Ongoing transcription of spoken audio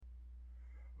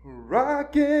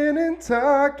Rocking and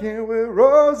talking with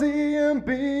Rosie and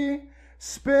B.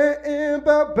 Spitting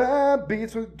about bad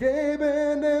beats with Gabe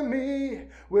and me.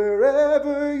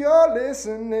 Wherever you're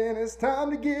listening, it's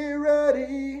time to get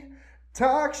ready.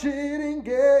 Talk shit and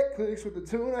get clicks with the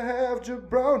 2.5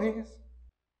 jabronis.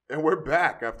 And we're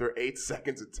back after 8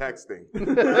 seconds of texting.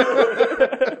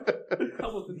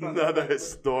 Another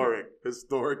historic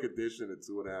edition of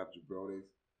 2.5 jabronis.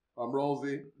 I'm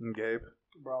Rosie. I'm Gabe.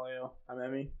 Braulio. I'm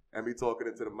Emmy. Emmy talking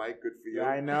into the mic. Good for you. Yeah,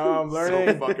 I know. I'm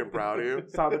learning. So fucking proud of you.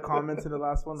 Saw the comments in the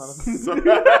last one.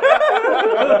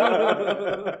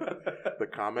 The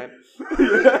comment?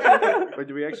 Wait,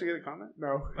 did we actually get a comment?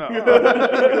 No.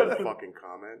 Oh. Fucking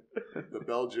comment. The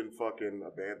Belgian fucking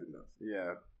abandoned us.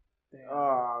 Yeah. Damn.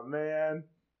 Oh, man.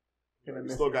 We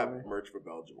still got merch for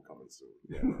Belgium coming soon.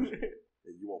 Yeah,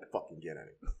 and you won't fucking get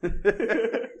any.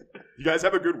 You guys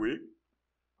have a good week?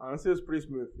 Honestly, it was pretty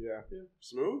smooth. Yeah.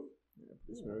 Smooth? Yeah,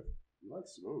 pretty smooth. You like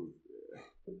smooth?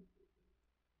 Yeah.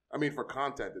 I mean, for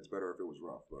content, it's better if it was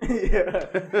rough. But.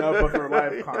 Yeah. No, but for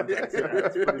live content, yeah, it's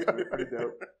pretty smooth, pretty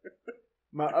dope.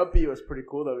 My upbeat was pretty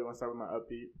cool, though. We want to start with my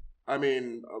upbeat. I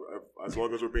mean, as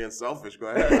long as we're being selfish, go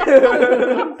ahead.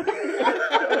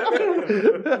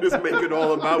 Just make it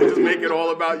all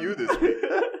about you this week.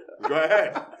 Go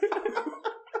ahead.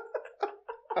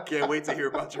 Can't wait to hear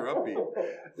about your upbeat.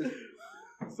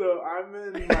 So I'm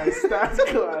in my stats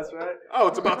class, right? Oh,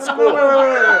 it's about school.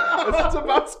 Wait. It's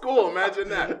about school. Imagine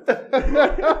that.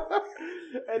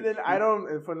 And then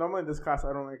for normally in this class,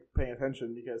 I don't like paying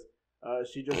attention because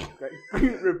she just like,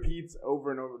 repeats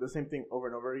over and over the same thing over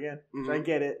and over again. Mm-hmm. So I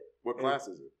get it. What class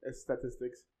is it? It's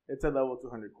statistics. It's a level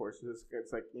 200 course.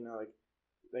 It's like, you know,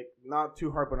 like not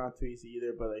too hard but not too easy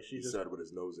either. But like she said with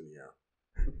his nose in the air.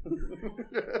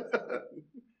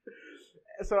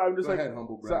 So I'm just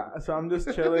so I'm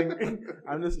just chilling.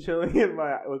 I'm just chilling in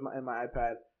my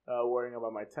iPad, worrying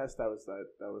about my test that was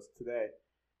today,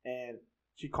 and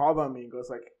she called on me and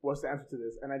goes like, "What's the answer to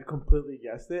this?" And I completely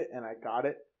guessed it, and I got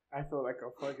it. I felt like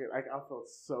I felt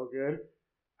so good.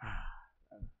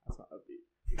 That's my upbeat.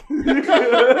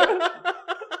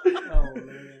 Oh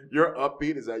man, your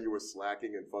upbeat is that you were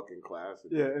slacking in fucking class.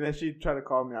 Yeah, and then she tried to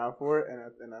call me out for it, and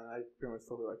I pretty much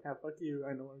told her like, "Yeah, fuck you.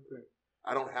 I know what I'm doing."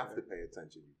 I don't have to pay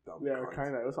attention, you dumb Yeah, cunt.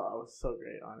 kind of. It was so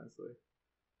great, honestly.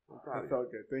 I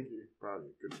felt good. Thank you. Proud of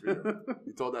you. Good for you.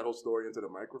 You told that whole story into the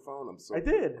microphone? I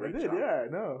did. Job. Yeah, I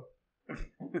know.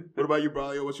 What about you,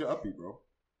 Braulio? What's your upbeat, bro?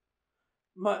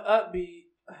 My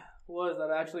upbeat was that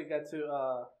I actually got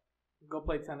to go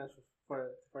play tennis for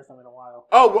the first time in a while.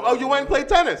 Oh, you went and played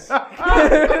tennis? Oh,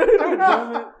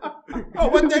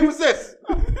 what day was this?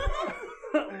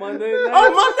 Monday night.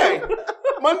 Oh, Monday.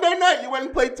 Monday night, you went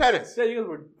and played tennis. Yeah, you guys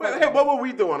were. Hey, what were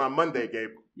we doing on Monday,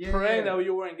 Gabe? Praying that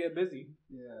you weren't get busy.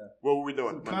 Yeah. What were we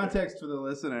doing? Some context for the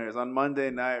listeners. On Monday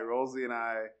night, Rosie and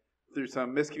I, through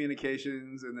some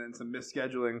miscommunications and then some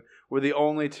misscheduling, were the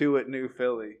only two at New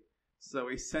Philly. So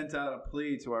we sent out a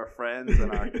plea to our friends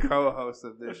and our co-host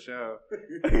of this show.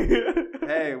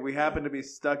 Hey, we happen to be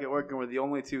stuck at work and we're the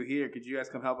only two here. Could you guys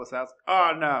come help us out?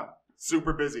 Oh, no.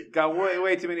 Super busy. Got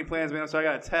way too many plans, man. So I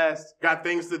got a test. Got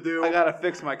things to do. I got to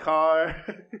fix my car.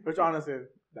 Which honestly is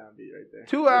downbeat right there.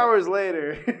 2 hours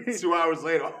later. 2 hours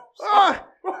later.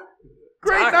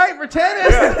 Great night for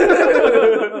tennis. Yeah.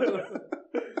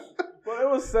 Well, it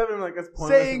was 7. Like it's pointless.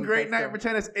 Saying great night for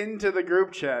tennis into the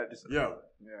group chat. Yeah.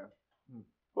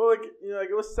 Well, like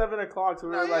it was 7 o'clock, so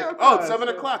we were like, it's 7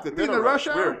 o'clock. In the rush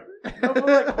hour. No, but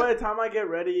like by the time I get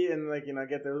ready and like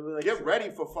get there, we'll be like, get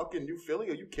ready for fucking New Philly?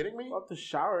 Are you kidding me? I'll have to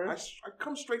shower. I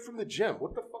come straight from the gym.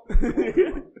 What the fuck?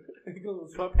 He goes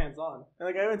with sweatpants on. And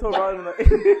like I even told Robin like,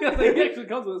 he actually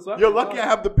comes with sweatpants. You're lucky I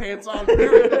have the pants on.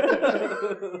 Period.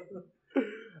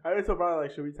 I even told Robin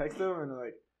like, should we text him? And they're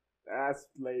like, that's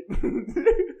late.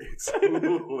 It's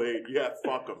too late. Yeah,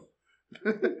 fuck him.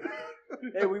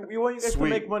 Hey, we want you guys to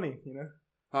make money, you know?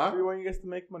 Huh? We want you guys to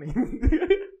make money.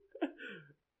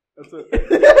 That's it.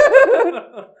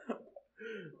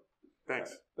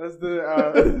 Thanks. That's the.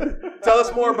 Tell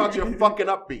us more about your fucking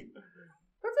upbeat.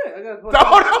 That's it. I got.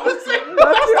 That was it.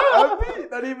 That's your upbeat.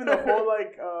 Not even the whole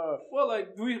like. Well,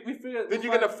 like we figured. Did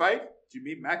you get in a fight? Did you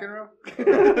meet McEnroe?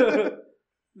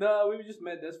 No, we just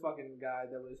met this fucking guy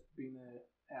that was being an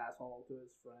asshole to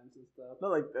his friends and stuff. No,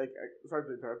 like sorry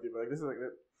to interrupt you, but like this is like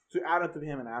to add up to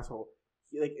him an asshole.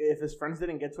 Like if his friends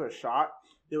didn't get to a shot,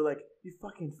 they were like, "You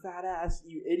fucking fat ass,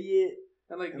 you idiot!"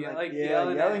 And like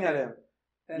yelling at him.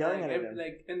 And yelling like, at him.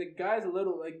 Like, and the guy's a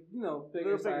little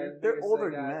bigger size. They're older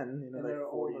men, and like they're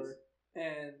 40s. older.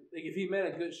 And like if he made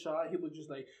a good shot, he would just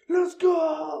like, "Let's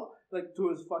go!" Like to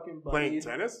his fucking buddies. Playing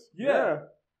tennis? Yeah.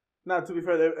 No, to be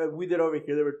fair, we did over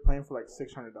here. They were playing for like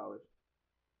 $600.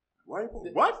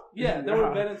 What? Yeah, they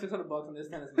were betting $600 on this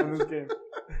tennis match. On this game.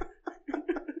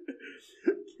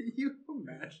 Can you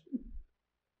imagine?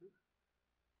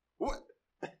 What?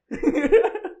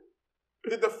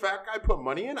 Did the fat guy put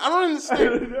money in? I don't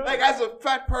understand. Like, as a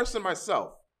fat person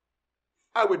myself,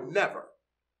 I would never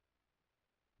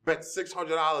bet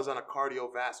 $600 on a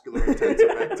cardiovascular intensive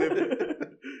activity.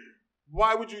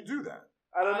 Why would you do that?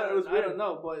 I don't know. It was weird. I don't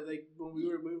know, but like when we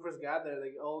first got there,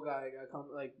 like old guy come,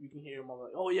 like you can hear him all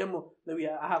like, oh yeah,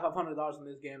 like, I have $500 in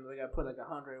this game. Like I put like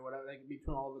 100 or whatever. Like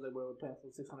between all of it, like, we were paying for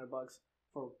 $600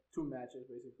 for 2 matches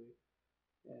basically.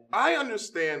 And I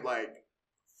understand like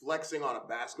flexing on a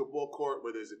basketball court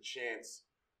where there's a chance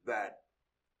that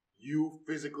you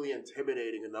physically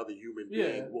intimidating another human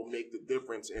being will make the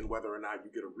difference in whether or not you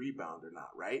get a rebound or not,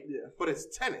 right? Yeah. But it's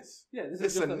tennis. yeah, this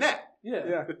It's is a just net.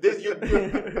 Yeah.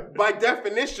 By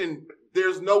definition,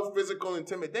 there's no physical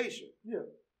intimidation. Yeah.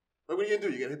 Like, what are you gonna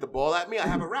do? You gonna hit the ball at me? I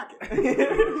have a racket.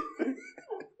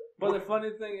 But the funny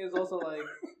thing is also like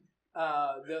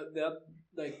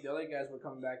the other guys were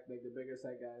coming back, like the bigger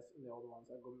set guys and the older ones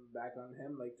are going back on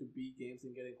him like to beat games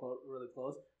and getting really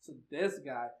close. So this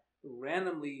guy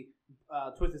randomly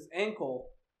twisted his ankle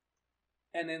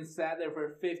and then sat there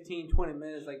for 15-20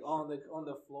 minutes like on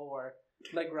the floor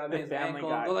like grabbing his ankle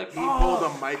guy. and go like, He pulled a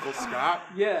Michael Scott.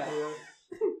 yeah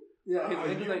his Are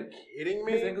ankle's you like kidding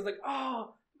me? his ankle's like,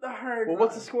 oh, that hurt. Well,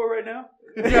 what's the score right now?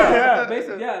 Yeah.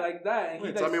 Basically, yeah, like that. And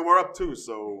he, like, I mean, we're up 2,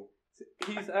 so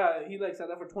he like sat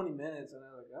there for 20 minutes, and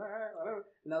I was like, all right, whatever.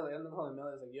 And I was like, I'm calling Mel.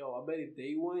 I was like, yo, I bet if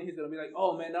they win, he's gonna be like,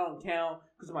 oh man, that don't count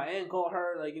because my ankle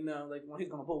hurt. Like, you know, like when he's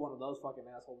gonna pull one of those fucking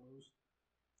asshole moves.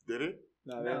 did it?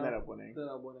 No, they ended up winning. Then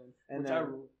I winning, And which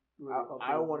then really hope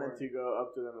I they wanted won. to go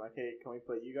up to them like, hey, can we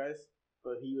play you guys?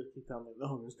 But he would keep telling me, no,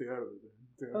 I'm gonna stay out of it.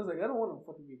 I was like, I don't want to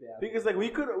fucking be that. Because like we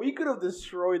could have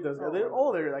destroyed those guys. They're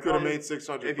older. Like Could have made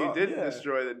 $600. If you didn't Yeah.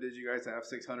 destroy them, did you guys have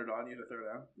 $600 on you to throw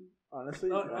down?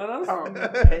 honestly, Honestly,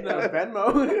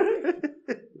 Venmo.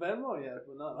 Venmo, yeah,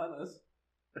 but not honest.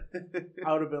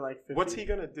 I would have been like, 50. What's he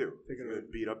gonna do? He's gonna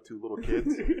beat up 2 little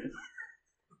kids?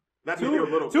 Not that Two they're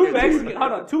little two kids. Mexicans.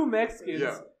 Hold on, 2 Mexicans.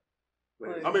 Yeah.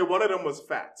 Like, I mean, one of them was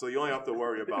fat, so you only have to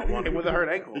worry about one. With a hurt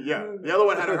ankle. Yeah. The other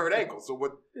one had a hurt ankle, so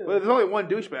what? yeah. Well, there's only one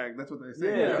douchebag. That's what they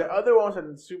say. Yeah, Yeah. the other one was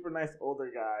a super nice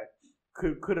older guy.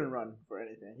 Couldn't run for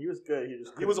anything. He was good. He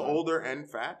just He was couldn't run. older and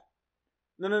fat?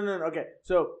 No. Okay,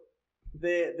 so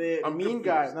the I'm mean confused.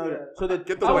 guy. No, Yeah. so the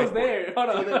Get the I was whiteboard. there. Hold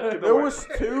on. there was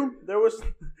two. There was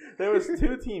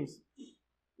 2 teams.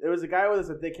 There was a guy with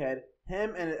a dickhead.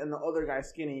 Him and the other guy,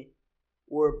 skinny,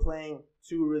 were playing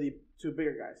 2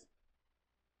 bigger guys.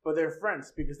 But they're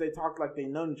friends because they talk like they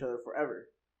known each other forever.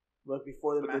 Like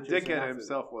before the But matches. the and dickhead after.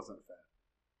 himself wasn't fat.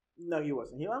 No, he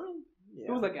wasn't. Yeah,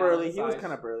 He was like burly. Alan's He was size.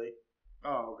 kind of burly.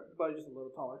 Oh, okay. But just a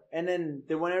little taller. And then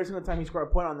when every single time he scored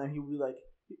a point on them, he would be like,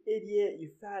 "You idiot!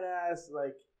 You fat ass!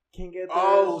 Like can't get there."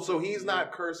 Oh, so he's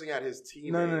not cursing at his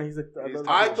teammate. No. He's like,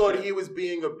 I thought he was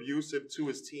being abusive to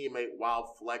his teammate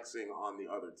while flexing on the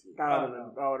other team. That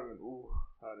would have been. Ooh.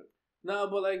 No,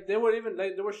 but like they were even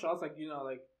like there were shots like, you know,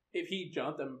 like if he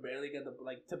jumped and barely get the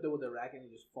like tipped it with the racket and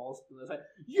he just falls to the side.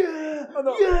 Yeah,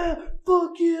 yeah,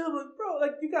 fuck you, but bro,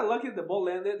 like you got lucky that the ball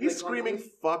landed. He's like, screaming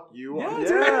 "fuck you" Yeah, on yeah.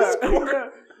 tennis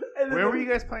court. And Where were you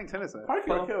guys playing tennis at? Park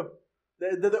Park Hill. Hill.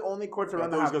 They're the only courts I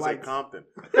around thought the he was half gonna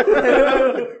say lights.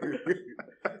 Compton.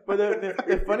 But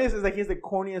the funniest is like he's the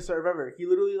corniest serve ever. He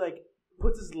literally like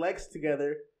puts his legs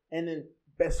together and then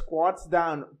squats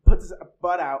down, puts his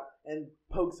butt out, and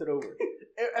pokes it over.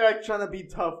 and like trying to be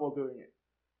tough while doing it.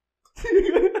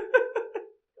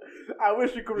 I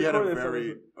wish you could He had a record this.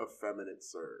 very effeminate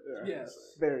serve. Yes.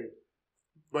 Very.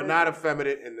 But not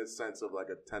effeminate in the sense of like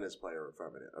a tennis player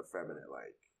effeminate. Effeminate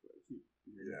like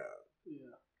Yeah.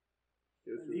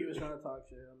 And he was trying to talk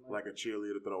shit. I'm like a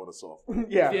cheerleader throwing a softball.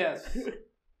 Yeah. Yes.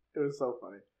 It was so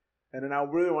funny. And then I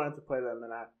really wanted to play them,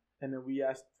 and then we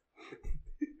asked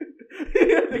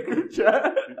the group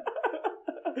chat.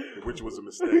 Which was a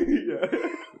mistake.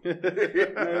 And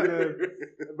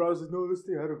bro says, no, let's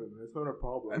stay out of it, man. It's not a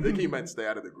problem. I think he meant stay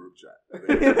out of the group chat. I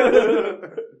think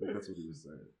that's what he was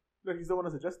saying. No, he's the one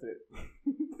that suggested it.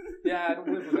 Yeah, I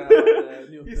completely forgot about the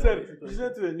new He Philly said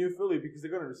situation. to the new Philly because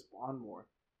they're gonna respond more.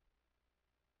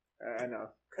 I know.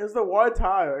 It's the one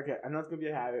time. Okay, I know it's gonna be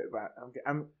a habit, but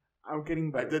I'm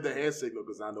getting I better. did the hand signal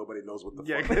because now nobody knows what the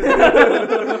Yeah, fuck.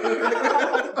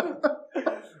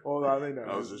 Hold on, they know.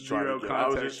 I was just trying to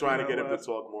get him to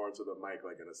talk more into the mic,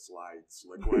 like in a slide,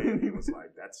 slick way, and he was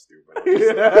like, "That's stupid."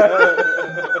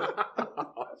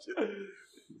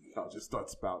 I'll just start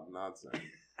spouting nonsense.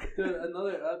 Dude,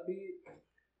 another upbeat.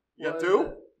 You got was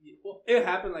 2? Well, it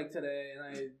happened like today, and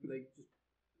I like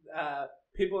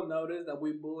people noticed that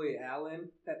we bully Alan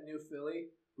at New Philly.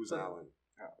 Who's Alan?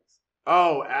 Alex.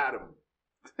 Oh, Adam.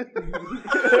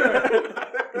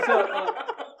 So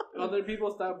other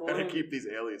people start bullying him. Gotta keep these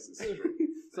aliases straight.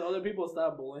 So other people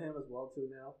start bullying him as well too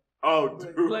now. Oh,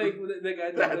 dude. Like the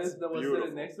guy that was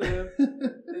sitting next to him,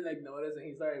 they like noticed, and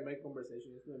he started making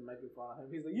conversation. He's been making fun of him.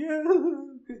 He's like, yeah,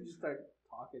 just start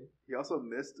talking. He also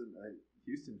missed a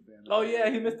Houston fan. Oh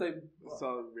yeah, he missed saw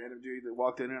a random dude that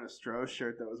walked in a Stroh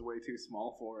shirt that was way too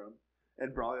small for him,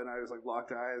 and Brawley and I just like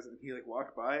locked eyes, and he like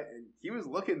walked by, and he was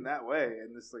looking that way,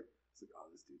 and it's like, oh,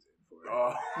 this dude's in for it.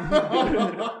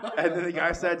 Oh. And then the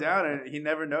guy sat down, and he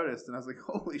never noticed, and I was like,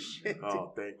 holy shit.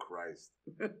 Oh, thank Christ.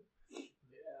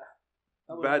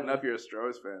 Bad enough you're a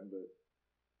Stroh's fan, but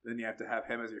then you have to have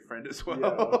him as your friend as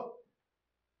well.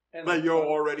 Yeah. And like you're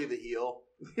already the heel.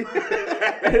 He's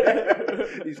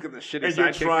got the shitty and you're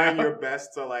sidekick trying now. your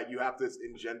best to like, you have to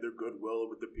engender goodwill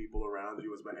with the people around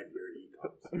you as my here he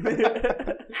comes.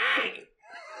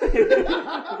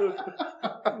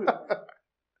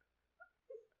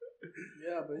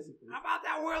 Yeah, basically. How about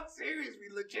that World Series we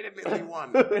legitimately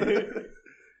won?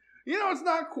 You know, it's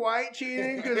not quite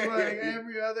cheating because like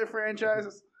every other franchise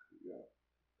is... Yeah.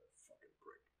 Fucking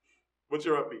prick. What's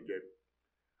your upbeat, Gabe?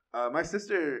 My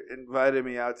sister invited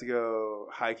me out to go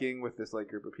hiking with this like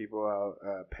group of people out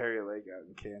Perry Lake out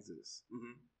in Kansas.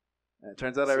 Mm-hmm. And it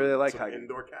turns out I really like hiking.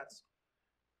 Indoor cats?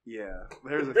 Yeah,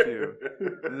 there's a few.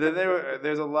 Then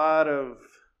there's a lot of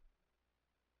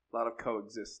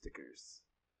coexist stickers.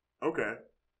 Okay.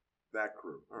 That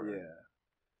crew. All right. Yeah.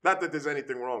 Not that there's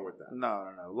anything wrong with that. No.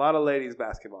 A lot of ladies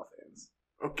basketball fans.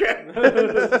 Okay. A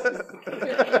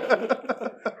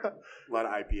lot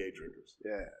of IPA drinkers.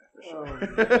 Yeah, for sure.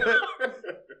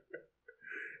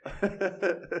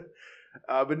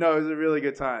 But no, it was a really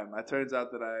good time. It turns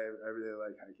out that I really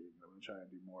like hiking. I'm going to try and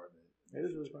do more of it. It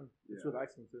is really fun. It's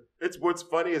relaxing too. It's what's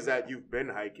funny is that you've been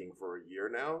hiking for a year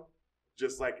now,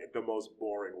 just like the most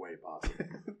boring way possible.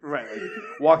 Right, like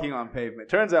walking on pavement.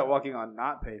 Turns out walking on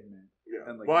not pavement. Yeah.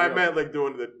 And like well, I meant like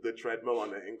doing the treadmill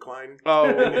on the incline. Oh,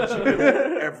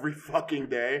 every fucking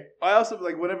day. I also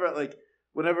like whenever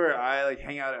I like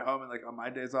hang out at home and like on my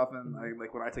days off and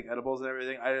like when I take edibles and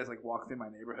everything, I just like walk through my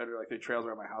neighborhood or like through trails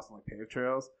around my house and like paved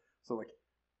trails. So like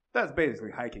that's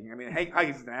basically hiking. I mean,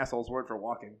 hiking is an asshole's word for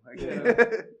walking. Like,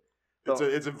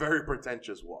 it's a very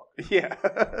pretentious walk. Yeah.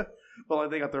 Well, like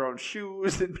they got their own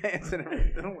shoes and pants and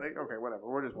everything. I'm like, okay, whatever.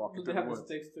 We're just walking. Did through they have the the woods.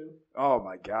 sticks too? Oh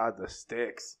my god, the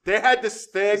sticks! They had the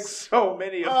sticks. So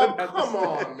many of them. Oh, come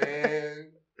on,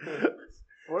 man.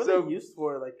 What are they used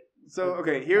for? Like, so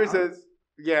okay, here's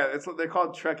they're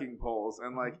called trekking poles,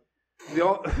 and like the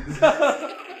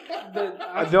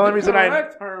only reason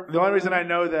I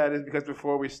know that is because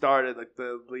before we started, like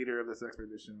the leader of this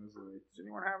expedition was like, "Does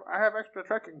anyone have? I have extra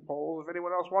trekking poles. If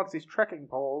anyone else wants these trekking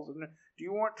poles, and do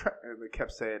you want?" And they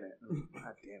kept saying it.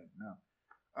 God damn it, no.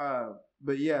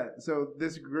 But yeah, so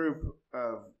this group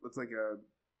of it's like a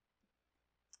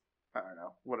I don't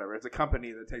know, whatever. It's a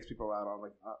company that takes people out on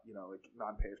like like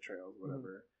non-paved trails,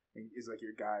 whatever. And is like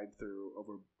your guide through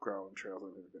overgrown trails,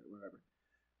 whatever.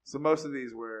 So most of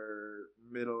these were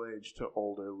middle-aged to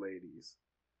older ladies.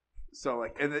 So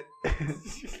like, and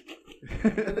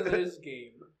there's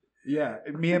Gabe. Yeah,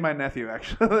 me and my nephew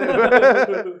actually.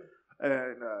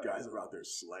 And guys are out there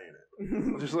slaying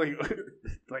it. Just like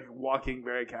walking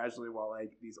very casually while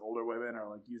like these older women are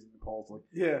like using the poles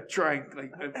like trying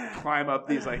like climb up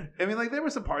these like I mean like there were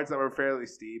some parts that were fairly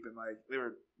steep and like they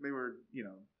were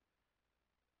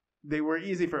they were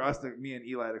easy for us me and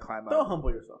Eli to climb up. Don't humble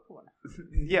yourself. Come on.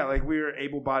 Yeah, like we were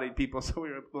able-bodied people, so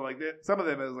we were like some of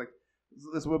them it was like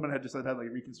this woman had just had like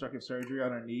reconstructive surgery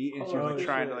on her knee, and she was like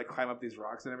trying to like climb up these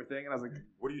rocks and everything. And I was like,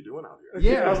 "What are you doing out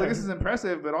here?" Yeah, I was like, "This is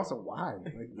impressive, but also why?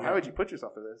 Like, why would you put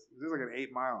yourself through this? This is like an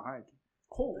 8-mile hike."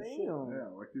 Holy shit! Yeah,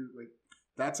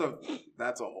 that's a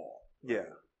haul. Yeah,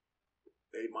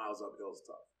 8 miles uphill is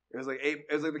tough. It was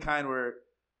like the kind where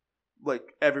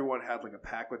like everyone had like a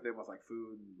pack with them with like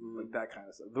food and like that kind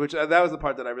of stuff. Which that was the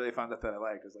part that I really found that I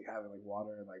liked, was like having like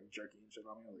water and like jerky and shit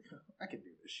on me. I was like, I can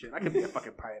do this shit. I can be a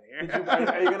fucking pioneer.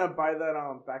 Are you gonna buy that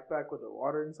backpack with the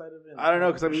water inside of it? I don't know,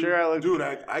 because I'm sure I looked. Dude,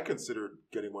 I considered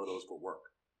getting one of those for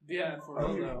work. Yeah,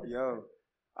 for real. Yo,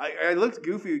 I looked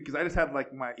goofy because I just had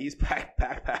like my East Pack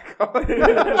backpack on.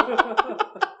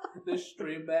 The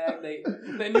stream bag.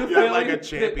 Then you had like a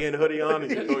champion hoodie on,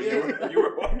 and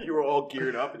you were all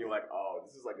geared up, and you're like, oh,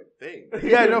 this is like a thing.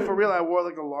 Yeah, no, for real. I wore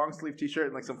like a long sleeve t-shirt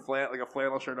and like some like a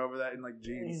flannel shirt over that and like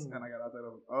jeans, and I got out there. I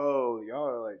was like, oh, y'all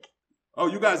are like Oh,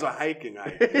 you guys are hiking. I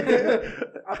thought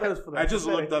it was for the I just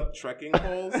aesthetic. looked up trekking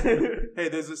poles. Hey,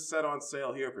 there's a set on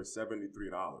sale here for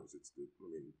 $73.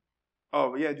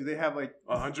 Oh, yeah. Do they have like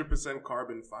 100%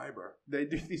 carbon fiber? They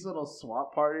do these little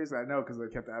swap parties. I know because they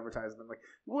kept advertising them. Like,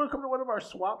 you want to come to one of our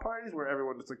swap parties where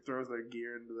everyone just like throws their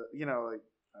gear into the, like.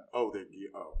 Oh, their gear.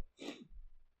 Oh.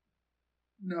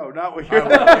 No, not what you're.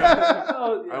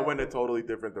 I went a totally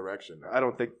different direction. I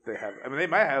don't think they have. I mean, they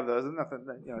might have those. There's nothing.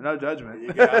 No judgment.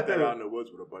 You get out there out in the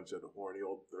woods with a bunch of the horny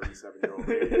old 37-year-old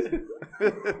ladies.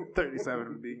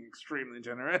 37 being extremely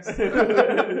generous.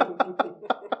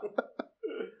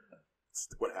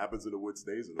 What happens in the woods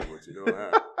stays in the woods. You know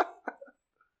that.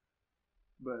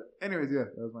 But anyways, yeah,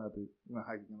 that was my update. Went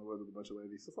hiking in the woods with a bunch of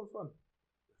ladies. That sounds fun.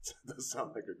 That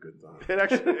sounds like a good time.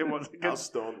 It was. How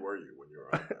stoned were you when you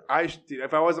were on that?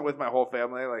 If I wasn't with my whole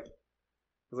family, like,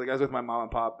 it was like I was with my mom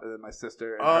and pop and then my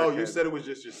sister. And oh, her you kids. said it was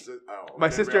just your sister. Oh, My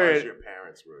sister. Your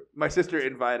parents were. My sister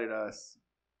invited us,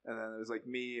 and then it was like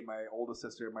me, my oldest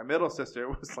sister, my middle sister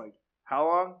was like, "How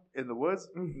long in the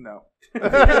woods? No."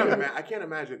 I can't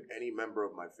imagine any member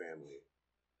of my family,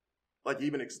 like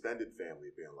even extended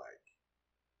family, being like,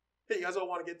 "Hey, you guys all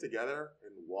want to get together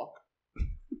and walk?"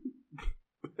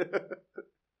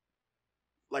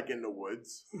 Like in the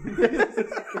woods.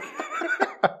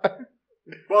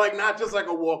 But like not just like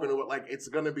a walk in the woods, like it's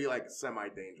gonna be like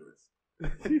semi-dangerous.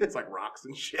 It's like rocks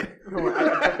and shit.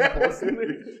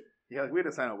 Yeah, like we had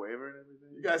to sign a waiver and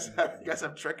everything. You guys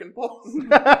have trekking poles?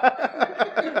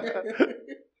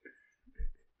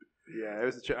 Yeah, it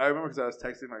was. I remember because I was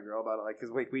texting my girl about it, like,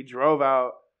 because we drove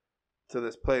out to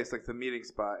this place, like the meeting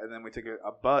spot, and then we took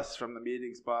a bus from the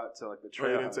meeting spot to like the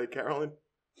trail. You didn't say Carolyn?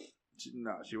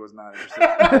 No, she was not interested.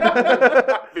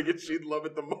 I figured she'd love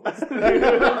it the most.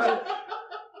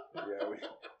 Yeah,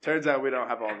 turns out we don't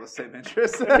have all the same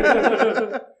interests. That's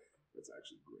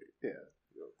actually great. Yeah.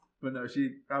 But no,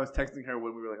 I was texting her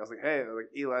when we were like, I was like, hey,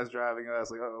 like Eli's driving us,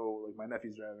 like, oh, like my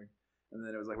nephew's driving. And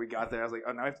then it was like, we got there, I was like,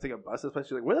 oh, now I have to take a bus this place?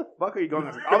 She's like, where the fuck are you going? I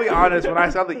was like, I'll be honest, when I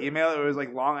saw the email, it was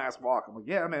like long ass walk. I'm like,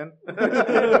 yeah, I'm in.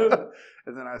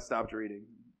 And then I stopped reading.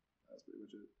 That's pretty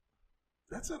much it.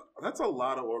 That's a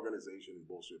lot of organization and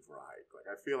bullshit for a hike. Like,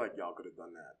 I feel like y'all could have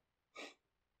done that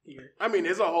here. I mean,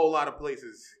 there's a whole lot of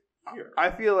places here.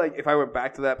 I feel like if I went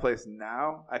back to that place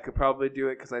now, I could probably do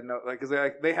it because I know, like, because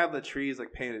they have the trees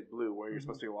like painted blue where you're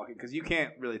supposed to be walking because you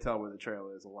can't really tell where the trail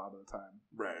is a lot of the time.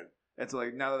 Right. And so,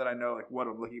 like, now that I know, like, what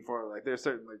I'm looking for, like, there's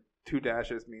certain, like, 2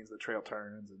 dashes means the trail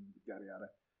turns and yada yada.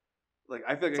 Like,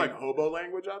 I feel it's like hobo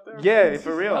language out there. Yeah,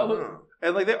 for real.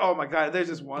 And like, oh my god, there's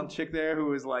this one chick there who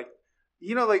was like,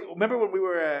 you know, like, remember when we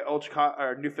were at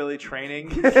New Philly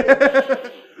training,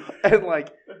 and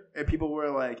like, and people were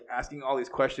like asking all these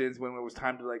questions when it was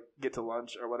time to like get to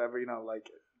lunch or whatever, you know, like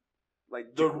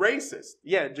the racist.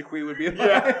 Yeah, Jaquee would be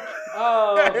like,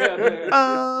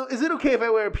 is it okay if I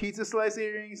wear pizza slice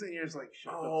earrings? And you're just like,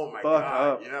 shut the fuck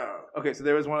up. Yeah. Okay, so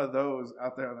there was one of those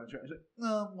out there on the trail. She's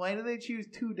like, why do they choose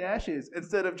 2 dashes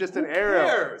instead of just an arrow?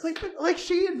 Cares? It's like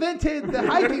she invented the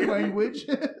hiking language.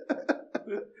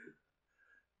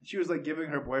 She was like giving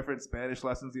her boyfriend Spanish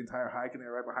lessons the entire hike, and they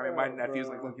were right behind me. My nephew's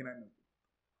like looking at me.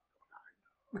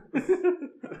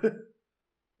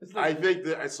 I think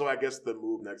that. So I guess the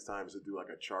move next time is to do like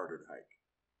a chartered hike,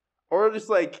 or just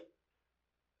like,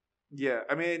 yeah.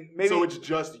 I mean, maybe. So it's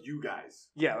just you guys.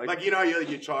 Yeah, like you know,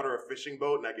 you charter a fishing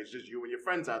boat, and like it's just you and your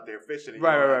friends out there fishing. And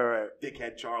right.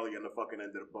 Dickhead Charlie on the fucking end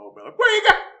of the boat, like, where you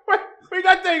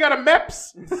got there? You got a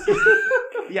MEPS?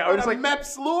 Yeah, or just like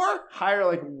MEPS lure. Hire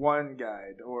like one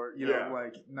guide, or you know,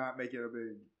 like not make it a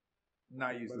big,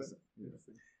 not use this.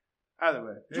 Either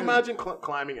way, could you imagine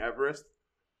climbing Everest,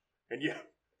 and you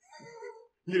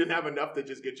didn't have enough to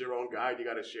just get your own guide? You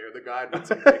got to share the guide with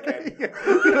some dickhead.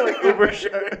 Like Uber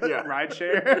ride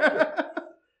share.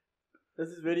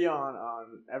 There's this video on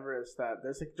Everest that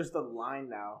there's like just a line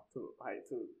now for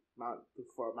Mount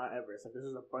Everest. Like there's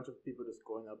just a bunch of people just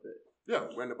going up it.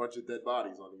 Yeah, when a bunch of dead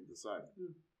bodies on either side.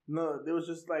 No, there was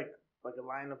just like a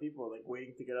line of people like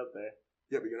waiting to get up there.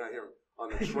 Yeah, but you're not here on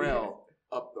the trail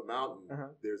up the mountain.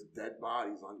 There's dead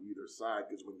bodies on either side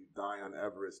because when you die on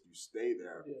Everest, you stay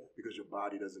there because your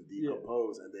body doesn't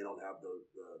decompose and they don't have the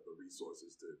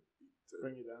resources to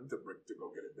bring you down to go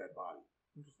get a dead body.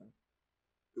 Interesting.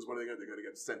 Because what are they going to do? They're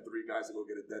going to send 3 guys to go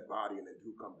get a dead body and then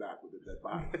 2 come back with a dead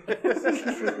body.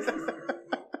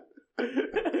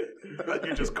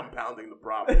 You're just compounding the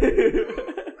problem. Can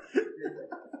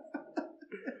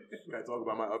I talk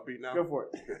about my upbeat now? Go for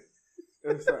it.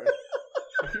 I'm sorry.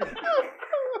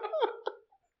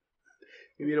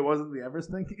 You mean it wasn't the Everest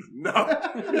thing? No.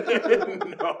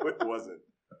 No, it wasn't.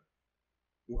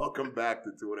 Welcome back to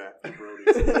 2.5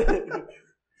 Brodies.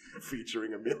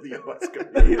 Featuring Emilio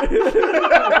Escobar.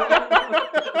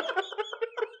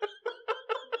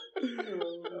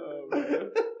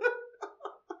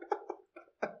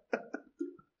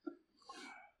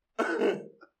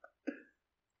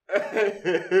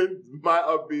 My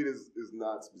upbeat is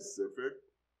not specific.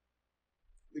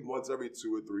 I think once every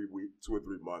 2 or 3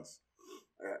 months,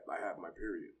 I have my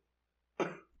period.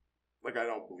 Like I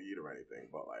don't bleed or anything,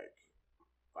 but like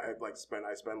I spend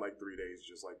like 3 days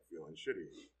just like feeling shitty.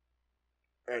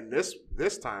 And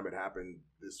this time it happened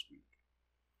this week,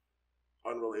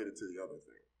 unrelated to the other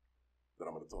thing that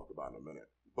I'm going to talk about in a minute.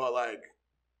 But like,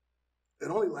 it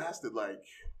only lasted like,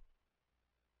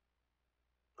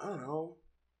 I don't know,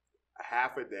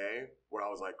 half a day where I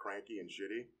was like cranky and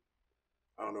shitty.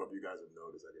 I don't know if you guys have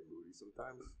noticed I get moody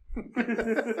sometimes.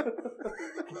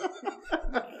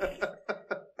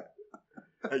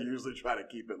 I usually try to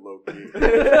keep it low key.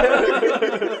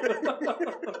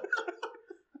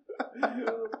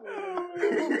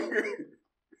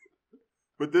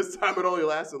 But this time it only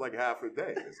lasted like half a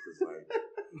day. It's just like.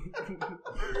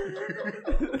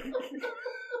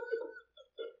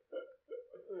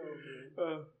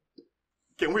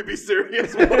 Can we be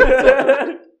serious? Yeah,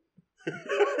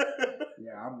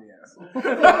 I'm the asshole.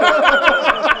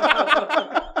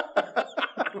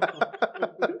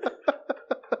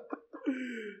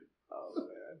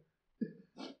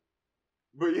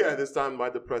 But yeah, this time my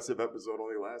depressive episode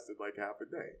only lasted like half a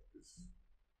day. It's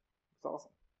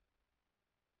awesome.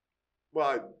 Well,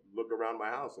 I look around my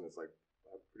house and it's like,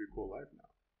 I have a pretty cool life now.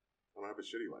 I don't have a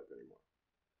shitty life anymore.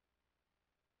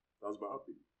 That was my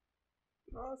upbeat.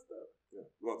 No, that's dope. Yeah.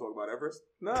 You want to talk about Everest?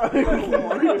 No.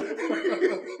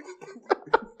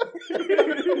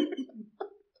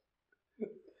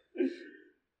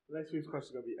 Next week's question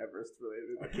is going to be Everest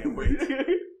related. I can't wait.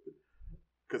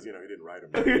 Because, you didn't write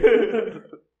them.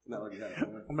 Not like that.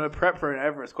 I'm going to prep for an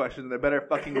Everest question. There better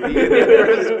fucking be an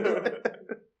Everest.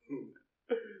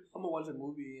 I'm going to watch a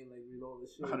movie and like read all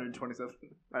this shit. 127.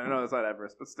 I don't know, it's not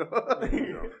Everest, but still.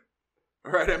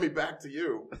 All right, Emmy, back to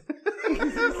you.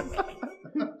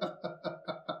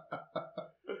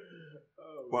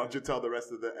 Why don't you tell the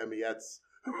rest of the Emmyettes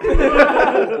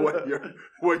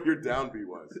what your downbeat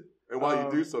was? And while you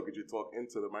do so, could you talk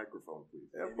into the microphone,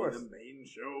 please? Yeah, of course. The main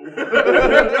show.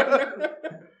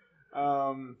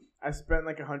 I spent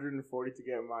like $140 to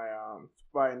get my to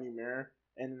buy a new mirror,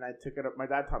 and then I took it up. My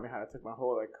dad taught me how to take my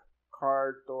whole like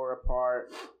car door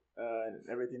apart and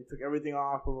everything. Took everything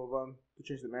off, blah blah blah, to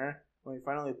change the mirror. When we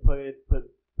finally put it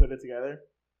together,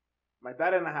 my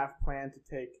dad and I have planned to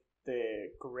take the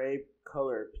gray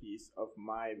color piece of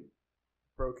my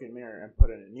broken mirror and put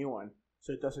in a new one,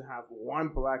 so it doesn't have one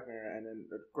black mirror and then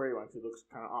the gray one, so it looks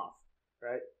kind of off,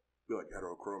 right? Be like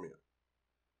heterochromia.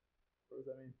 What does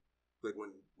that mean? Like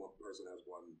when one person has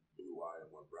one blue eye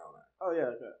and one brown eye. Oh yeah,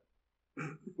 like that.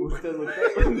 We'll still look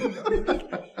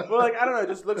that. Well, like I don't know, it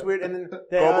just looks weird. And then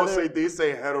Como se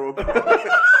dice heterochromia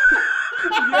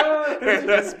en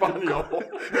español.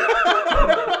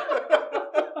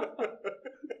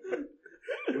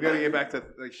 We gotta get back to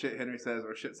like shit Henry says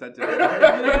or shit said to him.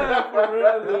 Yeah, for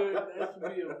real, dude. That should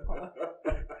be a pod.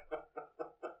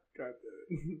 God damn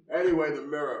it. Anyway, the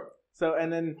mirror. So,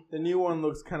 and then the new one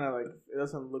looks kind of like, it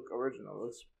doesn't look original. It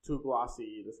looks too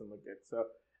glossy. It doesn't look good. So,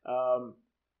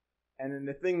 and then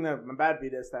the thing that my bad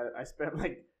beat is that I spent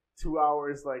like 2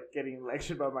 hours like getting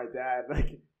lectured by my dad.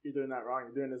 Like, you're doing that wrong.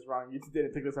 You're doing this wrong. You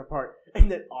didn't take this apart.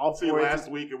 And then all See, four. last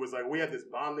week it was like we had this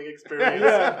bonding experience.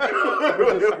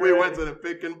 Yeah. We went to the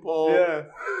pick and pull. Yeah.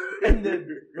 And then,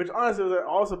 which honestly was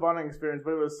also a bonding experience,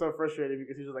 but it was so frustrating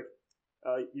because he was like,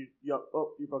 you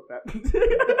broke that.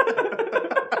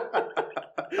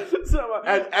 So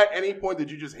At any point, did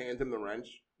you just hand him the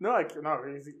wrench? no,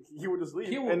 he would just leave.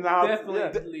 He would and now-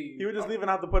 definitely leave. He would just leave and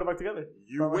have to put it back together.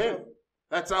 You win.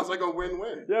 That sounds like a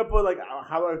win-win. Yeah, but like,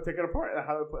 how do I take it apart?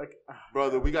 How do I put like?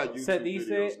 Brother, we got YouTube Se dice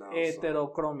videos now.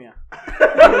 heterochromia.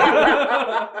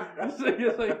 So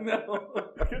you're like, no.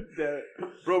 Damn it.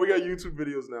 Bro, we got YouTube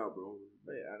videos now, bro.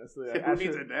 But yeah, honestly, Who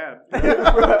needs a dad?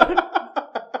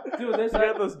 Dude, there's You like,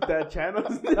 got those dad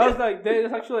channels. that was like,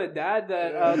 there's actually a dad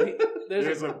that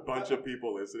There's a bunch of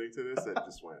people listening to this that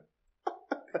just went.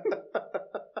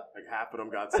 Like half of them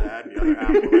got sad, and the other half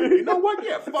were like, you know what?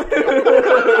 Yeah, fuck you.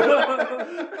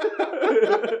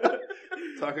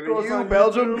 Talking to Goes you, on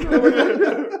Belgium.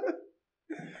 YouTube.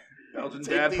 Belgian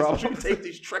dad problems. Take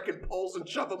these trekking poles and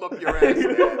shove them up your ass. Man.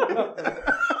 I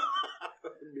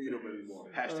don't need them anymore.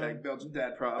 Hashtag Belgian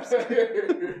dad props. That's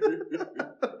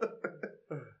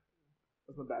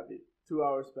my bad beat. 2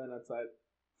 hours spent outside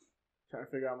Trying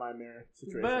to figure out my mirror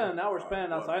situation. But an hour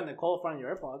spent outside in the cold finding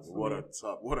your AirPods. What a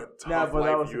tough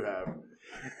life you have.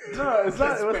 No, it's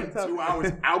not. It wasn't spent tough. 2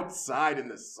 hours outside in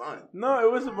the sun. No, it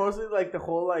was mostly like the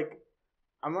whole like.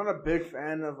 I'm not a big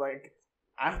fan of like.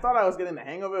 I thought I was getting the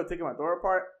hang of it, taking my door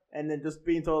apart, and then just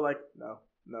being told like, no,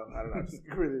 I don't know, just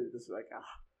really just like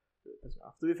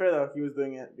To be fair though, he was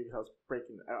doing it because I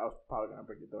was probably gonna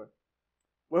break the door.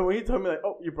 When he told me like,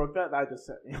 oh, you broke that just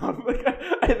set me off. Like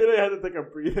I literally had to take a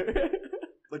breather.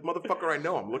 Like, motherfucker, I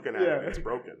know. I'm looking at it. It's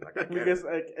broken. Like, I get because it.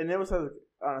 like, and it was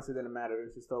honestly didn't matter.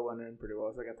 It was still wondering pretty well.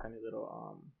 It's like a tiny little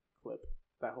clip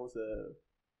that holds the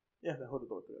that holds the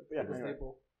door together. But yeah, anyway.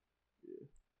 Staple. Yeah.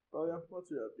 Oh yeah, what's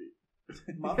your upbeat?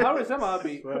 How is my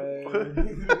upbeat?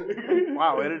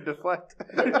 Wow, way to deflect.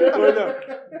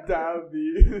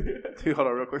 Downbeat. Dude, hold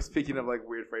on real quick. Speaking of like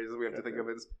weird phrases we have to think of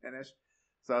in Spanish.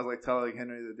 So I was like telling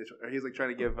Henry he's like trying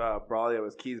to give Braulio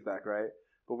his keys back, right?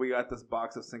 But we got this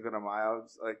box of Cinco de Mayo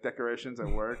like decorations at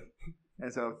work,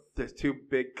 and so there's 2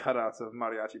 big cutouts of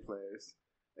mariachi players,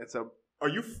 and so. Are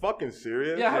you fucking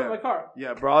serious? Yeah, I have it in my car.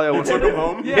 Yeah, Braulio You took them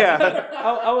home? Yeah.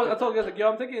 I told you, like,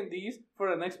 yo, I'm taking these for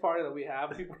the next party that we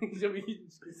have. People should be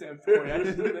saying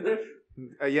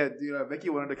Yeah, Vicky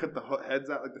wanted to cut the heads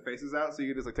out, like the faces out, so you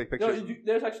could just like take pictures. No,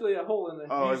 there's actually a hole in there.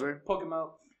 Oh, you is there? Poke them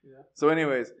out. Yeah. So,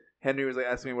 anyways, Henry was like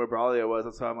asking me where Braulio was,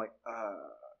 and so I'm like,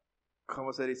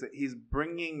 como said, he said he's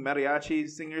bringing mariachi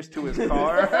singers to his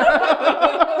car.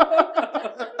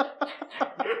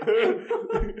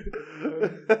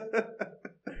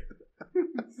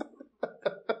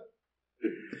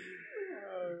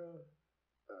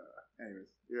 Anyways,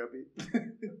 you're upbeat.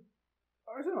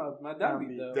 My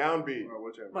downbeat though. Downbeat.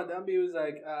 My downbeat was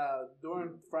like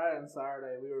during Friday and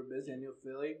Saturday we were busy in New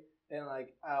Philly, and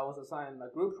like I was assigned a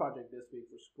group project this week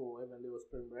for school, even though it was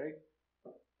spring break.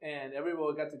 And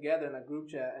everyone got together in a group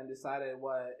chat and decided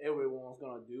what everyone was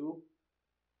gonna do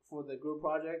for the group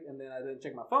project. And then I didn't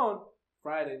check my phone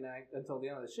Friday night until the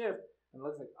end of the shift, and it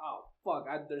looks like, oh fuck,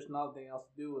 there's nothing else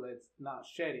to do that's not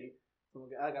shady. So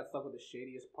I got stuck with the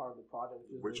shadiest part of the project,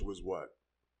 Which was what?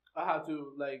 I have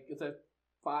to it's like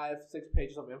 5-6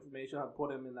 pages of information. I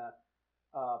put them in a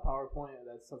PowerPoint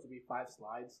that's supposed to be 5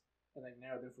 slides, and like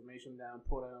narrow the information down,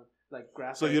 put in like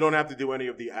graphics. So you don't have to do any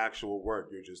of the actual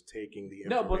work. You're just taking the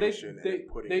information and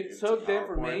putting it into took the PowerPoint.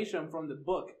 information from the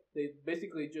book. They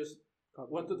basically just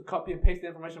went to copy and paste the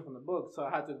information from the book. So I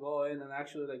had to go in and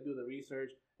actually like do the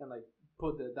research and like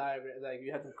put the diagram. Like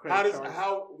you had to create.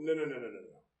 No.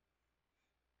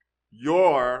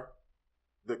 You're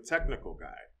the technical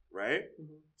guy, right?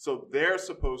 Mm-hmm. So they're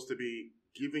supposed to be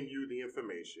giving you the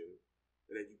information,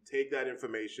 and then you take that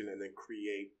information and then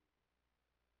create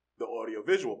the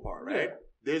audio-visual part, right? Yeah.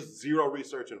 There's zero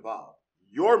research involved.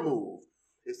 Your move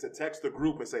is to text the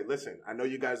group and say, listen, I know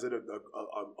you guys did a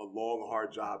long,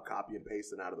 hard job copy and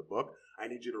pasting out of the book. I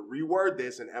need you to reword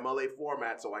this in MLA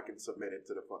format so I can submit it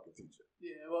to the fucking teacher.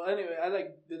 Yeah, well, anyway, I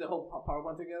like did the whole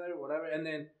PowerPoint together, whatever, and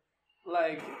then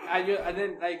like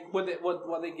what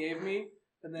they gave me,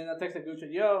 and then I texted Gucci,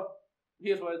 yo,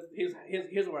 here's what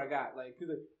I got. Like he's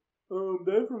like,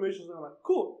 the information's not like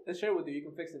cool. Let's share it with you. You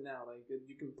can fix it now. Like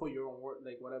you can put your own word,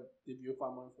 like whatever. If you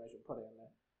find more information, put it in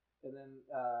there. And then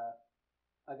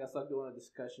I got stuck doing a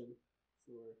discussion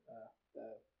for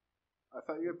I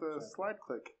thought you had the slide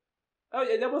click. Oh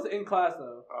yeah, that was in class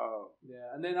though. Oh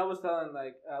yeah, and then I was telling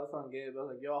Gabe, I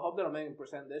was like, yo, I hope they don't make me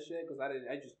present this shit because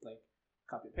I just like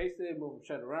copy paste it, move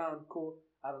shit around, cool.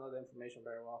 I don't know the information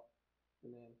very well.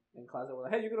 And then in class they were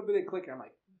like, hey, you're gonna be the clicker. I'm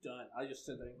like, done. I just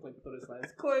sit there and click through the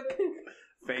slides. Click.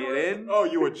 Fade click. in. Oh,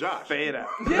 you were Josh. Fade out.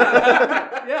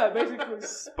 Yeah, basically.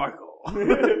 Sparkle.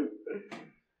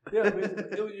 Yeah,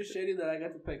 basically. It was just shady that I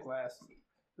got to pick class.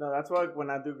 No, that's why when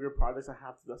I do group projects,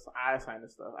 I assign the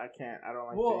stuff. I can't. I don't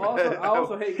like. Well, I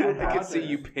also hate group projects. I can see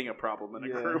you being a problem in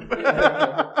a group.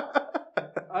 Yeah.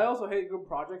 I also hate group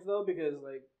projects though because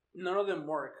like none of them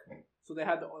work. So they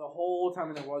had the whole time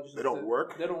in the world just. They don't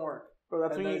work. They don't work. Bro,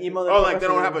 that's when you email. Like they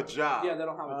don't have a job. Yeah, they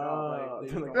don't have a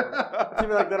job.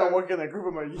 Like, they don't work in that group.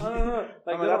 I'm like,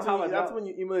 like they don't have a job. That's when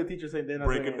you email the teacher saying they're not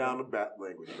breaking down the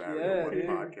language barrier one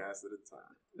podcast at a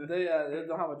time. They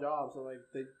don't have a job, so like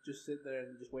they just sit there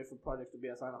and just wait for projects to be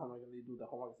assigned homework, and they do the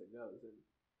homework as it goes. And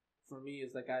for me,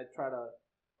 it's like I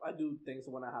do things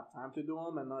when I have time to do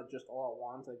them, and not just all at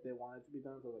once. Like they want it to be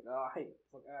done, so like I hate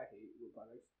group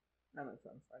projects. That makes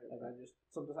sense.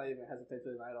 Sometimes I even hesitate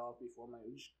to the night off before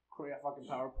just create a fucking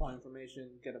PowerPoint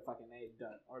information, get a fucking A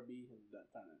done or B and done.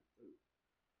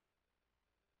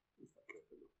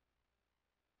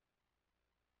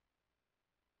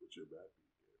 What's your bad?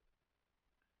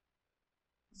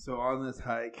 So on this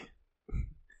hike,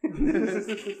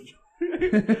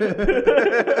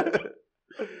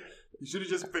 You should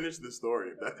have just finished the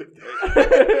story.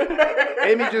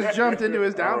 Amy just jumped into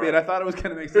his downbeat. I thought it was going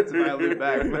to make sense if I loop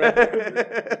back.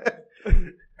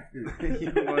 You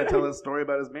want to tell a story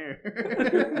about his mirror.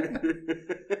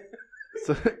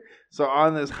 So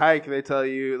on this hike, they tell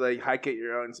you, like, hike at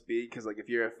your own speed because, like, if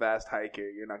you're a fast hiker,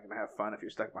 you're not going to have fun if you're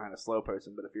stuck behind a slow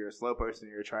person. But if you're a slow person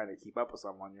and you're trying to keep up with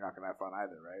someone, you're not going to have fun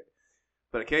either, right?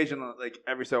 But occasionally, like,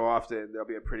 every so often, there'll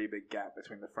be a pretty big gap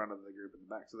between the front of the group and the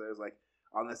back. So there's, like,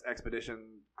 on this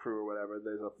expedition crew or whatever,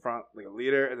 there's a front, like a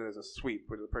leader, and then there's a sweep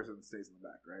where the person stays in the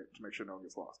back, right, to make sure no one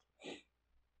gets lost.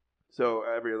 So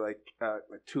every, like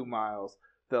 2 miles,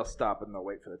 they'll stop and they'll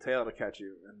wait for the tail to catch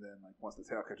you, and then, like, once the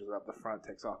tail catches up, the front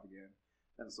takes off again.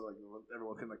 And so, like,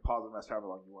 everyone can, like, pause and rest however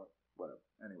long you want, whatever.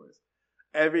 Anyways,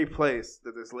 every place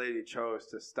that this lady chose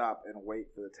to stop and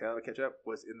wait for the tail to catch up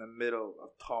was in the middle of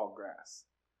tall grass,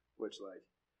 which, like,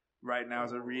 right now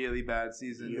is a really bad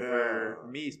season for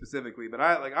me specifically. But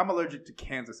I'm allergic to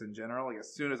Kansas in general. Like,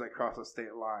 as soon as I cross a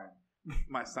state line,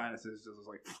 my sinuses just was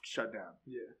like shut down.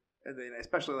 Yeah. And then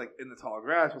especially like in the tall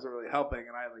grass wasn't really helping.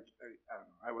 And I don't know.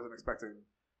 I wasn't expecting.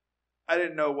 I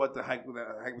didn't know what the hike was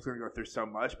going to go through so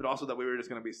much, but also that we were just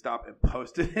going to be stopped and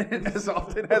posted in as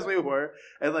often as we were.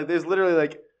 And like, there's literally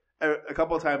like a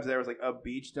couple of times there was like a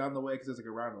beach down the way because it's like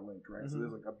around a lake, right? Mm-hmm. So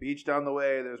there's like a beach down the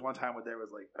way. There's one time where there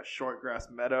was like a short grass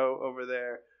meadow over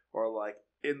there, or like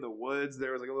in the woods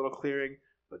there was like a little clearing.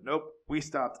 But nope, we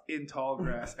stopped in tall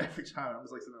grass every time. I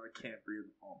was like sitting there, I can't breathe.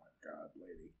 Oh my god,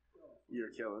 lady, you're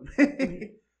killing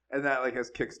me. And that like has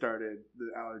kickstarted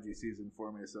the allergy season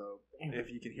for me. So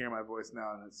if you can hear my voice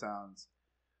now and it sounds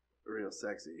real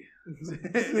sexy,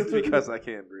 it's because I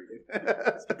can't breathe.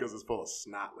 It's because it's full of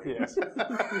snot, ladies.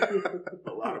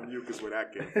 A lot of mucus where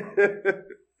that came from.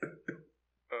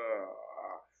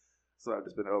 So I've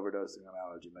just been overdosing on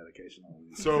allergy medication.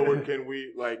 So can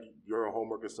we, like, your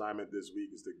homework assignment this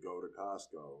week is to go to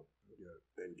Costco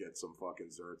and get some fucking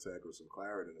Zyrtec or some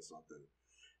Claritin or something.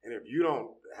 And if you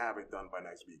don't have it done by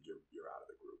next week, you're out of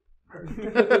the group.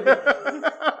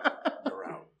 You're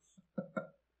out.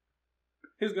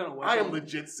 Who's gonna win? I am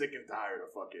legit sick and tired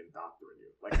of fucking doctoring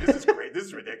you. Like, this is great. This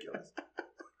is ridiculous.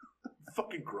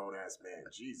 Fucking grown ass man.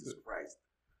 Jesus Christ.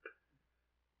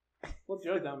 What's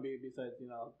your downbeat besides,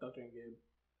 doctoring Gabe?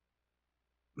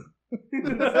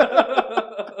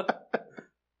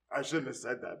 I shouldn't have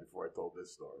said that before I told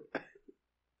this story.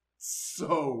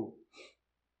 So,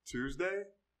 Tuesday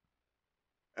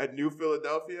at New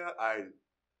Philadelphia, I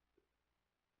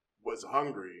was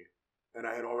hungry. And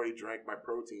I had already drank my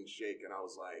protein shake, and I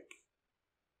was like,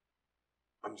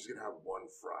 I'm just going to have one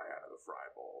fry out of the fry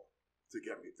bowl to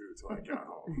get me through till I got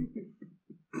home.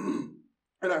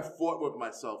 And I fought with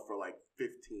myself for like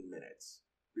 15 minutes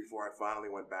before I finally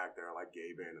went back there and like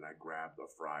gave in, and I grabbed a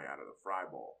fry out of the fry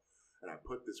bowl. And I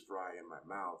put this fry in my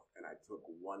mouth, and I took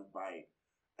one bite,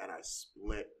 and I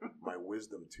split my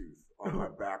wisdom tooth on my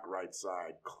back right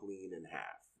side clean in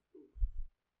half.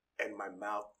 And my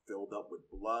mouth filled up with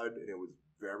blood, and it was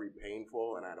very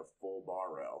painful, and I had a full bar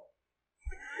rail.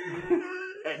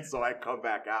 And so I come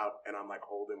back out, and I'm like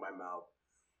holding my mouth,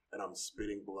 and I'm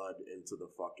spitting blood into the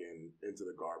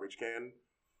garbage can.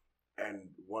 And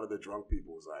one of the drunk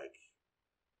people was like,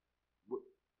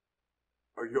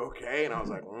 "Are you okay?" And I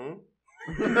was like,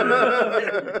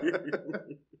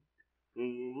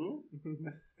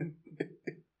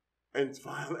 And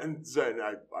then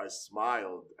I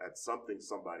smiled at something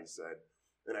somebody said,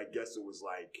 and I guess it was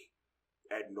like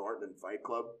Ed Norton in Fight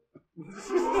Club.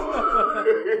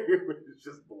 It was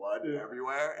just blood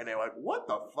everywhere, and they're like, "What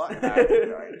the fuck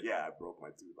happened?" Like, yeah, I broke my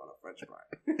tooth on a French fry.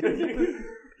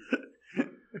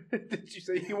 Did you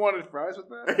say you wanted fries with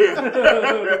that?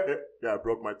 Yeah, I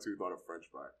broke my tooth on a French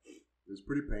fry. It was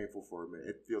pretty painful for a minute.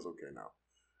 It feels okay now,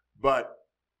 but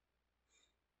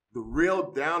the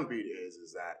real downbeat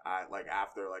is that I, like,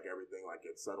 after like everything like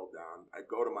gets settled down, I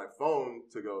go to my phone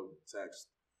to go text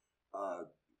a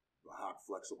hot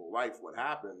flexible wife what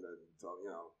happened, and tell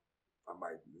I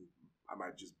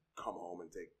might just come home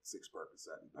and take 6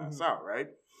 Percocet and pass out, right?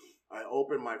 I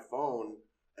open my phone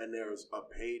and there's a 1.5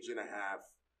 page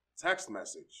text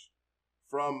message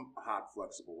from a hot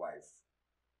flexible wife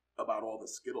about all the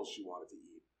Skittles she wanted to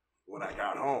eat when I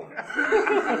got home.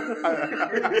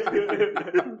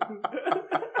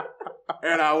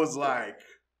 And I was like,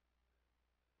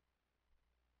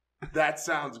 that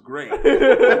sounds great.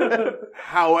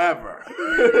 However,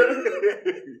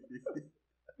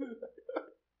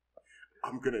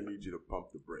 I'm going to need you to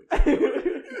pump the brakes.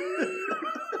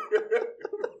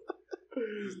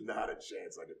 There's not a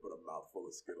chance I could put a mouthful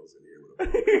of Skittles in here with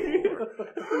a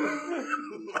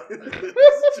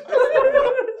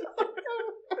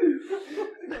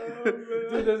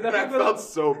Dude, there's And I definitely felt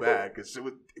so bad because it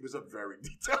was a very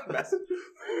detailed message.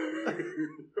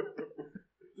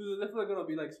 there's definitely gonna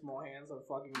be like small hands on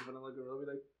fucking vanilla gorilla.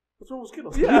 Be like, what's wrong with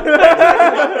Skittles?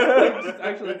 Yeah. Just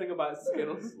actually think about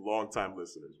Skittles. Long-time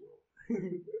listeners will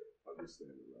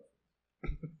understand it.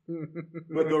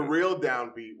 But the real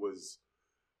downbeat was,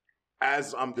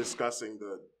 as I'm discussing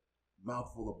the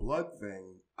mouthful of blood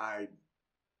thing, I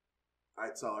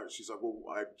tell her, she's like, well,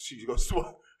 she goes,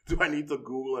 well, do I need to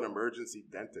Google an emergency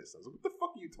dentist? I was like, what the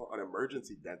fuck are you talking? An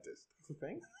emergency dentist? That's a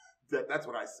thing? That's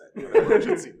what I said. An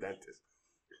emergency dentist.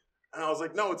 And I was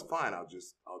like, no, it's fine. I'll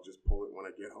just pull it when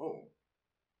I get home.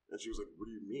 And she was like, what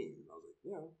do you mean? And I was like,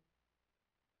 yeah,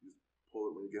 just pull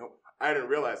it when you get home. I didn't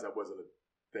realize that wasn't a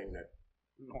thing that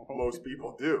most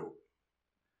people do.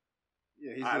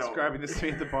 Yeah, he's describing this to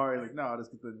me at the bar. He's like, no, I'll just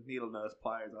get the needle nose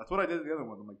pliers. That's what I did with the other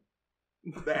one. I'm like,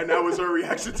 and that was her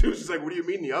reaction too. She's like, what do you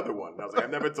mean the other one? And I was like,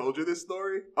 I've never told you this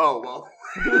story. Oh, well.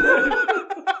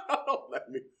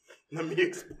 let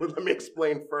me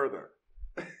explain further.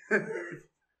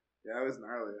 yeah, I was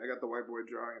gnarly. I got the whiteboard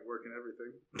drawing at work and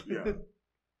everything. Yeah.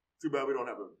 Too bad we don't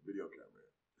have a video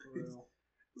camera. Well,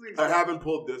 I haven't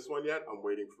pulled this one yet. I'm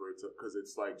waiting for it to, because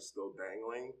it's like still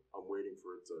dangling. I'm waiting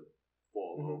for it to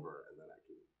fall over and then I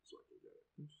can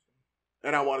get it.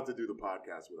 And I wanted to do the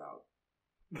podcast without.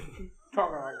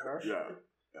 talking like that. Yeah.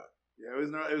 Yeah,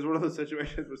 it was one of those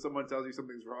situations where someone tells you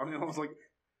something's wrong, and I was like,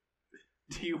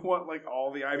 do you want, like,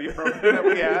 all the ibuprofen that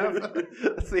we have?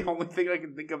 That's the only thing I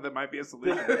can think of that might be a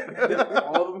solution. Did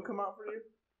all of them come out for you?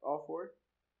 All 4?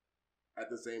 At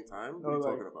the same time? No, What are you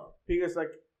like- talking about? Because, like,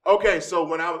 Okay, so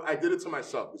when I did it to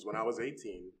myself, because when I was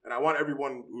 18, and I want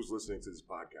everyone who's listening to this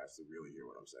podcast to really hear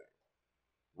what I'm saying.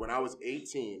 When I was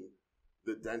 18,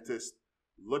 the dentist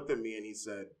looked at me and he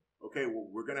said, okay, well,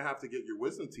 we're going to have to get your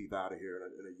wisdom teeth out of here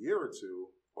in a year or two,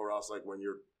 or else, like, when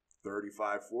you're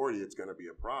 35, 40, it's going to be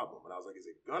a problem. And I was like, is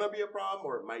it going to be a problem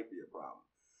or it might be a problem?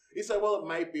 He said, well, it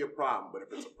might be a problem, but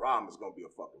if it's a problem, it's going to be a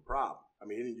fucking problem. I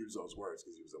mean, he didn't use those words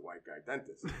because he was a white guy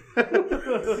dentist.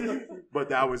 But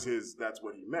that's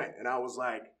what he meant. And I was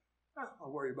like,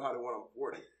 I'll worry about it when I'm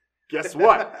 40. Guess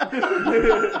what?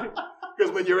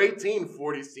 Because when you're 18,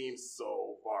 40 seems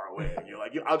so far away. And you're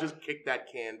like, I'll just kick that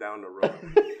can down the road.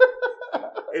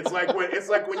 It's like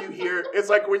when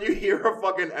you hear a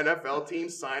fucking NFL team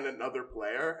sign another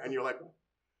player, and you're like,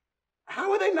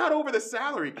 how are they not over the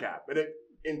salary cap? And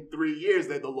in 3 years,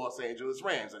 they're the Los Angeles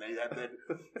Rams, and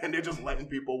they're just letting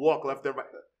people walk left and right.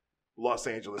 Los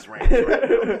Angeles Rams. Right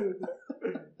now.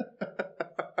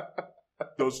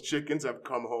 Those chickens have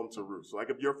come home to roost. So,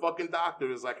 like, if your fucking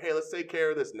doctor is like, hey, let's take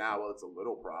care of this now, well, it's a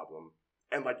little problem.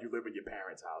 And, like, you live in your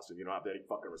parents' house and you don't have any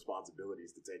fucking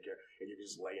responsibilities to take care, and you can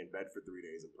just lay in bed for 3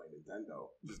 days and play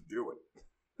Nintendo. Just do it.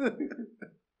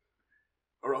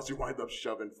 Or else you wind up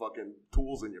shoving fucking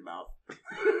tools in your mouth.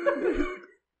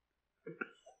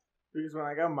 because when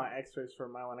I got my X-rays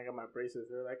when I got my braces,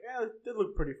 they were like, they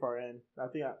look pretty far in. I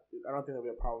don't think that'll be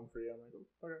a problem for you. I'm like,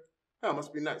 okay. Oh, it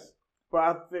must be nice. But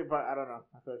I don't know.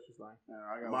 I feel like she's lying.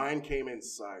 Mine came in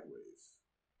sideways.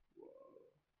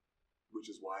 Which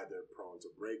is why they're prone to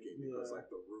breaking, because like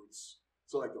the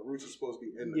roots are supposed to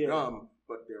be in the gum,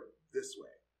 but they're this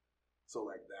way. So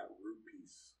like that root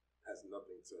piece has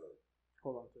nothing to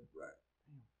hold on to. Right.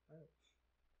 Damn.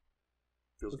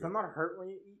 Feels Does good. that not hurt when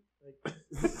you eat? Like,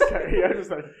 sorry, I'm just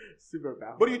like super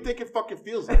bad. What do you think it fucking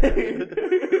feels like?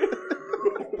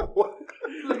 What?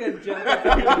 Look at Jen.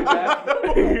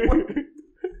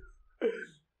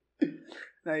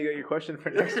 Now you got your question for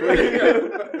next week.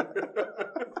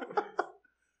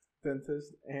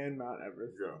 Dentist and Mount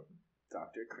Everest. Yeah.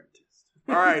 Dr. Crentist.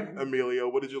 All right, Emilio,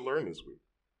 what did you learn this week?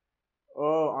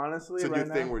 Oh, honestly, It's a right new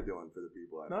now, thing we're doing for the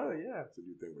people. yeah. It's a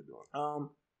new thing we're doing.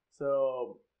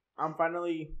 So I'm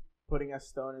finally putting a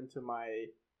stone into my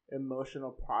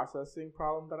emotional processing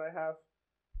problem that I have.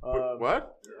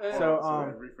 What?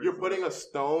 So You're putting a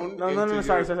stone? No,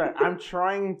 sorry. I'm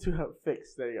trying to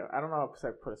fix. There you go. I don't know if I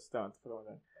put a stone to put on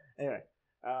there. Anyway,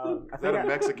 I Is that a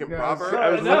Mexican proverb? I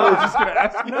was literally just going to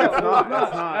ask you. No, It's not.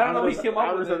 I don't know if he came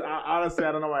up with it. Honestly,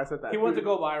 I don't know why I said that. He wanted to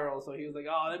go viral, so he was like,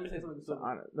 "Oh, let me say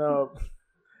something." No,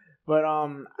 but I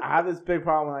have this big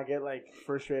problem when I get like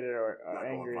frustrated or Not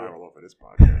angry. going viral off of this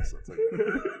podcast. I'll tell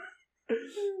you.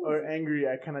 Or angry,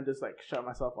 I kind of just like shut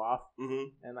myself off Mm-hmm.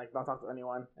 and like not talk to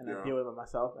anyone and then Yeah. deal with it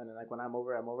myself. And then like when I'm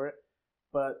over it.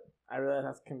 But I realize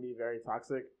that can be very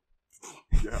toxic.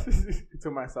 Yeah.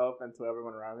 To myself and to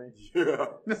everyone around me. Yeah.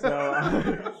 So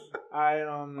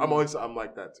I'm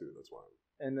like that too. That's why.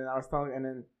 And then I was telling, and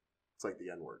then It's like the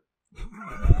N-word.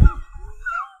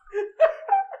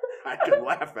 I can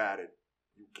laugh at it.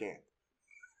 You can't.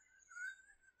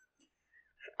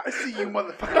 I see you,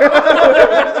 motherfucker.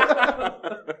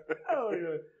 Oh my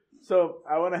god. So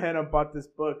I went ahead and bought this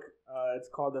book. It's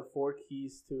called The 4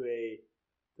 Keys to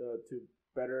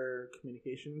Better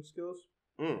Communication Skills.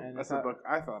 And that's the book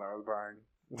I thought I was buying.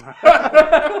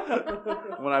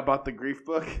 When I bought the grief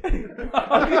book.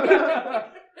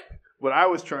 What I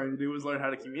was trying to do was learn how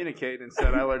to communicate.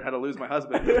 Instead, I learned how to lose my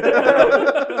husband. I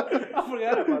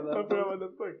forgot about that. I forgot about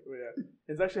the book. But yeah,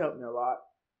 it's actually helped me a lot.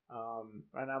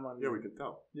 Right now I'm on. Yeah, we can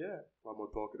tell. Yeah. A lot more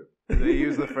talkative. They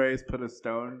use the phrase "put a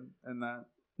stone" in that.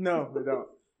 No, they don't.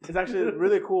 It's actually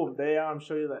really cool. They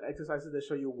show you the exercises. They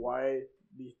show you why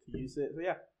to use it. So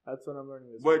yeah, that's what I'm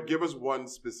learning this week. But give us one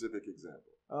specific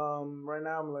example. Right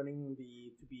now I'm learning to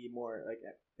be more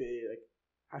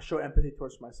I show empathy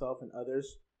towards myself and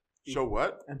others. Show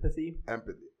what? Empathy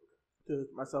to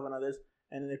myself and others,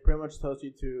 and it pretty much tells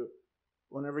you to,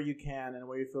 whenever you can and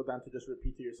where you feel down, to just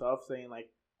repeat to yourself, saying like,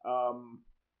 I'm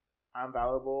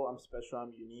valuable, I'm special,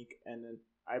 I'm unique, and then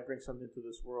I bring something to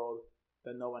this world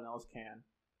that no one else can.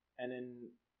 And then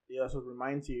it also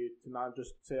reminds you to not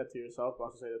just say that to yourself, but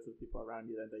also say that to the people around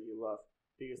you that you love.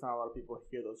 Because not a lot of people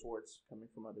hear those words coming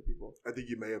from other people. I think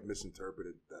you may have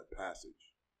misinterpreted that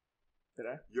passage. Did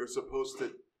I? You're supposed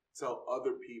to tell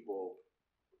other people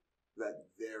that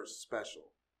they're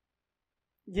special.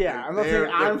 Yeah, I'm not saying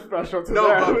I'm special to them.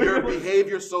 No, but your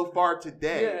behavior so far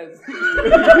today. Yes.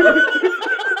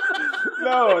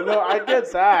 No, I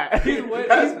get that.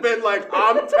 Has been like,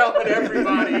 I'm telling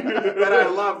everybody that I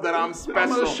love that I'm special. I'm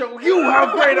going to show you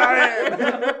how great I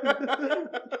am.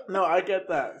 No, I get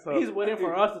that. So he's waiting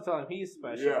for us to tell him he's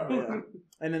special. Yeah.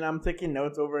 And then I'm taking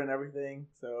notes over and everything.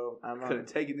 So I'm could have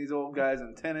taken these old guys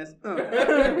in tennis.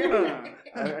 Actually,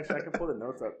 I can pull the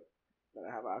notes up that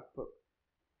I have.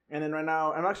 And then right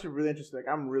now, I'm actually really interested. Like,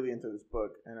 I'm really into this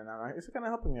book, and then it's kind of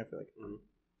helping me. I feel like. Mm-hmm.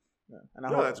 Yeah. And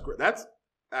that's great. That's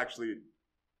actually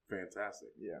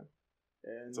fantastic. Yeah.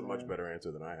 And it's a much better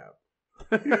answer than I have.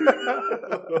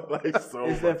 It's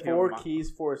the 4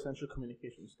 keys for essential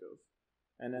communication skills.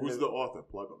 And then who's the author?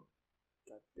 Plug them.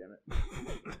 God damn it.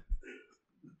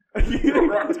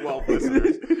 There are 12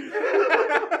 listeners.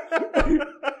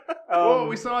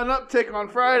 We saw an uptick on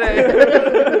Friday.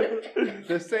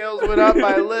 The sales went up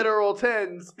by literal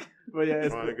tens. But yeah,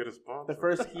 trying to get a sponsor. The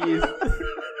first key is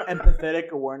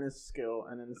empathetic awareness skill,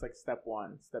 and then it's like step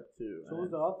 1, step 2. So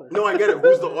who's the author? No, I get it.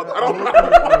 Who's the author? I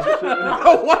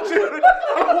don't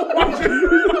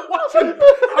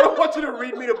want you to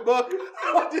read me the book.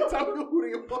 I want you to tell me who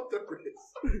the author is.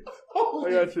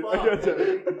 Holy I got you.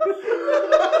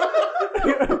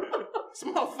 This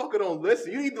motherfucker don't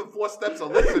listen. You need the 4 steps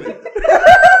of listening.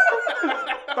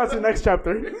 That's the next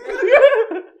chapter.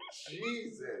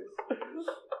 Jesus.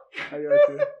 I got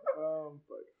you.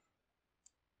 Fuck.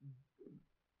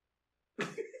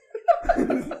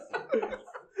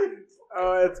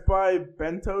 It's by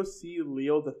Bento C.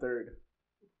 Leo the Third.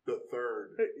 The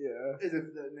third. Yeah. As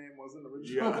if that name wasn't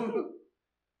original. Yeah.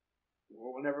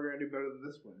 Well, we're never going to do better than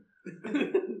this one.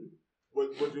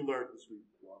 What'd you learn this week,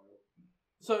 Lonzo?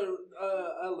 So,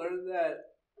 I learned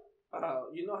that,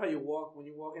 you know how when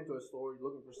you walk into a store, you're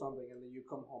looking for something, and then you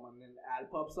come home, and then an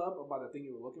ad pops up about the thing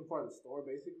you were looking for at the store,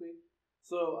 basically.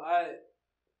 So,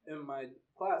 in my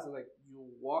class, it's like, you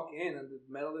walk in, and the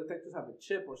metal detectors have a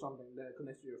chip or something that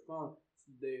connects to your phone. So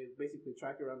they basically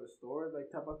track you around the store, like,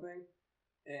 type of thing.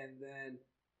 And then,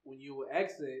 when you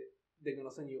exit, they're going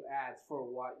to send you ads for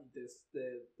the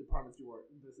departments you were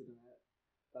visiting at.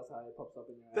 That's how it pops up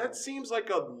in your ad. That seems like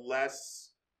a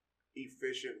less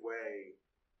efficient way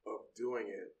of doing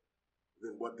it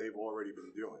than what they've already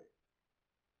been doing.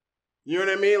 You know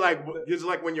what I mean? Like, just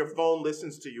like when your phone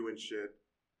listens to you and shit.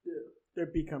 Yeah. They're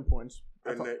beacon points.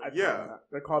 They're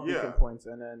called beacon points.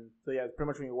 And then, so yeah, pretty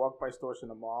much when you walk by stores in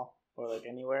the mall or like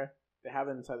anywhere, they have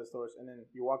it inside the stores. And then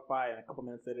you walk by, and a couple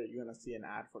minutes later, you're going to see an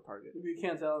ad for Target. If you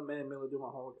can't tell, man, Miller do my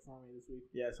homework for me this week.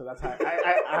 Yeah, so that's how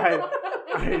I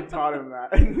taught him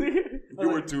that. You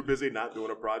were too busy not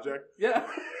doing a project? Yeah.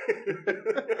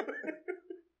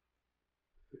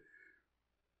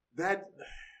 That,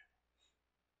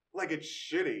 like, it's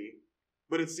shitty,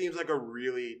 but it seems like a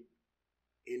really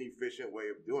inefficient way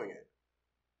of doing it.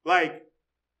 Like,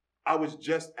 I was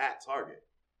just at Target,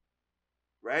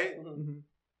 right? Mm-hmm.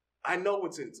 I know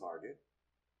what's in Target.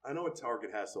 I know what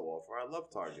Target has to offer. I love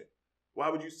Target. Why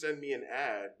would you send me an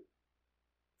ad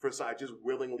for so I just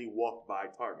willingly walked by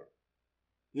Target?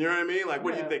 You know what I mean? Like,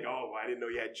 what do you think? Oh, I didn't know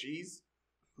you had cheese?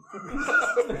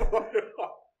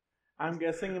 I'm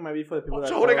guessing it might be for the people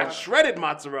they got shredded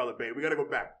mozzarella, babe. We got to go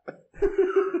back.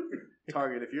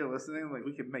 Target, if you're listening, like,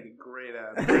 we could make a great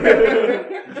ad.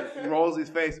 Rolls his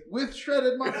face with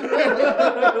shredded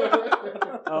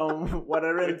mozzarella. What I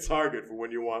read. It's Target for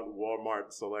when you want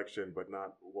Walmart selection, but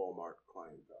not Walmart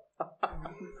clientele.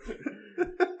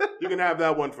 You can have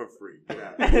that one for free.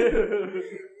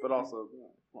 But also,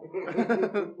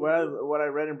 what I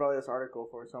read in probably this article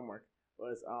for some work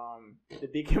was the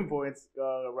Beacon points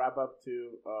wrap up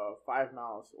to 5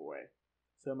 miles away.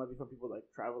 So it might be for people like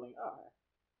traveling.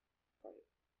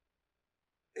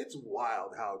 It's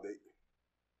wild how they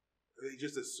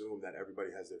just assume that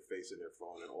everybody has their face in their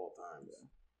phone at all times. Yeah.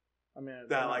 I mean,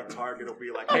 that like Target will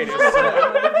be like, hey,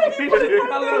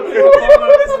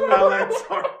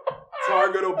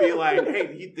 Target will be like,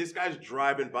 hey, this guy's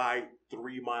driving by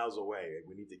 3 miles away.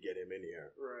 We need to get him in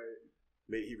here. Right.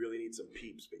 Maybe he really needs some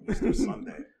Peeps for Easter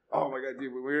Sunday. Oh my god,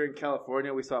 dude! When we were in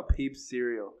California, we saw Peeps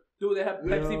cereal. Dude, they have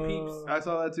Pepsi Peeps. I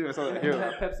saw that too. I saw that here. They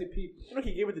have Pepsi Peeps. You know,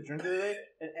 he gave it the drink the other day,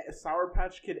 a Sour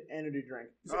Patch Kid energy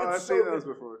drink. I've seen those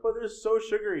before, but they're so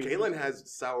sugary. Kaylin has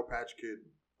Sour Patch Kid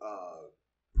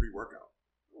pre-workout.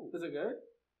 Is it good?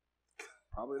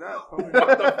 Probably not. What the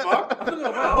fuck? I'm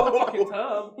gonna buy a whole fucking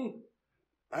tub.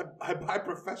 I buy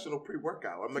professional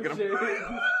pre-workout. I'm not gonna.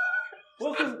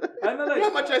 Well, cause I know, like, you know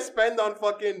how much I spend on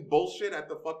fucking bullshit at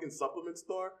the fucking supplement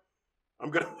store?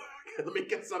 I'm gonna let me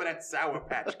get some of that Sour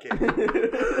Patch Kid.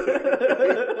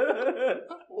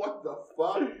 What the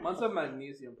fuck? Mine's a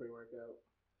magnesium pre-workout.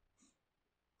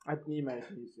 I need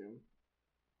magnesium.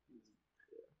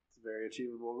 It's a very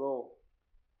achievable goal.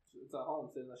 It's at home,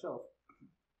 sitting on the shelf.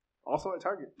 Also at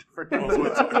Target.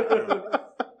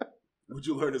 What'd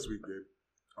you learn this week, Gabe?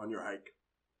 On your hike?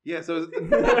 Yeah, so to go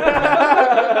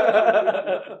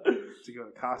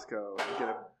to Costco and get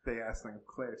a big ass thing of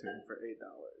Claritin for $8.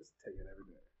 Take it every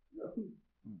day.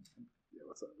 Yeah,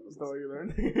 what's up? Is that what you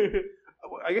learned?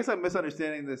 I guess I'm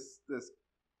misunderstanding this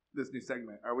new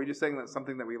segment. Are we just saying that's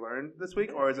something that we learned this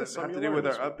week, or does it have to do with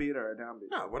our upbeat or our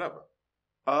downbeat? No, whatever.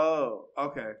 Oh,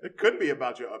 okay. It could be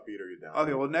about your upbeat or your downbeat.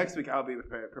 Okay, well, next week I'll be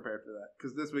prepared for that.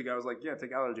 Because this week I was like, yeah,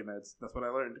 take allergy meds. That's what I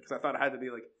learned. Because I thought it had to be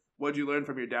like, what'd you learn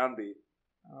from your downbeat?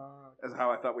 That's how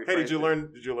I thought we. Hey, did you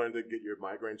learn to get your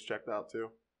migraines checked out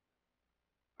too?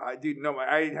 I do. No,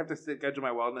 I have to schedule my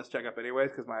wellness checkup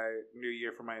anyways because my new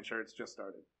year for my insurance just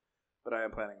started. But I am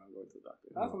planning on going to the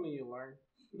doctor. That's something you learn.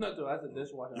 No, dude, that's a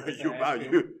dishwasher.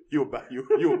 You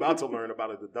about to learn about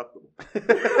a deductible.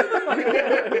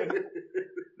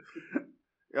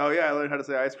 Oh yeah, I learned how to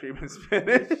say ice cream in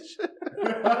Spanish.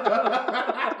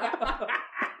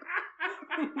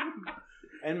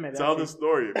 Tell the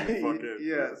story. If you fucking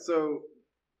yeah. So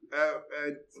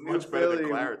much better than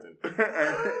Claritin.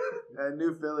 At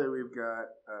New Philly, we've got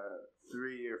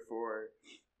 3 or 4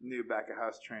 new back of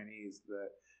house trainees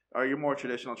that are your more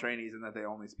traditional trainees in that they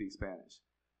only speak Spanish.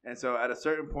 And so at a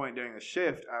certain point during the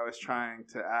shift, I was trying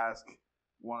to ask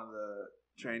one of the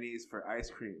trainees for ice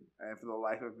cream. And for the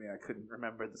life of me, I couldn't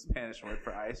remember the Spanish word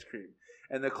for ice cream.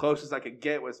 And the closest I could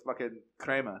get was fucking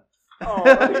crema. Oh,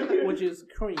 which is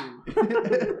cream.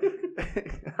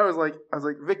 I was like,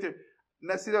 Victor,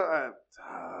 necesito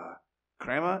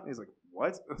crema? He's like,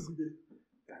 what? God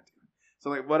damn it.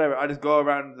 So like, whatever. I just go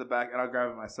around to the back and I'll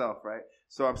grab it myself, right?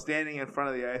 So I'm standing in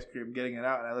front of the ice cream, getting it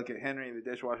out, and I look at Henry in the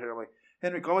dishwasher. And I'm like,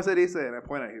 Henry, ¿cómo se dice? And I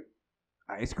point at him.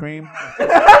 Ice cream?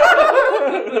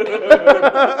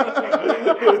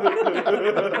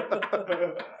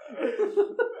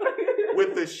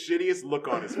 With the shittiest look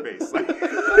on his face. Like,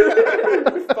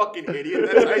 you fucking idiot.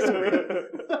 That's ice cream.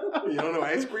 You don't know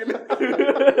ice cream?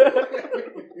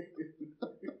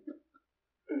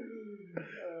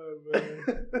 Oh, man.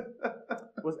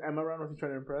 Was Emma around? Was he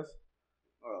trying to impress?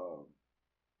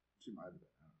 She might have been.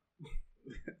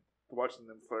 Watching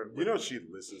them flirt. You know she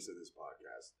listens to this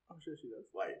podcast. I'm sure she does.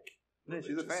 Like, yeah,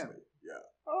 she's a fan. Yeah.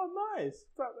 Oh, nice.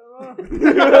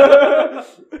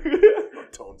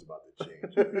 Tone's about to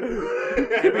change.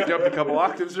 We jumped a couple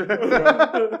octaves. Yeah,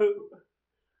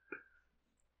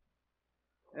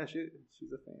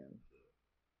 she's a fan.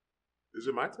 Is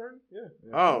it my turn?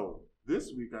 Yeah. Oh,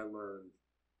 this week I learned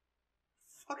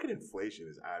fucking inflation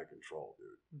is out of control,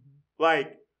 dude. Mm-hmm.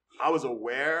 Like, I was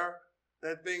aware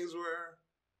that things were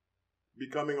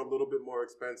becoming a little bit more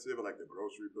expensive, like the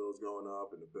grocery bills going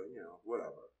up and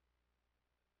whatever.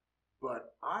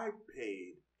 But I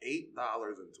paid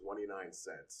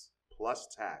 $8.29 plus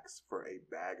tax for a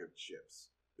bag of chips,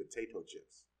 potato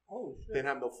chips. Oh shit! Didn't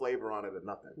have no flavor on it or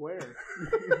nothing. Where?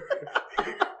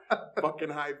 Fucking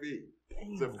Hy-Vee.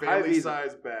 It's a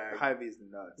family-sized bag. Hy-Vee's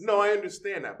nuts. No, I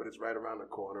understand that, but it's right around the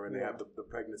corner, and they have the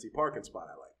pregnancy parking spot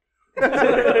I like.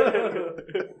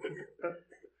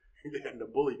 And the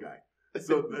bully guy.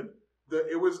 So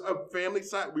it was a family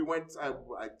size. We went. I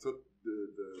took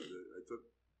I took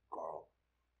Carl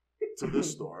to the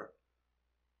store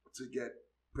to get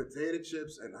potato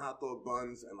chips and hot dog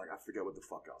buns and like I forget what the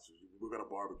fuck else. We're gonna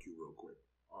barbecue real quick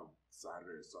on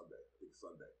Saturday or Sunday. I think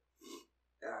Sunday.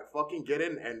 And I fucking get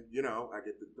in, and you know, I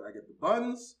get the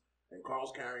buns, and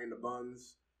Carl's carrying the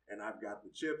buns, and I've got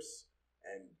the chips,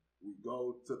 and we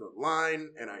go to the line,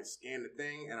 and I scan the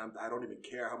thing, and I don't even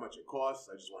care how much it costs.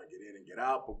 I just want to get in and get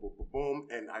out, boom, boom, boom, boom,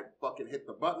 and I fucking hit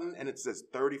the button, and it says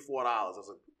 $34. I was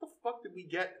like, what the fuck did we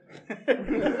get?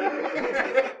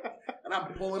 And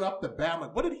I'm pulling up the bag. I'm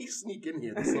like, what did he sneak in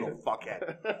here, this little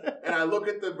fuckhead? And I look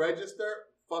at the register,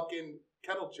 fucking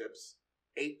kettle chips,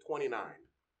 $8.29.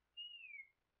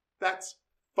 That's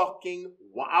fucking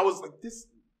wild. I was like, this,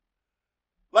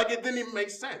 like, it didn't even make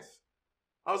sense.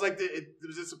 I was like,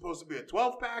 was this supposed to be a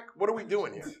 12-pack? What are we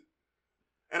doing here?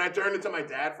 And I turned into my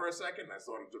dad for a second, and I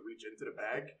saw him to reach into the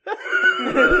bag.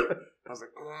 I was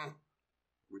like,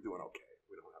 we're doing okay.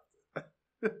 We don't have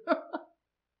to.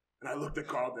 And I looked at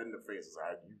Carl dead in the face and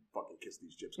said, you fucking kiss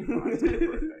these chips goodbye. It's your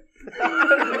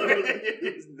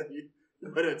birthday. You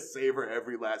better savor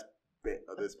every last bit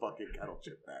of this fucking kettle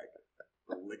chip bag.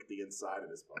 Lick the inside of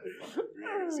this motherfucker. You're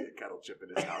not gonna see a kettle chip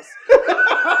in his house.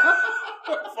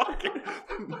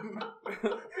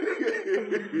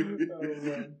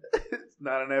 It's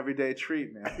not an everyday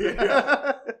treat, man.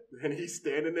 Yeah. And he's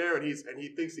standing there, and he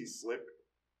thinks he's slick.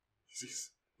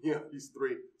 He's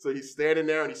 3. So he's standing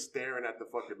there, and he's staring at the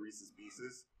fucking Reese's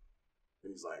Pieces,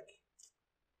 and he's like,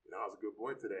 "You know, I was a good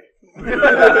boy today.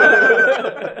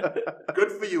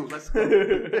 Good for you. Let's go."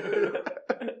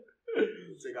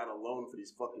 They got a loan for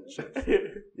these fucking chips.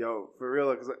 Yo, for real,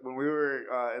 because when we were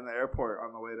in the airport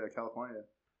on the way to California,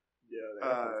 the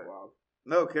airport's wild.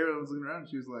 No, Karen was looking around and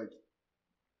she was like,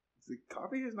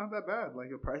 coffee is not that bad.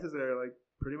 Like, the prices are like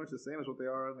pretty much the same as what they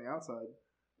are on the outside.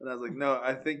 And I was like, no,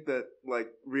 I think that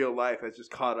like real life has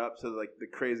just caught up to like the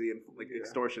crazy and like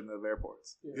extortion of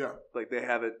airports. Yeah. Like, they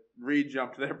haven't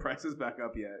re-jumped their prices back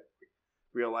up yet.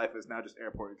 Real life is now just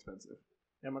airport expensive.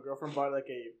 Yeah, my girlfriend bought like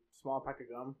a small pack of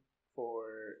gum for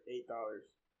 $8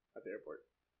 at the airport.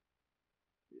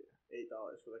 Yeah, $8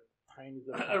 for like tiny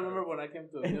little. I remember when I came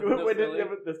to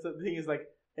the thing is like,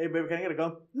 hey baby, can I get a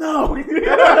gum? No.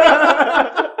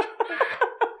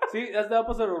 See, that's the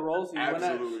opposite of Rosie.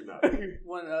 Absolutely not.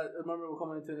 When I remember we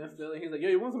coming into Philly, he's like, "Yo,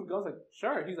 you want some gum?" I was like,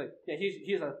 "Sure." He's like, "Yeah,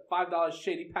 here's a $5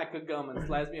 shady pack of gum," and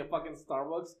slides me a fucking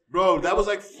Starbucks. Bro, that was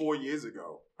like 4 years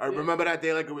ago. I remember that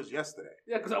day like it was yesterday.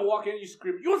 Yeah, because I walk in, you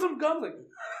scream, "You want some gum?" I'm like,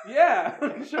 yeah,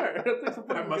 sure.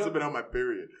 I must have been on my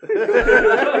period.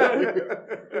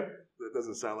 That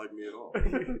doesn't sound like me at all.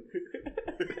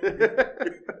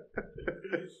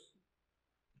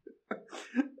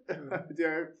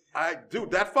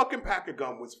 Dude, that fucking pack of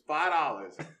gum was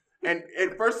 $5. And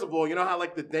first of all, you know how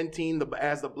like the Dentine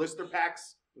has the blister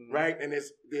packs, right? And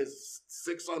there's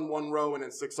 6 on one row and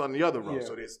then 6 on the other row. Yeah.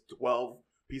 So there's 12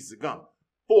 pieces of gum.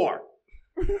 4.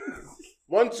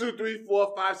 1, 2, 3,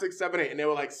 4, 5, 6, 7, 8. And they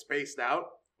were like spaced out.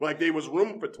 Like there was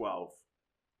room for 12.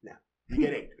 Now, you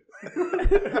get 8.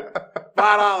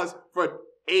 $5 for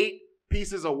 8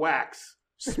 pieces of wax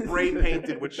spray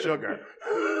painted with sugar.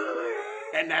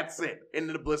 And that's it.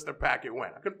 Into the blister pack it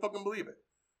went. I couldn't fucking believe it.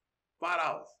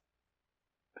 $5.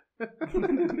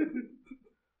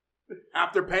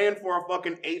 After paying for a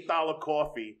fucking $8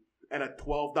 coffee and a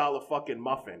 $12 fucking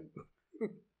muffin.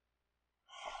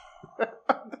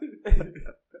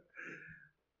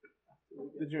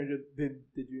 Did you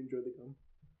enjoy the gum?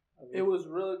 It was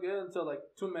really good until like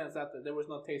 2 minutes after. There was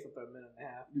no taste after a minute and a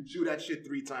half. You chew that shit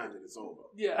 3 times and it's over.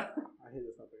 Yeah. I hate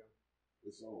this type of gum.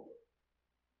 It's over.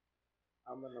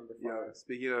 I'm the number 5. Yeah,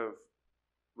 speaking of,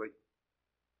 like,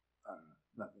 I don't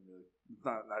know, nothing really. It's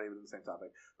not even the same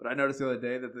topic. But I noticed the other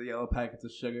day that the yellow packets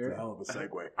of sugar. It's a hell of a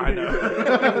segue. I know.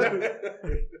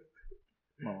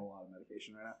 I'm on a lot of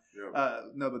medication right now. Yeah.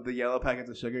 No, but the yellow packets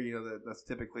of sugar, you know, that's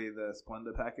typically the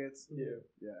Splenda packets. Yeah.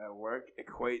 Yeah, at work,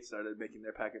 Equate started making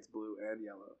their packets blue and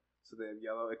yellow. So they have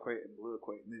yellow Equate and blue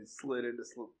Equate, and they slid into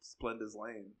Splenda's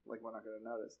lane. Like, we're not going to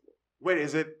notice. Wait,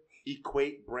 is it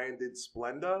Equate branded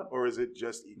Splenda, or is it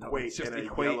just Equate, it's just in,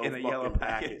 Equate in a yellow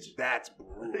package? That's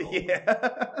brutal. Yeah.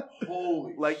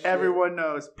 Holy like shit. Everyone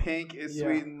knows pink is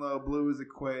sweet and low, blue is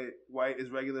Equate, white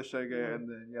is regular sugar, and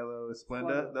then yellow is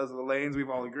Splenda. Those are the lanes we've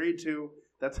all agreed to.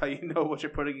 That's how you know what you're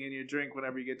putting in your drink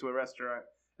whenever you get to a restaurant.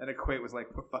 And Equate was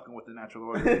like, we're fucking with the natural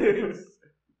order.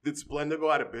 Did Splenda go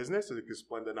out of business? Is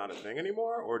Splenda not a thing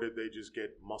anymore, or did they just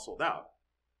get muscled out?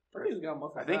 I think it's got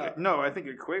muscle. I think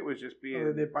Equate was just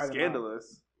being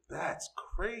scandalous. That's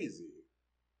crazy.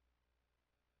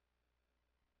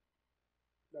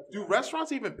 Do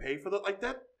restaurants even pay for that like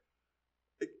that?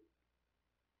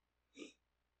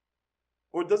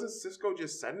 Or doesn't Cisco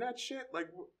just send that shit? Like,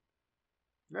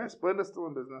 Yeah, Splenda's still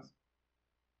in business.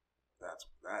 That's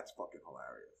fucking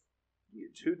hilarious. You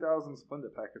get 2,000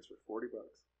 Splenda packets for $40.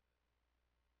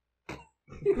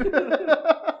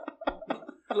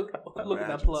 Look at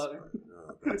that plug.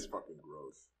 That's fucking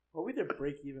gross. What would their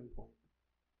break-even point?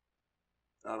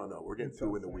 I don't know. We're getting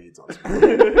too in the weeds on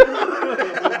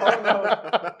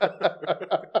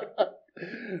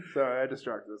Sorry, I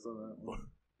distracted us on that.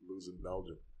 Losing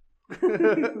Belgium.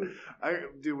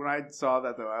 Dude, when I saw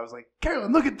that though, I was like,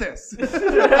 Carolyn, look at this. A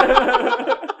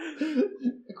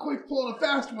quick pull and a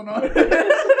fast one on.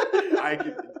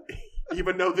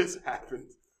 Even though this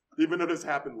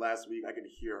happened last week, I can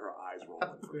hear her eyes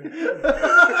rolling.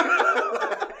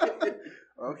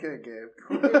 Okay, Gabe.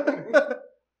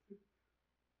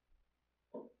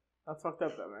 That's fucked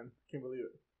up, though, man. Can't believe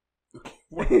it.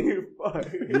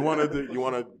 You want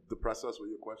to depress us with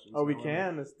your questions? Oh, we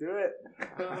can. Let's do it.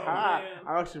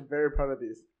 I'm actually very proud of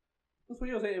these. That's what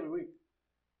you say every week.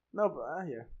 No, but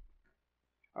yeah.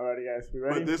 Alrighty, guys, we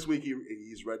ready? But this week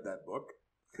he's read that book,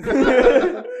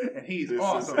 and he's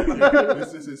awesome.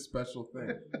 This is his special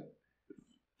thing.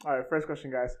 All right, first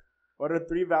question, guys. What are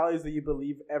 3 values that you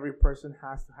believe every person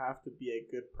has to have to be a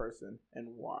good person,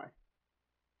 and why?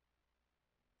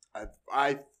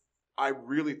 I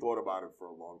really thought about it for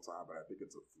a long time, but I think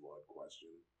it's a flawed question.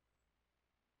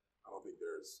 I don't think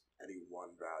there's any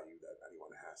one value that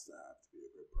anyone has to have to be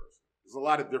a good person. There's a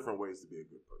lot of different ways to be a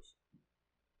good person.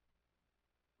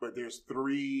 But there's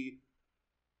three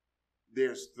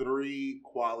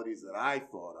qualities that I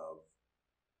thought of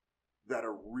that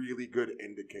are really good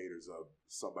indicators of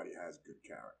somebody has good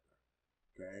character.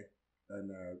 Okay? And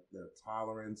they're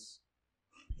tolerance,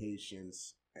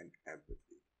 patience, and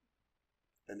empathy.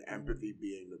 And empathy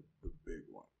being the big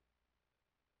one.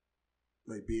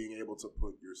 Like being able to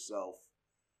put yourself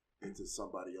into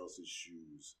somebody else's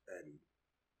shoes and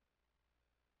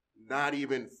not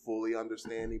even fully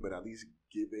understanding, but at least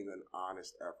giving an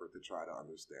honest effort to try to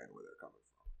understand where they're coming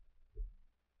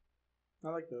from.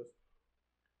 I like those.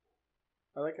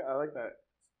 I like that.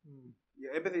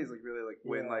 Yeah, empathy is like really like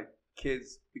when like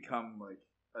kids become like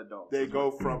adults. They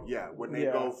go from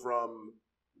go from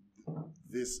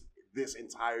this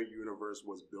entire universe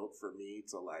was built for me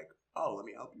to like, oh, let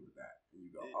me help you with that, and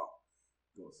you go, oh,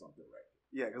 doing something right.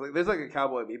 Yeah, because like, there's like a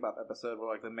Cowboy Bebop episode where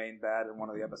like the main bad in one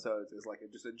of the episodes is like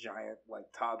just a giant like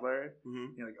toddler.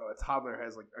 Mm-hmm. You know, like a toddler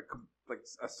has like a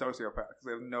sociopath because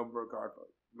they have no regard for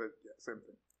it. But yeah, same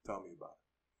thing. Tell me about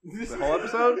it. The whole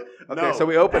episode? Okay, No. so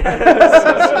we open.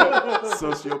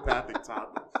 Sociopathic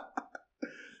toddlers.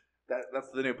 That's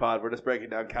the new pod. We're just breaking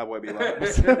down Cowboy Bebop.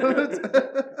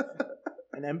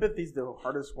 And empathy is the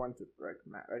hardest one to like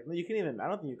you can even. I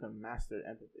don't think you can master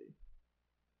empathy.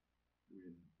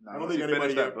 I don't think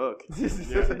anybody that book.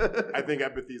 Yeah, I think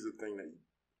empathy is the thing that.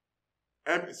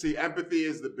 Empathy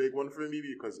is the big one for me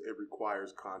because it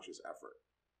requires conscious effort.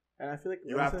 And I feel like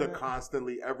you have to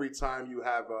constantly, every time you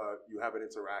have an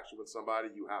interaction with somebody,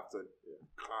 you have to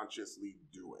consciously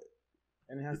do it.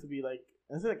 And it has to be like,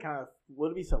 isn't it kind of,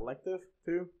 would it be selective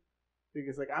too?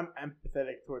 Because like I'm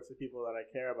empathetic towards the people that I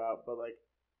care about, but like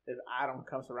if Adam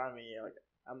comes around me, like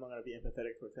I'm not gonna be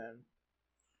empathetic towards him.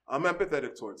 I'm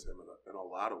empathetic towards him in a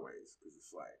lot of ways because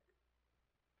it's like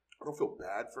I don't feel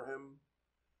bad for him,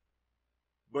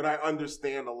 but I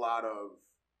understand a lot of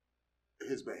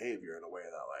his behavior in a way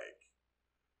that like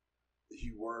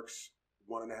he works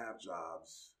 1.5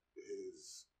 jobs.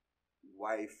 His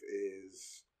wife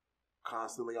is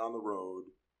constantly on the road,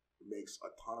 makes a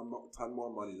ton more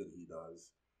money than he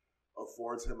does,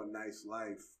 affords him a nice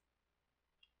life,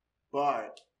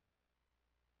 but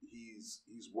he's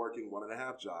working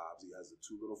 1.5 jobs. He has the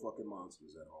 2 little fucking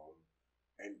monsters at home,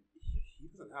 and he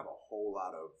doesn't have a whole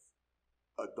lot of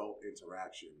adult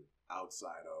interaction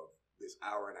outside of this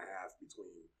 1.5 hours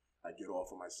between I get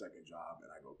off of my second job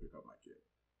and I go pick up my kid.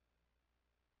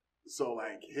 So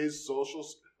like his social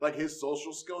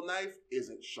skill knife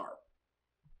isn't sharp.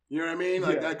 You know what I mean?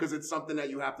 Like that, because it's something that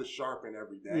you have to sharpen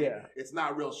every day. Yeah. It's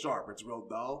not real sharp. It's real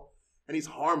dull. And he's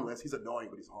harmless. He's annoying,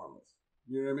 but he's harmless.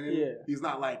 You know what I mean? Yeah. He's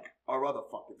not like our other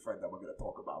fucking friend that we're going to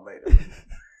talk about later.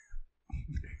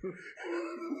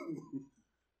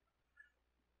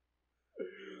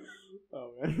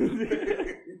 Oh, man.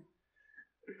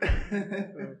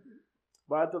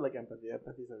 But I do like empathy.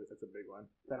 Empathy is a big one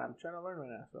that I'm trying to learn right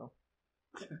now. So,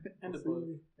 And the book.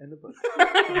 And the book.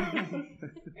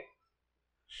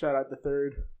 Shout out the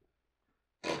third.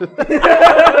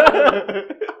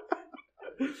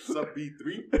 Sub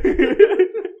B3.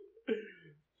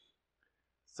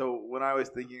 So when I was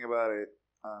thinking about it,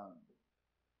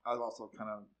 I was also kind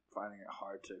of finding it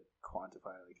hard to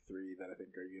quantify like 3 that I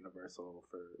think are universal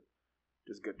for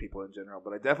just good people in general.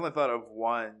 But I definitely thought of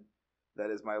one that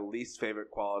is my least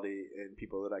favorite quality in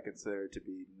people that I consider to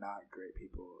be not great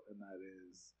people, and that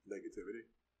is negativity.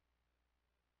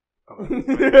 Oh,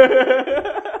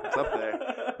 it's up there.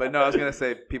 But no, I was gonna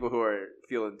say people who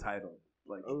feel entitled,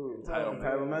 like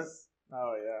entitlement.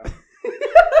 Oh yeah.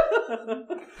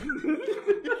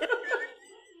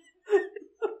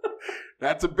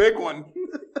 That's a big one.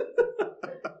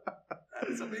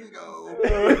 That's a bingo.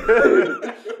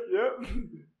 Yep.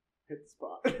 Hit the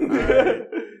spot.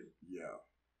 Yeah.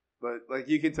 But like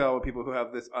you can tell people who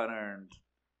have this unearned,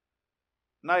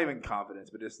 not even confidence,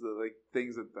 but just the like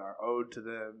things that are owed to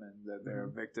them and that they're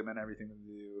a victim in everything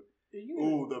they do.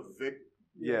 Ooh, the victim.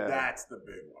 Yeah. That's the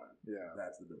big one. Yeah.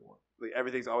 That's the big one. Like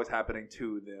everything's always happening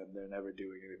to them. They're never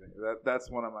doing anything. That's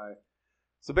one of my.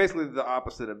 So basically, the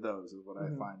opposite of those is what I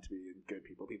find to be good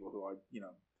people. People who are,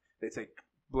 they take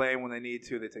blame when they need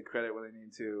to. They take credit when they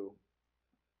need to.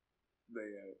 They,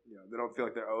 they don't feel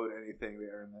like they're owed anything. They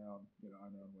earn their own,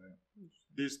 on their own way.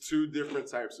 There's two different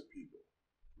types of people,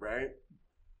 right?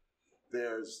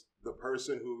 There's the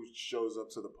person who shows up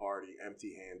to the party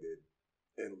empty-handed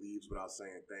and leaves without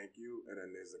saying thank you, and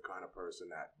then there's the kind of person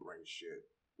that brings shit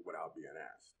without being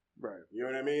asked. Right. You know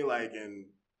what I mean? Like, and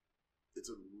it's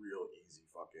a real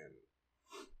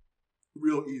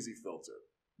easy filter.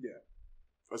 Yeah.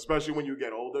 Especially when you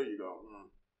get older, you go,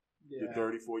 you're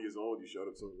 34 years old, you showed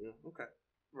up to me. Yeah, okay.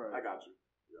 Right. I got you.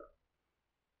 Yeah.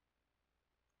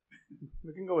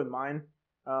 We can go with mine.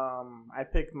 I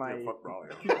picked my. Yeah, fuck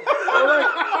Braulio.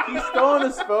 He's still on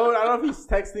his phone. I don't know if he's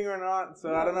texting or not,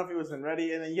 so I don't know if he wasn't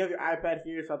ready. And then you have your iPad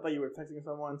here, so I thought you were texting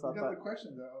someone. So I thought the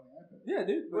questions out on the iPad. Yeah,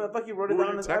 dude. Well, I thought he wrote it down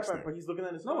on his iPad, but he's looking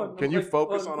at his phone. Can you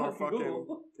focus on our fucking?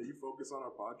 Can you focus on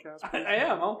our podcast? I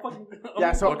am. I'm fucking.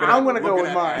 Yeah, so I'm gonna go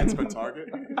with mine. For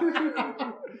Target.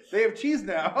 They have cheese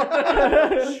now.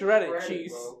 Shredded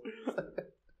cheese.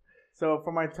 So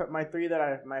for my three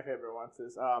that my favorite ones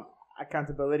is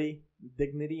accountability,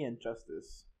 dignity, and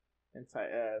justice.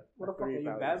 Inside, what the fuck are you,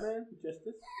 Batman?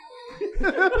 Justice?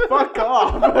 Fuck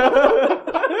off.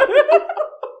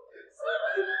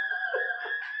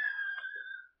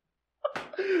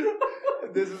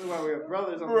 This is why we have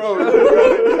brothers on the show.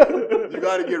 You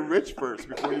gotta get rich first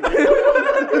before you get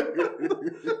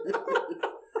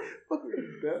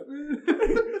Batman.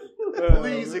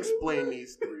 Please explain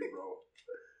these three, bro.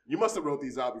 You must have wrote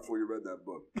these out before you read that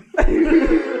book.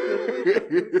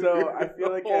 So I feel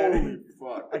like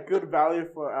a good value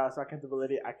for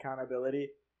accountability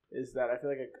is that I feel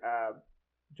like a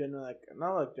genuine,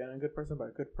 not like genuine good person, but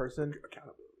a good person.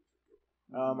 Accountability.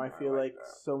 I feel like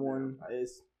someone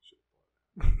is.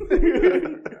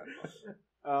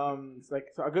 It's like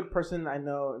so a good person I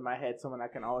know in my head, someone I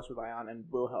can always rely on and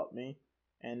will help me,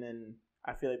 and then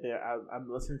I feel like I'm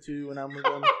listened to when I'm with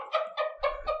them.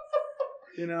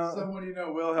 Someone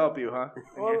will help you, huh?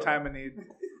 In your time of need.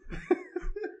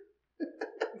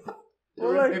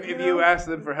 Well, if you ask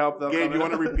them for help, they'll Gabe, come you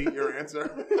want to repeat your answer?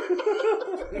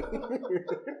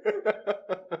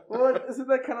 Well, isn't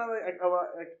that kind of like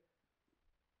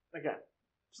okay?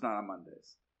 It's not on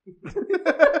Mondays.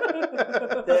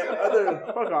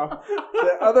 Fuck off.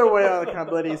 The other way on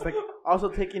accountability is like also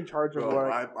taking charge of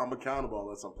work. I'm accountable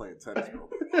unless I'm playing tennis, bro.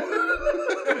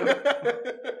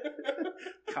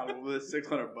 Accountable with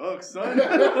 $600, son.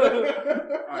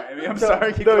 Alright, I'm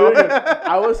sorry. Keep going.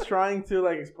 I was trying to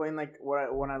explain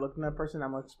when I looked at that person,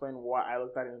 I'm gonna explain what I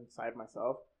looked at inside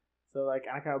myself. So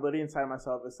accountability inside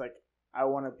myself is I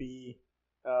want to be,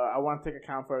 I want to take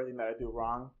account for everything that I do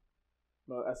wrong.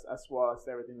 As well as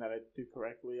everything that I do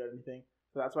correctly or anything.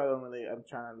 So that's why I'm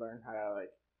trying to learn how to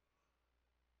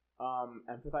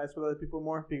empathize with other people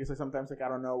more, because sometimes I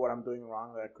don't know what I'm doing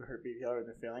wrong that could hurt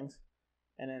their feelings,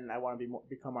 and then I want to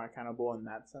become more accountable in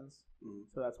that sense. Mm-hmm.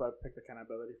 So that's why I picked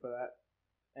accountability for that.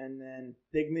 And then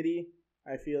dignity,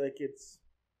 I feel like it's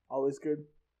always good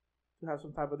to have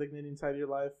some type of dignity inside your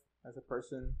life as a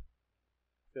person.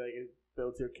 I feel like it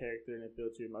builds your character and it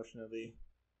builds you emotionally.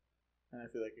 And I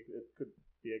feel like it could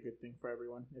be a good thing for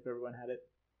everyone if everyone had it.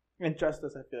 And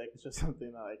justice, I feel like it's just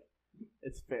something that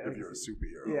it's fair. If you're a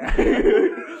superhero. Yeah.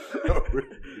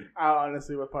 I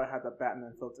honestly would probably have the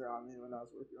Batman filter on me when I was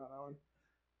working on that one.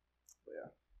 But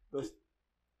yeah, those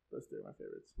three are my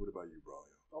favorites. What about you,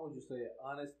 Braulio? I would just say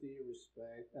honesty,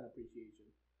 respect, and appreciation.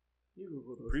 You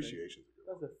Google those appreciation.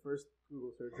 That's the first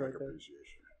Google search right there.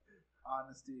 Appreciation.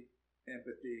 Honesty,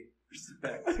 empathy,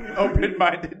 respect,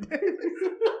 open-mindedness.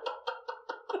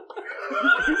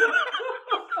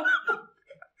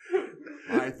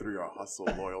 My three are hustle,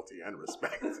 loyalty, and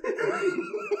respect. Got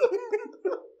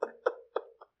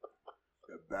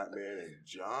Batman and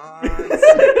John.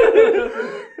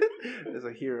 There's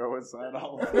a hero inside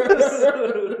all of us.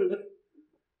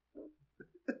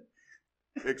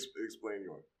 Explain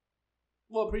yours.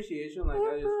 Well, appreciation, like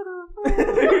I just.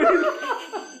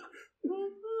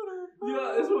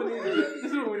 Yeah, this is what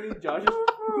we need. Josh.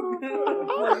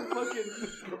 Like fucking.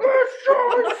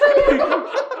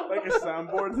 Like a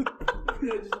soundboard.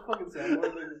 Yeah, just a fucking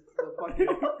soundboard. Like the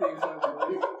fucking theme song.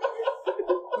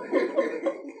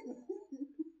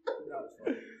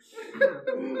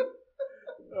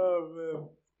 Oh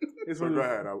man. So go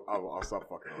ahead. I'll stop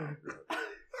fucking around.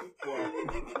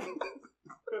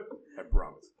 I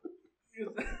promise.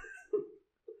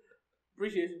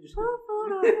 Appreciation just. Yeah,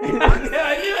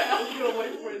 I knew it. I was gonna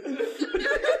wait for it too.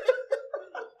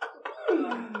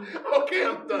 Okay,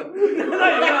 I'm done.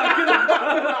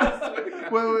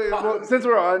 Wait. Well, since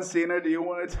we're on Cena, do you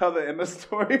want to tell the Emma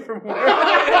story from where?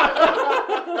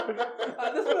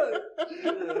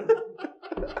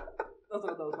 That's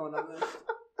what was going on there.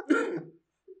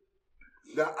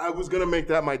 Now, I was gonna make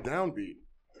that my downbeat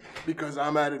because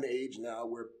I'm at an age now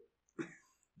where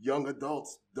young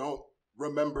adults don't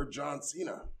remember John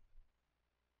Cena.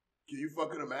 Can you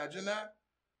fucking imagine that?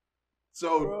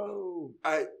 So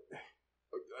I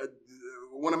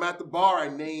when I'm at the bar, I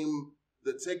name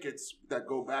the tickets that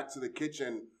go back to the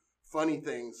kitchen funny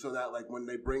things so that like when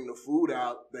they bring the food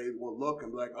out, they will look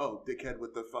and be like, "Oh, dickhead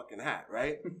with the fucking hat,"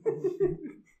 right?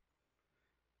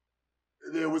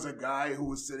 There was a guy who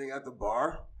was sitting at the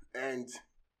bar and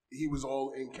he was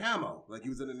all in camo, like he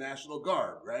was in the National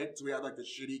Guard, right? So we had like the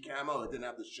shitty camo, it didn't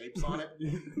have the shapes on it.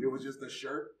 It was just a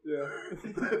shirt. Yeah.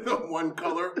 The one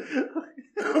color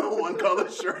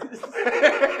shirt.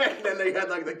 And then they had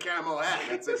like the camo hat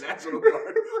that said National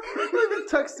Guard. The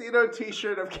tuxedo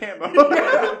t-shirt of camo.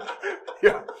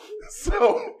 Yeah.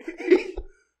 So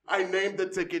I named the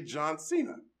ticket John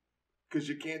Cena. Because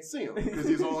you can't see him. Because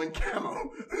he's all in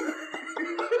camo.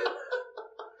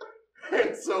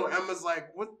 And so Emma's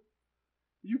like, "What?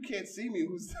 You can't see me.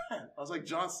 Who's that?" I was like,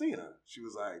 "John Cena." She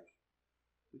was like,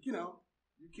 "You know,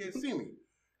 you can't see me."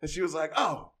 And she was like,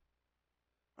 "Oh,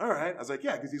 all right." I was like,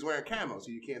 "Yeah, because he's wearing camo, so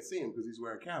you can't see him because he's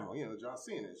wearing camo. You know, John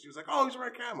Cena." She was like, "Oh, he's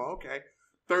wearing camo. Okay."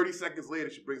 30 seconds later,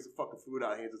 she brings the fucking food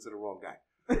out and hands it to the wrong guy.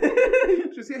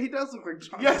 She said, "Yeah, he does look like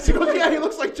John." Yeah, she goes, "Yeah, he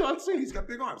looks like John Cena. He's got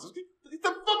big arms." He's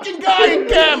the fucking guy in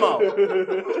camo.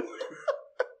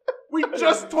 We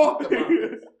just talked about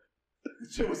this.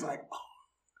 She was like,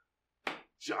 "Oh,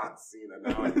 John Cena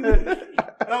now."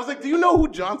 And I was like, "Do you know who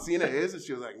John Cena is?" And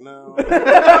she was like, "No." I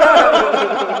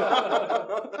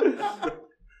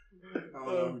don't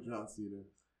know who John Cena is.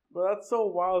 But that's so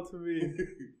wild to me.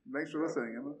 Thanks for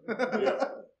listening, Emma. Yeah.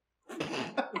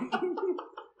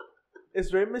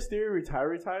 Is Rey Mysterio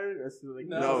retired? Like,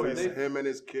 No, him and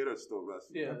his kid are still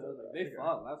wrestling. Yeah, they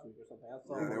fought last week or something. I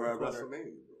saw They were at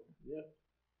WrestleMania, bro. Yeah.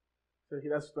 So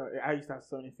I used to have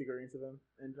so many figurines of them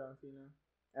and John Cena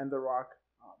and The Rock.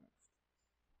 Oh, man.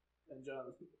 And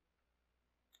John.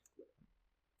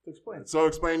 To explain. So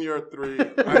explain your three. I'm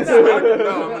gonna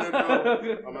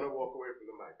walk away from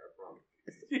the mic. I promise.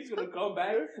 He's gonna come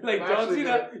back like John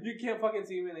Cena. You can't fucking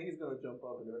see me, and then he's gonna jump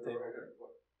up in the table.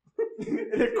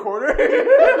 In the corner?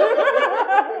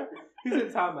 He's in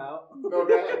timeout.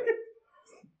 Okay.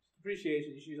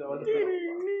 Appreciation. She's always.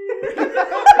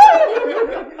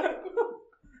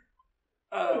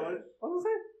 What was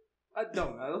that? I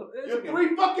don't know. Your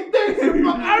three fucking things. I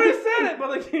already said it, but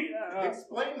like,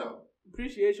 explain them.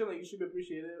 Appreciation, like you should be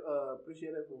appreciative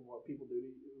for what people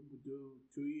do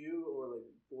to you or like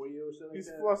for you or something. He's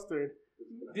like that. flustered.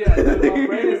 Yeah, dude, my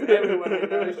brain is everywhere right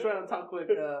now. He's trying to talk quick.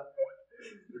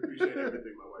 Appreciate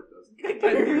everything my wife does.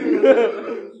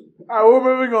 Alright, we're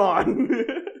moving on.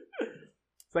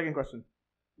 Second question.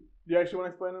 Do you actually want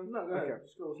to explain them? No, go ahead. Okay.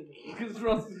 Just go because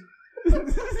Ross.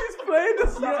 He's playing the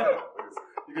song.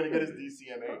 You're gonna get his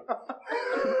DCMA.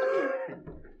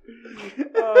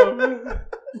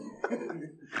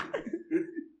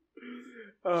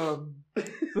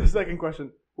 So the second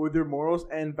question: with your morals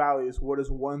and values, what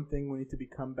is one thing we need to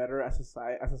become better as a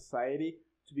society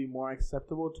to be more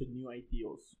acceptable to new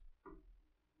ideals?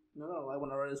 No, like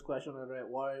when I read this question, I read,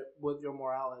 "Why with your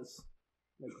morals?"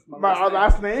 Like, my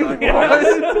last name? Like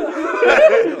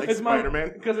It's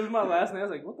Spider-Man? Because it's my last name. I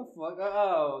was like, what the fuck?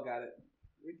 Oh, got it.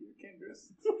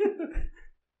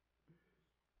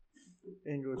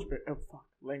 English barrier. Oh, fuck.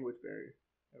 Language barrier.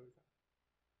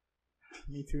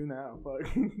 Me too now.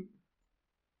 Fuck.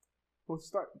 Let's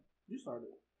start. You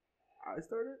started. I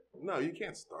started? No, you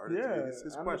can't start it. Yeah. It's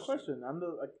his I'm question. the question. I'm the,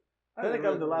 like, I think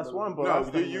I'm the last one, but no,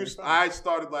 I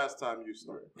started last time. You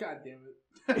started. God damn it.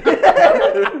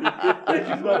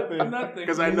 Nothing.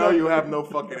 Because I know you have no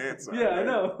fucking answer. Yeah, I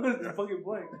know. It's fucking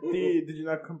blank. Did you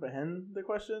not comprehend the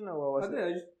question, or what was it? I did.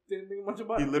 I just didn't think much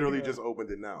about it. He literally just opened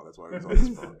it now. That's why he was on his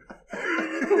phone.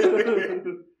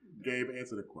 Gabe,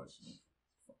 answer the question.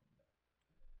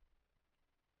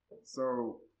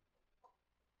 So,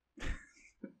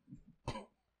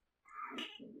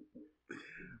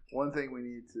 one thing we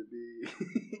need to be.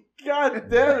 God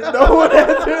damn it! No one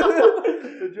answered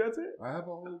it. Did you answer it? I have a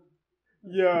whole.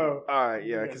 Yo. All right,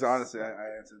 yeah, because honestly,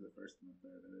 I answered the first and the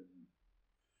third.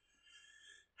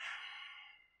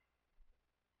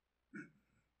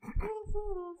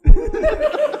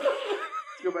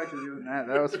 Let's go back to doing that.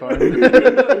 That was fun.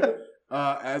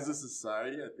 As a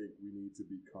society, I think we need to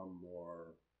become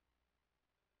more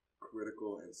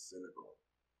critical and cynical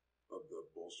of the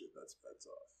bullshit that's fed to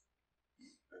us,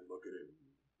 and look at it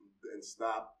and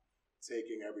stop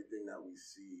taking everything that we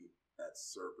see at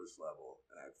surface level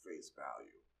and at face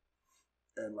value,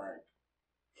 and like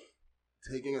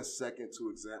taking a second to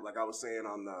examine, like I was saying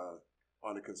on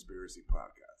the conspiracy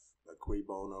podcast, like cui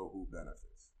bono, who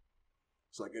benefits.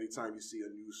 So like anytime you see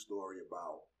a news story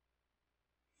about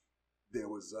there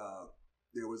was a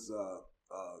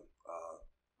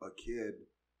kid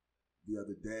the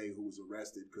other day who was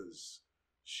arrested because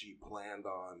she planned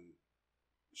on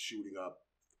shooting up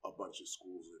a bunch of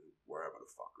schools in wherever the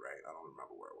fuck, right? I don't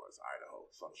remember where it was, Idaho,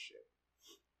 some shit.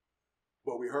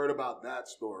 But we heard about that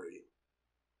story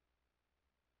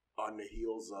on the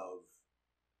heels of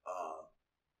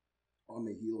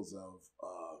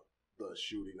the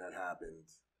shooting that happened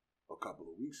a couple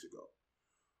of weeks ago.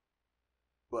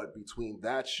 But between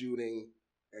that shooting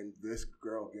and this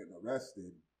girl getting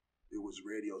arrested, it was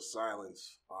radio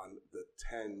silence on the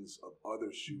tens of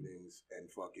other shootings and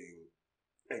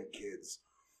kids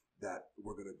that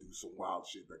were gonna do some wild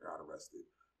shit that got arrested.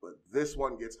 But this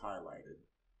one gets highlighted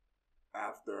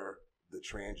after the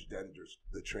transgender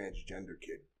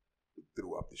kid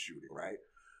threw up the shooting, right?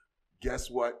 Guess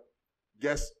what?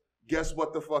 Guess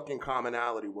what the fucking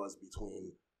commonality was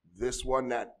between this one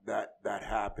that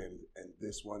happened and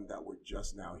this one that we're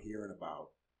just now hearing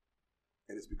about.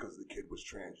 And it's because the kid was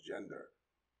transgender.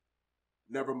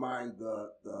 Never mind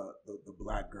the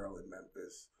black girl in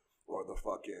Memphis or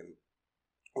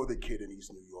the kid in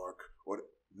East New York,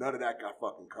 none of that got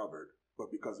fucking covered.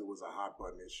 But because it was a hot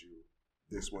button issue,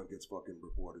 this one gets fucking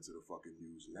reported to the fucking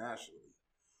news nationally.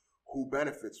 Who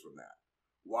benefits from that?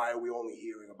 Why are we only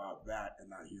hearing about that and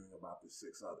not hearing about the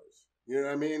 6 others? You know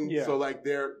what I mean? Yeah. So like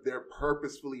they're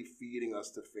purposefully feeding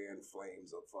us to fan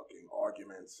flames of fucking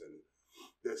arguments and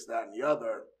this, that, and the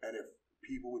other. And if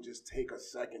people would just take a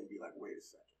second and be like, wait a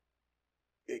second.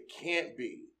 It can't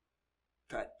be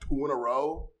that 2 in a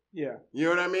row. Yeah. You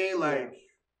know what I mean? Like,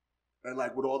 and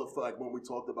like with all the, like when we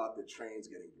talked about the trains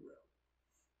getting derailed.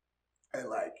 And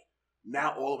like,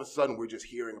 now all of a sudden we're just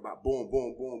hearing about boom,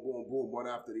 boom, boom, boom, boom, one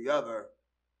after the other.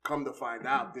 Come to find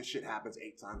out, this shit happens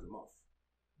 8 times a month.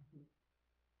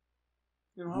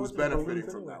 You know, who's benefiting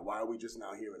from that? Why are we just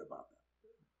now hearing about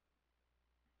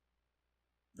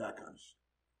that? That kind of shit.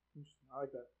 I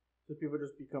like that. So people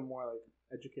just become more like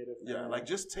educated. Yeah, like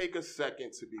just take a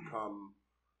second to become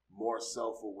more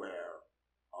self-aware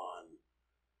on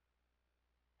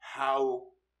how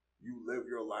you live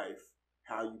your life,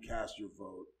 how you cast your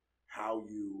vote, how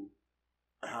you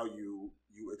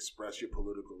express your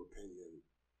political opinion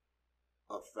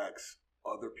affects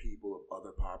other people of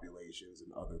other populations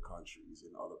in other countries,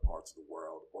 in other parts of the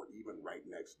world, or even right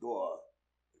next door.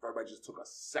 If everybody just took a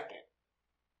second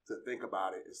to think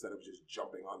about it instead of just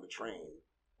jumping on the train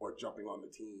or jumping on the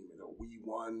team and we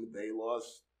won, they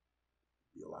lost,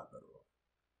 be a lot better off.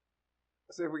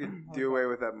 So if we could do away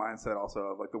with that mindset also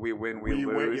of like the we win, we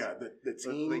lose. Yeah, the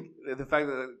team. Like, the fact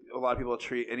that a lot of people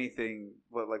treat anything,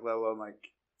 like let alone like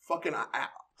fucking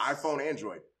iPhone,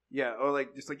 Android. Yeah, or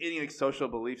like just like any like social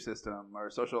belief system or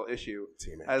social issue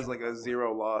as like a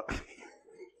zero law,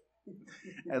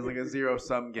 as like a zero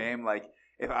sum game. Like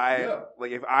if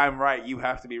I'm right, you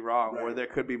have to be wrong, or there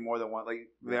could be more than one. Like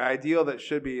the ideal that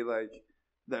should be like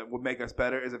that would make us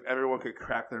better is if everyone could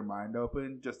crack their mind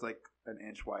open just like an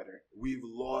inch wider. We've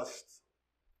lost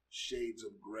shades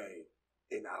of gray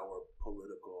in our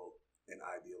political and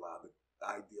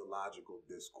ideological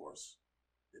discourse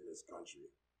in this country.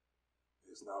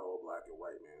 It's not all black and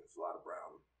white, man. It's a lot of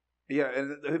brown. Yeah,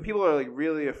 and people are like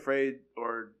really afraid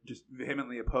or just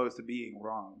vehemently opposed to being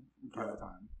wrong all the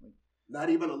time. Like,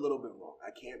 not even a little bit wrong. I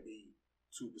can't be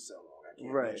 2% wrong. I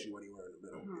can't meet you anywhere in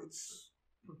the middle. It's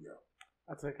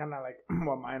That's kind of like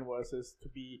what mine was, is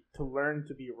to learn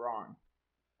to be wrong.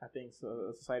 I think so.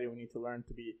 A society we need to learn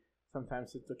to be.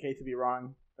 Sometimes it's okay to be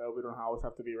wrong. We don't always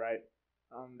have to be right.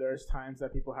 There's times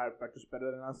that people are just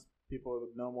better than us. People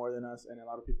know more than us, and a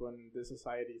lot of people in this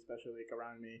society, especially like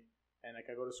around me, and like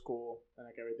I go to school and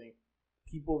like everything,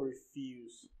 people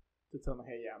refuse to tell me,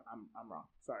 hey, yeah, I'm wrong.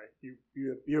 Sorry,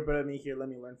 you're better than me here. Let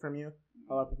me learn from you.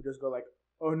 A lot of people just go like,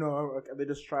 oh no, okay. They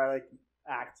just try like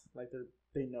act like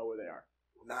they know where they are.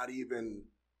 Not even,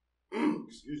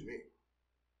 excuse me.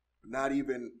 Not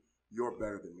even you're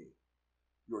better than me.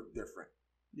 You're different.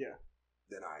 Yeah.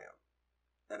 Than I am.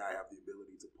 And I have the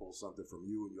ability to pull something from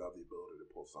you, and you have the ability to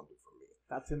pull something from me.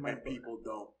 That's in my book. People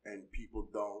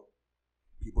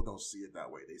don't see it that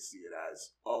way. They see it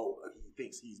as, oh, he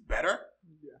thinks he's better.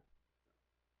 Yeah.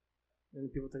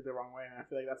 And people take the wrong way, and I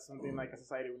feel like that's something like a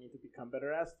society we need to become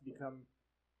better at, to become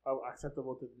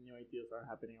acceptable to the new ideas that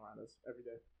are happening around us every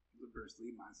day. The Bruce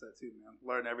Lee mindset too, man.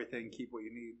 Learn everything, keep what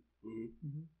you need. Mm-hmm.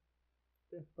 Mm-hmm.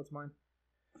 Yeah, that's mine.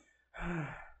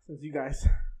 Since you guys.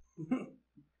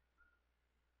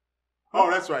 Oh,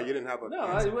 that's right. You didn't have a. No,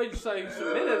 I just saw you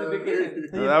submit at the beginning.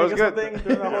 That was good. During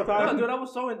the whole time. No, dude, I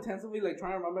was so intensively like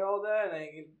trying to remember all that,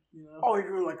 and Oh,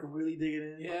 you were like really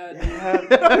digging in. Yeah. It's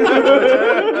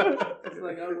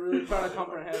like I was really trying to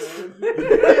comprehend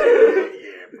it.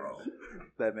 Yeah, bro.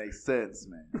 That makes sense,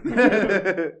 man.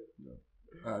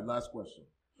 All right, last question.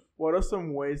 What are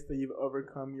some ways that you've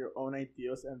overcome your own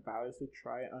ideals and values to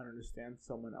try and understand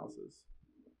someone else's?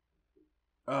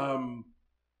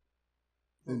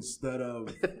 Instead of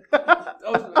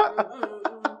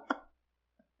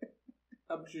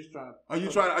she's trying. Are you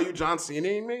John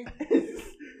Cena-ing me?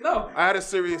 No. I had a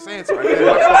serious answer. I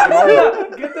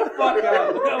Get the fuck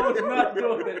out. I was not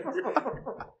doing it.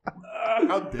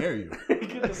 How dare you?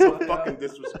 Get the so fuck fucking out.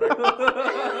 disrespectful.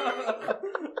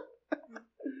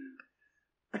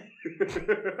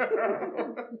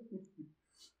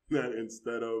 That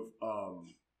instead of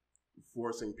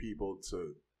forcing people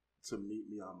to meet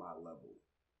me on my level,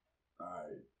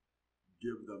 I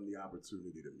give them the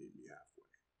opportunity to meet me halfway.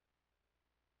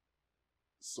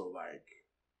 So, like,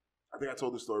 I think I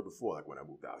told this story before, like when I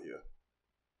moved out here.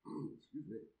 Excuse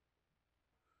me.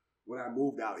 When I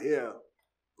moved out here,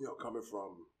 you know, coming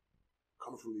from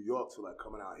New York to like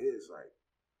coming out here, it's like,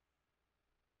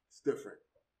 it's different.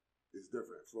 It's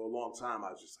different. For a long time, I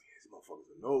was just like, hey, these motherfuckers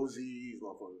are nosy. These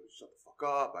motherfuckers shut the fuck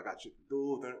up. I got shit to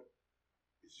do.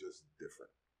 It's just different.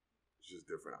 It's just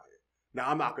different out here. Now,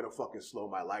 I'm not going to fucking slow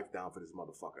my life down for this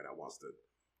motherfucker that wants to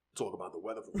talk about the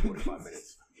weather for 45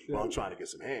 minutes while I'm trying to get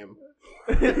some ham.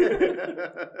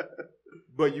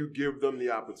 But you give them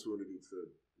the opportunity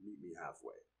to meet me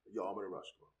halfway. Yo, I'm in a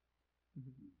rush. Come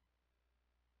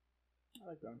on. I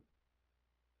like that.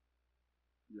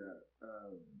 Yeah.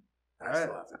 I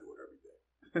still have to do it every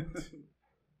day.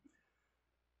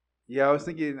 Yeah, I was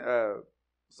thinking,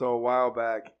 so a while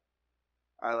back,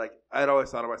 I'd always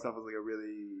thought of myself as like a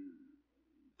really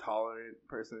tolerant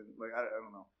person. Like, I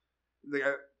don't know. Like,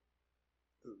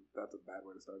 that's a bad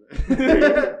way to start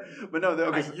it. But no,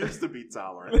 okay, I used to be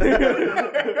tolerant.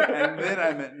 And then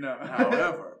I meant no.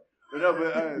 However. But no,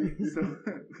 so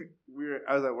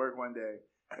I was at work one day,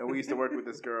 and we used to work with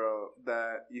this girl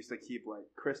that used to keep like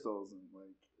crystals and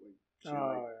like she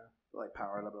like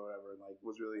powered up or whatever, and like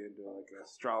was really into like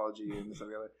astrology and this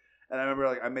and the other. And I remember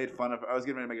like I made fun of her. I was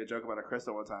getting ready to make a joke about a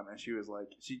crystal one time, and she was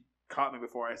like, she caught me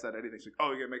before I said anything. She's like,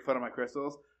 "Oh, you're gonna make fun of my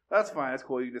crystals? That's fine. That's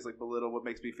cool. You can just like belittle what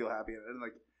makes me feel happy." And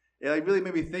like it like really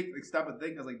made me think, like stop and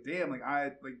think. I was like, damn, like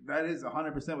that is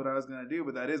 100% what I was gonna do,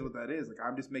 but that is what that is. Like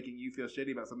I'm just making you feel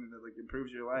shitty about something that like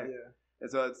improves your life. Yeah.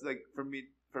 And so it's like for me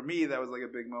that was like a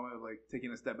big moment of like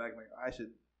taking a step back. Like I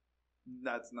should.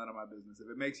 That's none of my business. If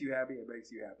it makes you happy, it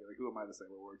makes you happy. Like who am I to say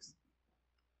what works?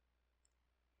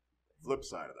 Flip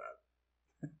side of that,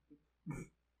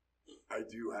 I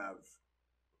do have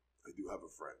a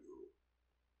friend who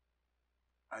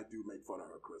I do make fun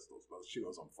of her crystals, but she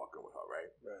knows I'm fucking with her,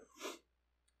 right?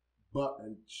 Right.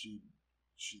 And she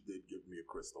did give me a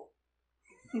crystal.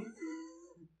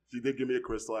 She did give me a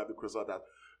crystal. I have the crystal at that.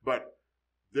 But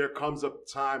there comes a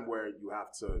time where you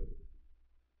have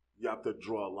to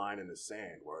draw a line in the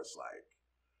sand where it's like,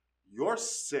 you're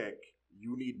sick,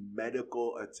 you need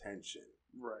medical attention.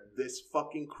 Right. This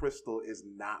fucking crystal is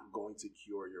not going to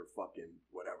cure your fucking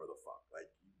whatever the fuck. Like,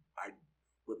 I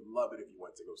would love it if you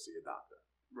went to go see a doctor.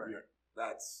 Right.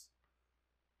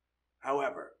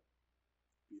 However,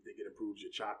 you think it improves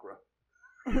your chakra?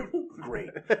 Great.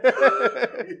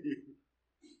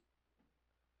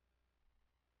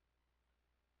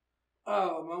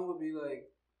 Oh, mine would be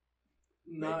like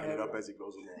Making it up as he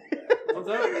goes along. What's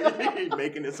that?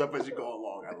 Making this up as you go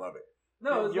along. I love it.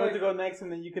 No, it's you like, want to go next,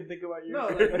 and then you can think about yours. no,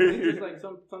 like, it's just like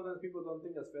sometimes people don't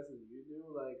think as fast as you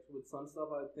do. Like with some stuff,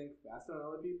 I think faster than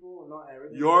other people. Not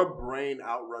everything. Your brain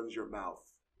outruns your mouth.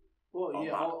 Well, Oh,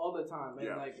 yeah, wow. all the time, and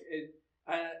Yeah. like it.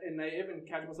 And I even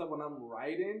catch myself when I'm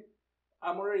writing.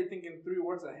 I'm already thinking 3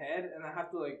 words ahead, and I have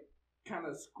to like kind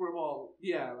of scribble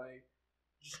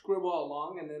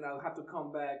along, and then I'll have to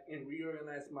come back and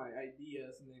reorganize my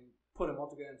ideas, and then put them all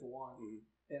together into one.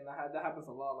 Mm-hmm. And that happens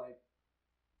a lot. Like,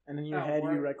 And in your At head,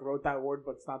 work. you like wrote that word,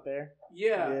 but it's not there.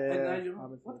 yeah, Yeah, and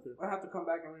happens to me too. I have to come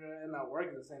back and at work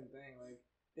is the same thing. Like,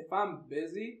 if I'm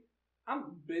busy and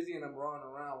I'm running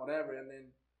around, whatever, and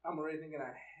then I'm already thinking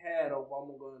ahead of what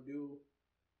I'm gonna do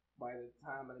by the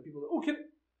time, and then people are like, oh,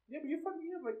 yeah, but you're fucking,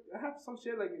 yeah, like, I have some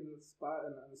shit, like, in the spot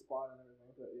and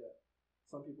everything, but yeah.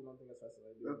 Some people don't think as fast as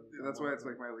I do. That's why it's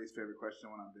like my least favorite question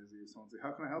when I'm busy. If someone's like,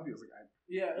 "How can I help you?" I was like,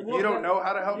 yeah, "If you don't know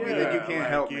how to help me, then you can't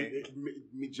like, help me."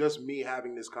 Just me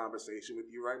having this conversation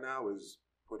with you right now is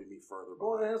putting me further behind.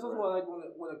 Well, and that's why, like, when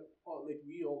like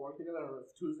we all work together on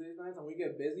Tuesdays nights and we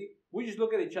get busy, we just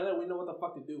look at each other and we know what the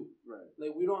fuck to do. Right.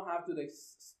 Like, we don't have to, like,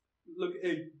 look,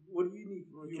 hey, what do you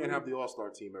need? You can't have the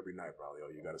all-star team every night, probably.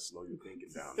 You got to slow your thinking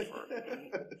down for,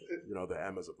 the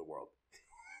Emmas of the world.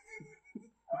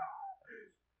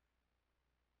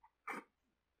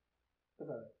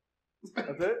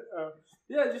 That's it.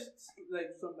 Yeah, just like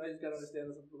I just gotta understand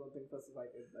that some people don't think that's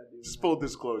like I do. Just full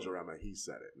disclosure, Emma. He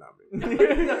said it, not me.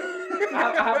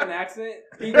 I have an accent.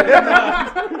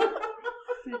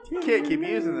 Can't keep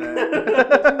using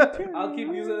that. I'll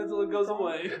keep using it until it goes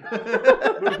away.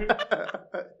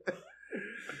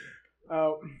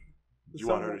 Do you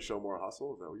want her to show more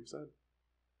hustle? Is that what you said?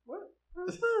 What?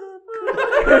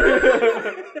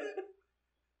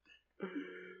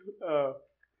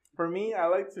 For me, I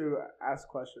like to ask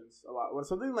questions a lot. When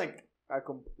something like I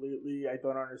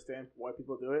don't understand why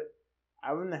people do it,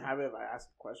 I'm in the habit of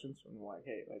asking questions. I'm like,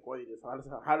 hey, like, what do you do? How does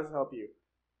it help you?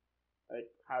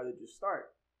 Like, how did you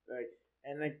start? Like,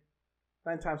 and like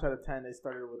 9 times out of 10, they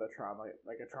started with a trauma,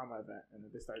 like a trauma event, and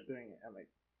then they started doing it. I'm like,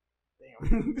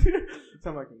 damn. So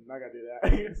I'm like, I'm not gonna do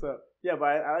that. So yeah,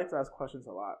 but I like to ask questions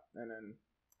a lot, and then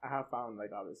I have found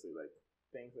like obviously like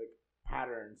things like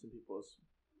patterns in people's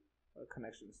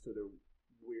connections to their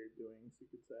weird doings, you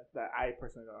could say, that I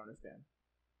personally don't understand.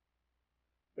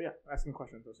 But yeah, asking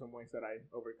questions are some ways that I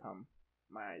overcome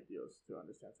my ideals to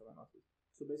understand someone else's.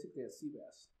 So basically, a sea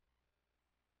bass.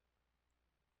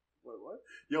 Wait, what?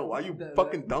 Yo, why you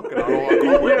fucking dunking on all our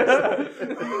coworkers?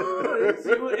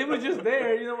 It was just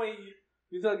there, you know, when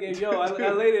you talking, yo, I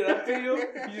laid it up to you.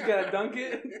 You just gotta dunk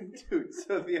it, dude.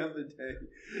 So the other day,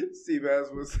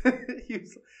 Seabass was he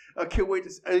was. I can't wait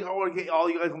to. I want to get all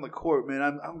you guys on the court, man.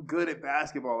 I'm good at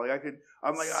basketball. Like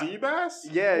I'm like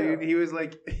Seabass. Yeah, he was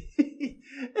like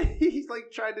he's like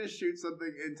trying to shoot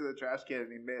something into the trash can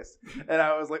and he missed. And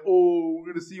I was like, oh,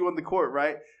 we're gonna see you on the court,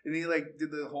 right? And he like did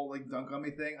the whole like dunk on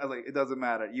me thing. I was like, it doesn't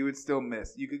matter. You would still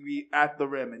miss. You could be at the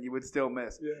rim and you would still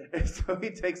miss. Yeah. And so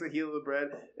he takes a heel of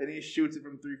bread and he shoots it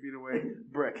from 3 feet away,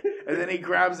 brick. And then he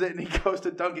grabs it and he goes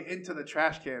to dunk it into the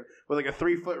trash can with like a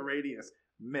 3-foot radius.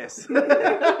 Miss.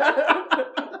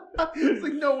 It's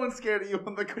like no one's scared of you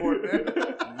on the court, man.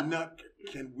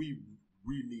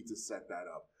 We need to set that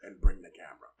up and bring the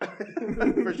camera.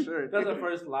 For sure. That's the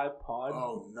first live pod.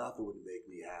 Oh, nothing would make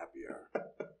me happier.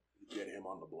 Get him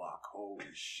on the block. Holy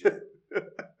shit.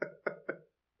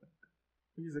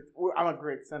 He's like, well, I'm a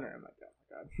great center. I'm like, oh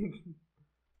my god.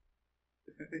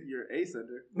 You're a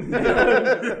center.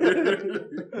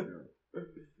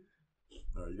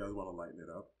 All right, you guys want to lighten it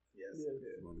up? Yes.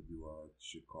 You want to do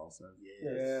shit Carl says?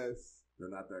 Yes. They're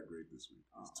not that great this week.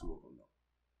 There's 2 of them though.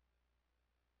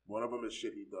 One of them is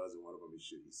shit he does, and one of them is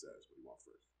shit he says. What do you want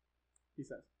first? He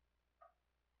says.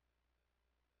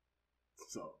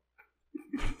 So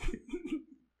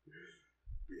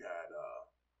we had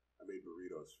I made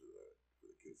burritos for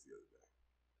the kids the other day,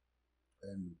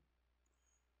 and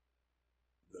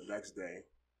the next day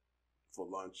for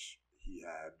lunch he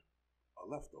had a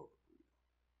leftover burrito.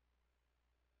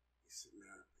 He's sitting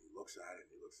there, he looks at it,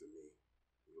 and he looks at me.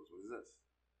 He goes, "What is this?"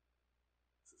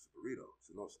 I said, "It's a burrito." I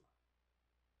said, "No, it's not."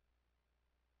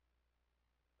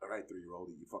 "All right,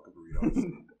 3-year-old, eat your fucking burritos.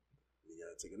 You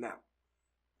gotta take a nap."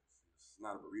 It's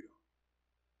not a burrito.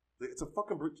 It's a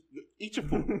fucking burrito. Eat your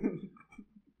food.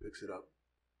 Picks it up.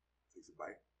 Takes a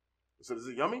bite. I said, "Is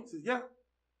it yummy?" He says, "Yeah."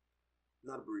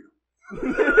 "Not a burrito."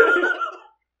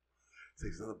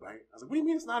 Takes another bite. I was like, "What do you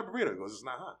mean it's not a burrito?" He goes, "It's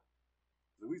not hot." I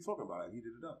said, "What are you talking about?" I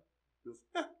heated it up. He goes,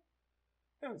 "Yeah.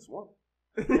 Yeah, it's warm."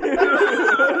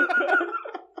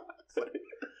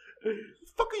 What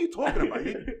the fuck are you talking about?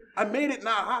 I made it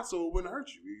not hot so it wouldn't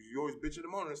hurt you. You always bitch in the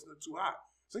morning, it's not too hot.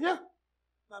 So yeah,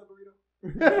 not a burrito.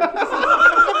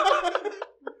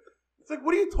 It's like,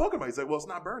 what are you talking about? He's like, well, it's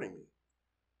not burning me.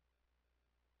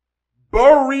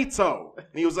 Burrito.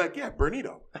 And he was like, yeah,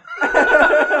 Bernito.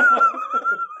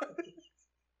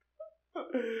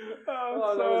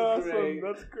 Oh, that was awesome.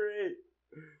 That's great.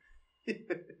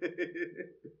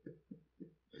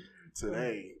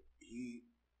 Today,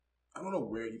 I don't know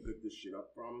where he picked this shit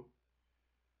up from.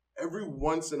 Every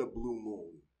once in a blue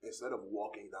moon, instead of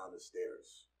walking down the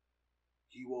stairs,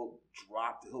 he will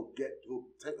drop.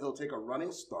 He'll take a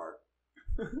running start,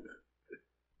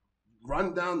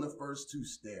 run down the first 2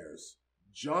 stairs,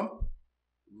 jump,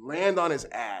 land on his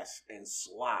ass, and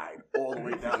slide all the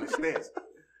way down the stairs.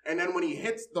 And then when he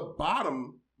hits the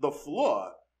bottom, the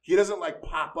floor, he doesn't like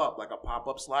pop up like a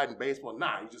pop-up slide in baseball.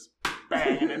 Nah, he just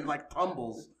bang and then like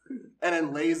tumbles and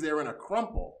then lays there in a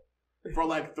crumple for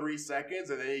like 3 seconds,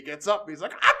 and then he gets up and he's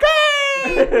like,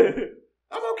 okay,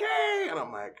 I'm okay. And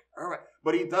I'm like, all right.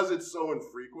 But he does it so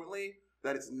infrequently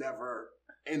that it's never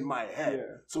in my head.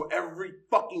 Yeah. So every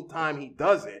fucking time he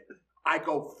does it, I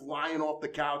go flying off the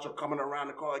couch or coming around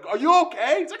the car like, are you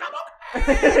okay? He's like, I'm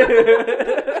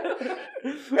okay.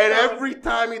 And every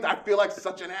time I feel like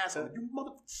such an asshole. You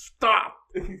motherfucker, stop.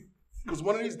 Because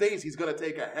one of these days he's going to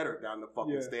take a header down the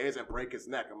fucking stairs and break his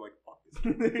neck. I'm like, fuck this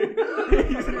kid.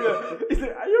 He's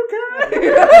like, are you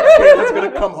okay? He's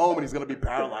going to come home and he's going to be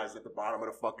paralyzed at the bottom of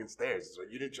the fucking stairs. So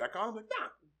you didn't check on him? I'm like, nah.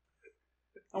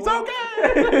 He's okay.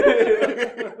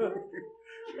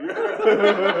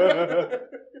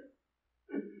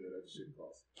 That shit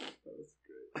costs. That was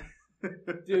good.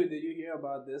 Dude, did you hear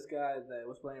about this guy that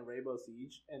was playing Rainbow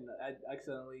Siege and I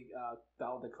accidentally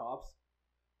dialed the cops?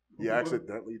 He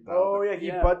accidentally dialed. Oh yeah,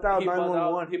 he butt dialed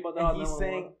 911. And he's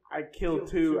saying, "I killed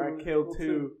two. I killed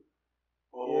two."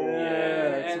 Oh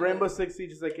yeah, it's Rainbow Six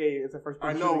Siege is like it's a first.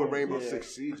 I know what Rainbow Six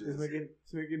Siege is. Just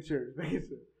making sure.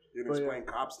 You can explain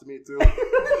cops to me too.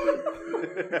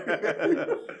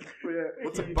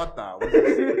 What's a butt dial?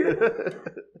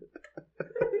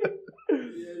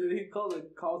 He called the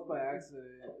cops by accident,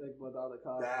 like without the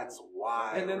cops. That's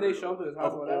why. And then they show up to his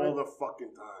house, whatever. All the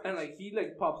fucking time. And like he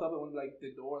like pops up on like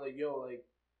the door, like yo, like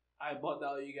I bought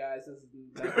out you guys.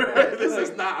 This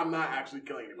is not. I'm not actually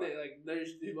killing anybody. They're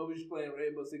just playing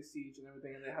Rainbow Six Siege and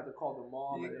everything, and they had to call the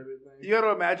mom and everything. You got to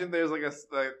imagine there's like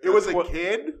it was a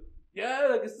kid. Yeah,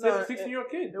 like a 16-year-old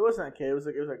kid. It wasn't a kid. It was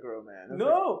a girl, man.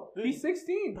 No, he's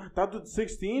 16. That dude's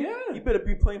 16? Yeah. He better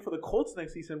be playing for the Colts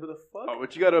next season. What the fuck? Oh,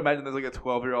 but you got to imagine there's like a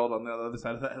 12-year-old on the other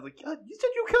side of that. Like, you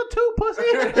said you killed 2, pussy.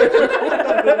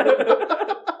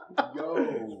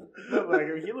 Yo.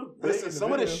 Listen,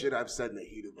 some of this shit I've said in the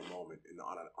heat of the moment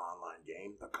on an online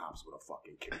game, the cops would have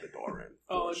fucking kicked the door in.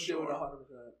 For sure.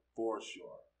 100%. For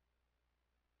sure.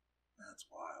 That's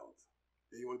wild.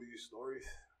 Hey, you want to do your stories?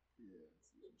 Yeah,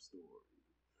 some story.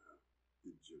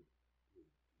 Did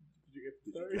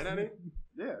you get any?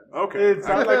 Yeah. Okay. I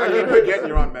keep forgetting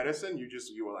you're on medicine. You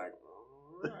were like,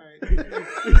 all right.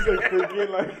 He's like thinking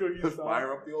like, just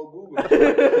fire up the old Google.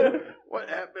 What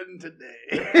happened today?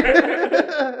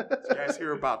 Did you guys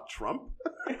hear about Trump?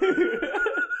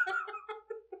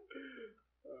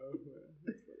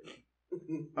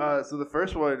 So the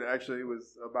first one actually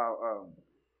was about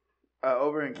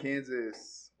over in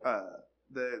Kansas.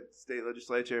 The state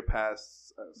legislature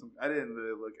passed some. I didn't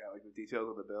really look at like the details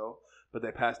of the bill, but they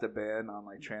passed a ban on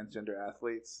like transgender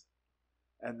athletes,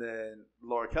 and then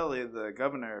Laura Kelly, the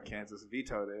governor of Kansas,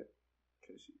 vetoed it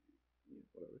because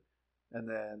whatever. And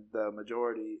then the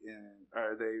majority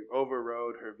they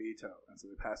overrode her veto, and so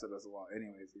they passed it as a law,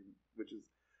 anyways. Which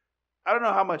is, I don't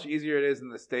know how much easier it is in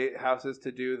the state houses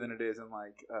to do than it is in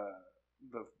like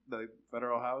the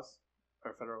federal house.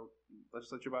 Or federal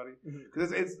legislature body,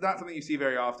 because it's not something you see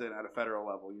very often at a federal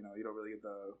level. You know, you don't really get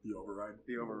the override.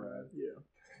 Yeah.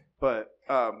 But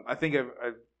I think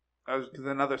because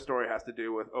another story has to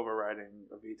do with overriding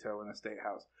a veto in a state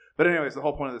house. But anyways, the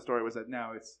whole point of the story was that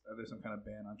now there's some kind of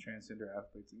ban on transgender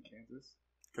athletes in Kansas.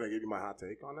 Can I give you my hot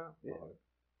take on that? Yeah.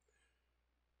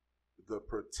 The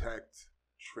protect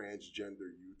transgender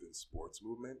youth in sports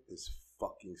movement is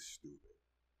fucking stupid.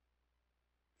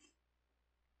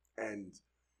 And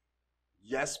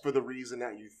yes, for the reason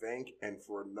that you think, and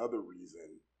for another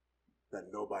reason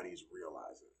that nobody's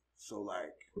realizing. So,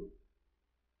 like,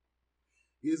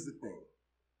 here's the thing.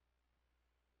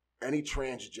 Any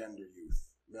transgender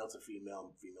youth, male to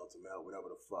female, female to male, whatever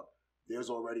the fuck, there's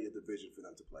already a division for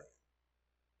them to play in.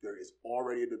 There is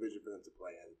already a division for them to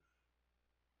play in.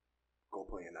 Go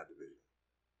play in that division.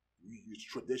 It's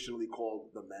traditionally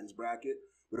called the men's bracket,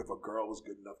 but if a girl was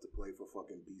good enough to play for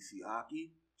fucking BC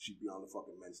hockey, she'd be on the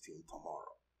fucking men's team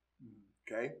tomorrow.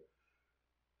 Okay?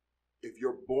 If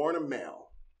you're born a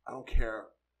male, I don't care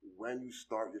when you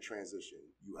start your transition,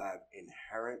 you have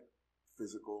inherent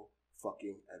physical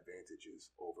fucking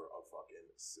advantages over a fucking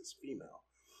cis female.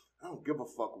 I don't give a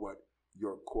fuck what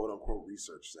your quote unquote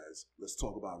research says. Let's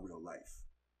talk about real life.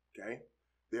 Okay?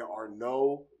 There are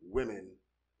no women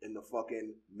in the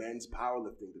fucking men's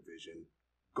powerlifting division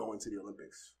going to the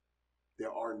Olympics.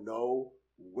 There are no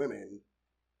women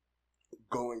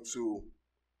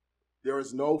there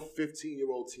is no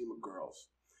 15-year-old team of girls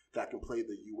that can play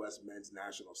the U.S. men's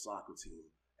national soccer team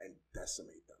and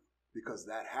decimate them. Because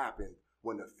that happened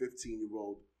when the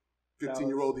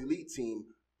 15-year-old elite team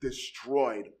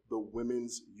destroyed the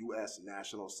women's U.S.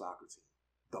 national soccer team,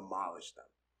 demolished them.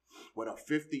 When a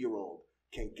 50-year-old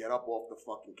can get up off the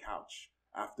fucking couch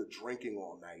after drinking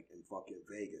all night in fucking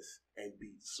Vegas and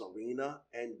beat Serena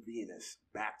and Venus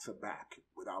back to back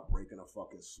without breaking a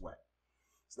fucking sweat.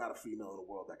 It's not a female in the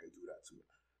world that can do that to me.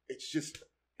 It's just,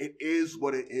 it is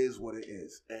what it is, what it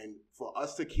is. And for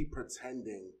us to keep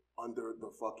pretending under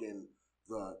the fucking,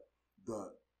 the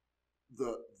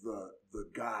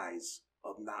guise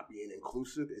of not being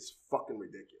inclusive is fucking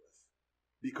ridiculous.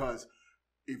 Because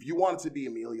if you wanted to be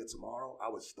Amelia tomorrow, I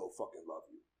would still fucking love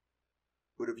you.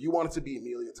 But if you wanted to be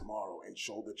Amelia tomorrow and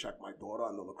shoulder check my daughter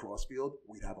on the lacrosse field,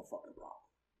 we'd have a fucking problem.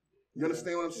 You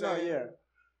understand what I'm saying? No, yeah.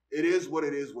 It is what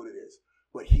it is, what it is.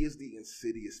 But here's the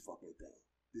insidious fucking thing.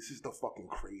 This is the fucking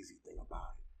crazy thing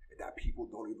about it. That people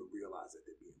don't even realize that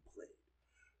they're being played.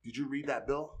 Did you read that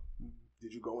bill?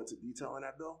 Did you go into detail on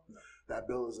that bill? No. That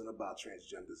bill isn't about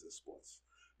transgenders in sports.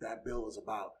 That bill is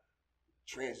about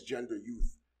transgender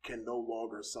youth can no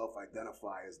longer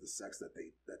self-identify as the sex that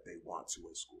they want to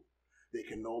in school. They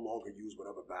can no longer use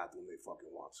whatever bathroom they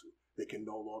fucking want to. They can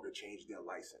no longer change their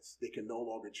license. They can no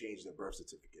longer change their birth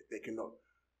certificate.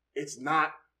 It's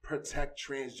not protect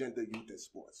transgender youth in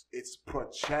sports. It's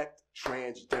protect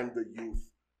transgender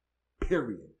youth,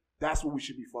 period. That's what we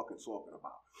should be fucking talking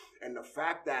about. And the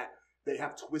fact that they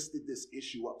have twisted this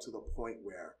issue up to the point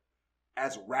where,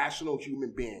 as rational human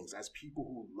beings, as people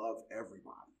who love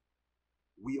everybody,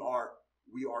 we are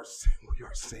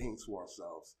saying to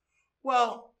ourselves,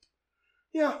 well,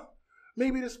 yeah,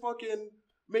 maybe this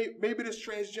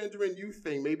transgender and youth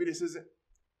thing, maybe this isn't.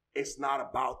 It's not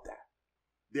about that.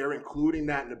 They're including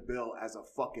that in the bill as a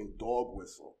fucking dog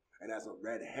whistle and as a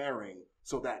red herring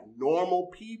so that normal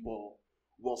people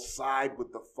will side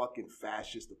with the fucking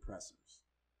fascist oppressors.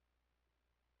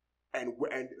 And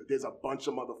there's a bunch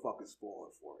of motherfuckers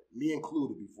falling for it, me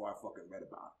included, before I fucking read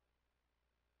about it.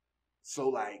 So,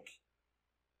 like,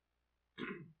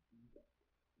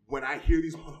 when I hear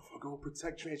these motherfuckers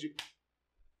protect transgender,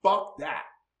 fuck that.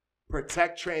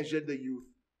 Protect transgender youth,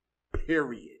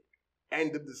 period.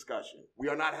 End of discussion. We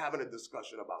are not having a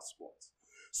discussion about sports.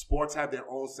 Sports have their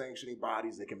own sanctioning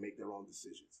bodies. They can make their own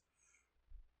decisions.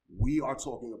 We are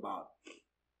talking about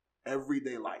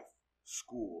everyday life,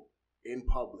 school, in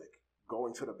public,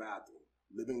 going to the bathroom,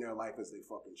 living their life as they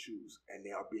fucking choose, and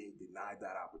they are being denied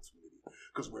that opportunity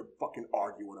because we're fucking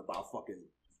arguing about fucking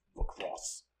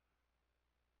lacrosse.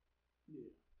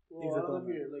 Yeah. Well, I don't know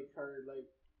if you heard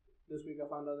this week I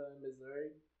found out that in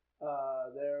Missouri, they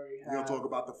already have. You don't talk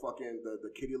about the fucking the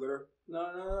kitty litter?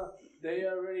 No. They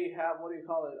already have, what do you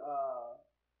call it?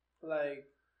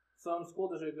 Some school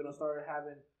districts are gonna start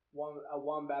having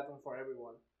one bathroom for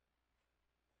everyone.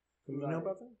 Do you know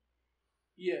about that?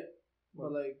 Yeah,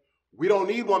 but we don't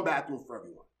need one bathroom for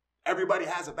everyone. Everybody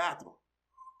has a bathroom.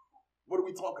 What are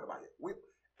we talking about here?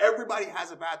 Everybody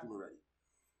has a bathroom already.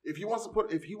 If he wants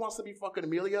to be fucking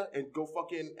Amelia and go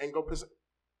piss,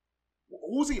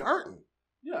 who's he hurting?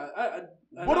 Yeah, I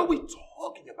what know. are we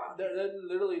talking about? They're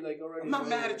literally already. I'm not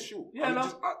mad at you. Yeah,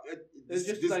 no. This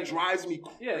drives me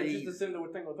crazy. Yeah, it's just the same thing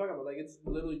we're talking about. It's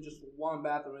literally just one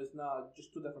bathroom. It's not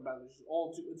just two different bathrooms.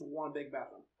 It's one big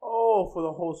bathroom. Oh, for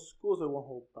the whole school, it's one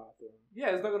whole bathroom.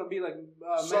 Yeah, it's not gonna be like.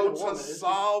 So to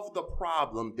solve the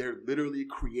problem, they're literally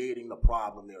creating the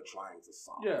problem they're trying to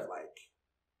solve. Yeah.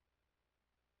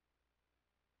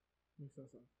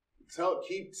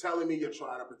 Keep telling me you're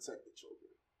trying to protect the children.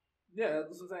 Yeah,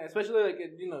 that's what I'm saying. Especially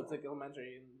it's like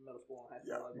elementary and middle school and high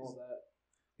school, all that.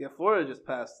 Yeah, Florida just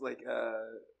passed what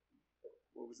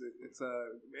was it? It's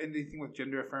anything with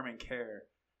gender affirming care.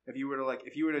 If you were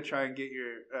to try and get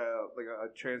your a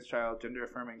trans child gender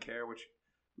affirming care, which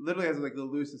literally has the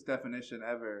loosest definition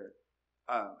ever.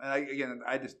 And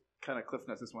I just kind of cliff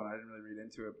notes this one. I didn't really read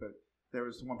into it, but there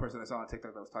was one person I saw on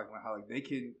TikTok that was talking about how they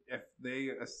can, if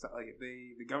the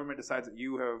government decides that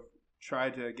you have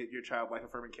tried to get your child life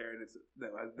affirming care and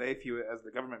they view it as the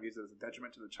government views it as a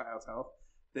detriment to the child's health,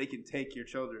 they can take your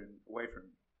children away from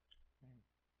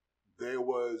you.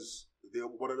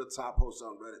 One of the top posts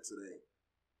on Reddit today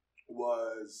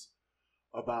was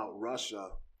about Russia,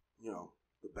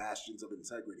 the bastions of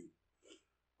integrity,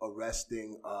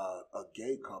 arresting a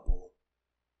gay couple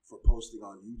for posting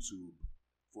on YouTube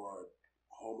for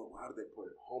how did they put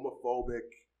it? Homophobic.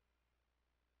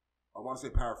 I want to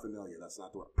say paraphernalia. That's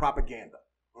not the word. Propaganda.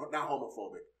 Not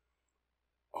homophobic.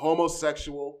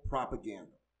 Homosexual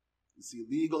propaganda. It's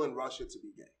illegal in Russia to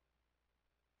be gay.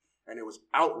 And it was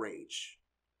outrage.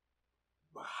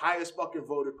 The highest fucking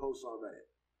voted post on Reddit.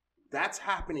 That's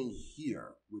happening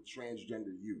here with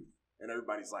transgender youth. And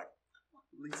everybody's like,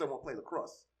 at least someone play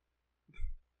lacrosse.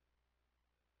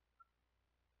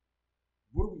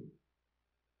 What are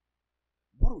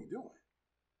we doing?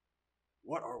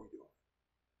 What are we doing?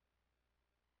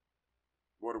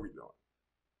 What are we doing?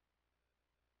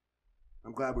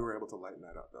 I'm glad we were able to lighten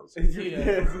that up. That was I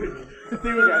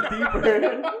think we got deeper.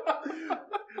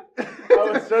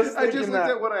 I just looked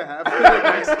at what I have for the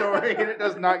next story, and it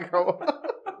does not go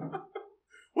up.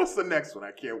 What's the next one?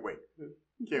 I can't wait.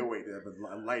 Can't wait to have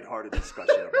a lighthearted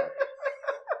discussion about it.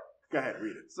 Go ahead,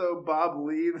 read it. So Bob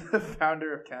Lee, the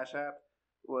founder of Cash App,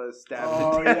 was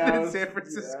stabbed to death in San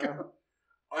Francisco.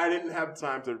 Yeah. I didn't have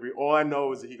time to read. All I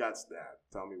know is that he got stabbed.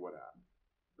 Tell me what happened.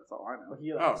 That's all I know.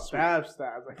 He stabbed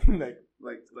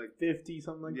like 50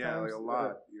 something like that. Yeah, like a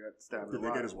lot. You got stabbed. Did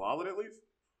they get his wallet at least?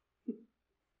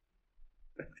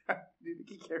 Do you think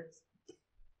he cares?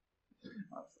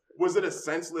 Was it a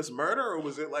senseless murder, or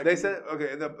was it like they said?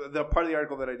 Okay, the part of the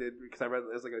article that I did, because I read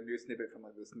it was like a news snippet from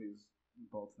like this news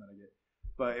bulletin that I get,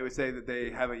 but it would say that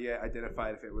they haven't yet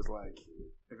identified if it was like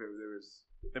there was.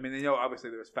 I mean, they know obviously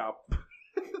there was foul.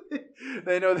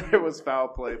 They know there was foul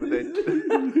play, but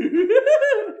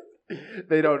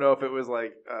they don't know if it was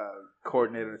like a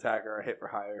coordinated attack or a hit for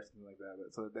hire or something like that.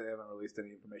 But so they haven't released any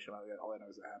information on it yet. All I know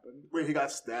is it happened. Wait, he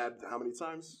got stabbed how many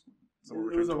times?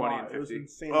 Somewhere between 20 and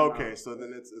 50. Okay, so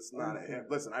then it's not a hit.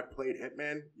 Listen, I played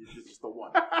Hitman. You're just the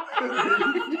one.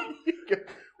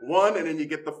 One, and then you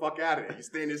get the fuck out of there. You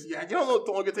stay in this. Yeah, you don't know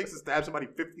how long it takes to stab somebody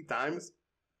 50 times?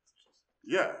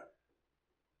 Yeah.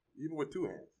 Even with two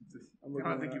hands. I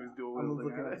don't think he was dual wielding. I'm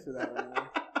looking into that right now.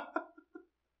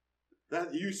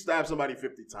 That you stab somebody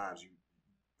 50 times,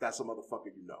 that's a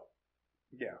motherfucker you know.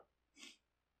 Yeah.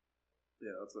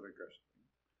 Yeah, that's an aggression.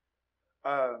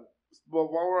 Well,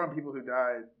 while we're on people who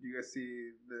died, you guys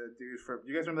see the dude from...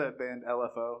 Do you guys remember that band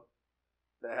LFO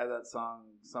that had that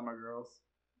song Summer Girls?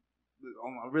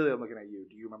 I'm looking at you.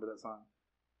 Do you remember that song?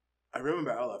 I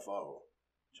remember LFO.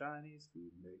 Chinese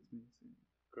food makes me sing.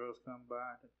 Girls come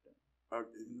by.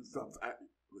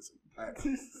 Listen.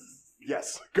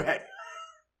 Yes, go ahead.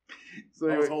 So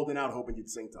I was holding out hoping you'd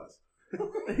sing to us.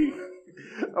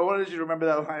 I wanted you to remember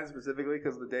that line specifically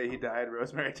because the day he died,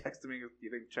 Rosemary texted me, "Do you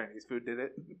think Chinese food did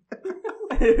it?"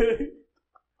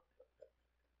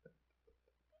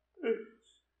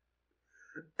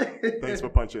 Thanks for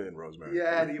punching in, Rosemary.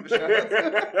 Yeah, and even shout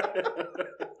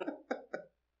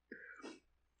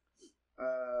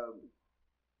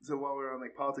So while we were on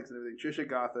like politics and everything, Trisha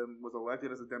Gotham was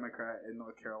elected as a Democrat in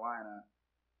North Carolina,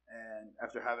 and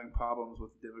after having problems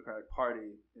with the Democratic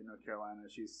Party in North Carolina,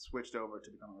 she's switched over to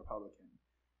become a Republican,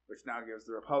 which now gives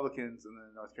the Republicans in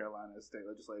the North Carolina state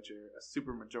legislature a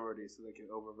super majority so they can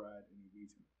override any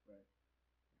veto. Right?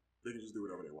 They can just do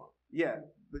whatever they want. Yeah,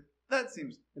 but that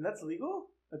seems... And that's legal?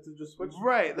 To just switch?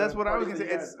 Right, that's what I was going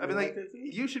to say.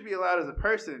 You should be allowed as a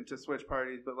person to switch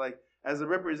parties, but like as a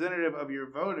representative of your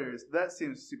voters, that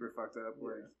seems super fucked up.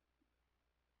 Yeah.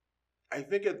 I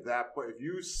think at that point, if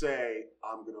you say,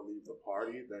 I'm going to leave the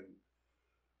party, then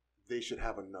they should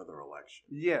have another election.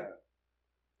 Yeah.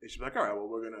 They should be like, all right, well,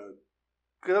 we're going to...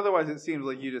 Because otherwise it seems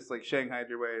like you just like Shanghai'd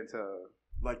your way into...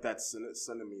 Like that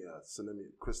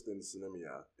Kristen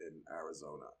Sinema in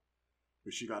Arizona,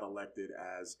 where she got elected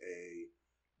as a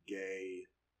gay,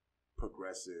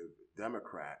 progressive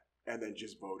Democrat, and then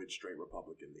just voted straight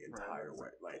Republican the entire way.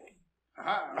 Like,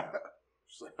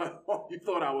 you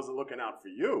thought I wasn't looking out for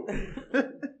you.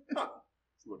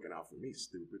 It's looking out for me,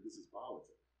 stupid. This is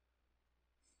politics.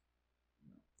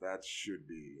 That should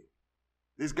be...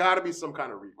 There's got to be some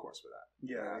kind of recourse for that.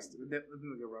 Yeah, it's like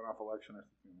a runoff election or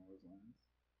something along those lines.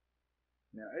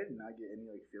 Yeah, I did not get any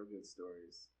like feel-good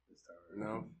stories this time.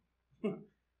 No?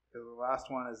 The last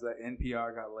one is that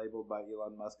NPR got labeled by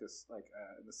Elon Musk as like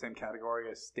in the same category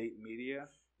as state media.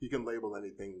 He can label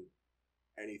anything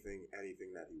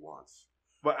that he wants.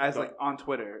 But as like on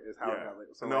Twitter is how it got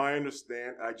labeled. So I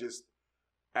understand. I just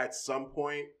at some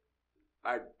point,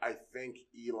 I think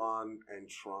Elon and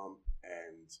Trump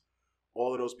and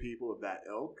all of those people of that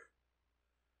ilk,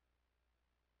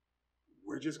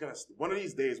 one of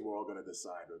these days we're all gonna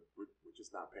decide we're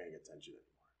just not paying attention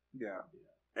anymore. Yeah.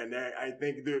 And then I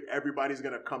think everybody's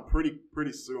gonna come pretty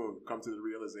soon come to the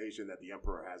realization that the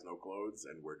emperor has no clothes,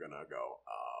 and we're gonna go,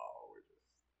 oh,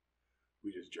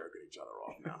 we just jerking each other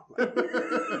off now.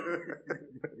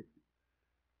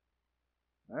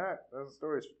 All right, that's the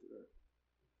stories for today.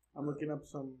 I'm looking up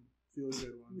some feel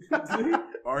good ones.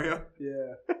 Are you?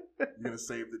 Yeah. You gonna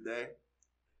save the day?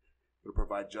 Gonna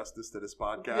provide justice to this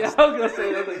podcast? Yeah, I was gonna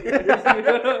say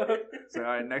that. So all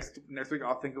right, next week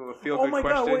I'll think of a feel Oh good my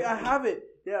question. god! Wait, I have it.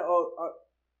 Yeah.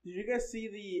 Did you guys see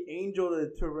the angel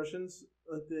the two Russians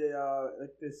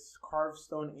like this carved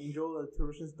stone angel the two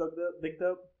Russians digged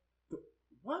up?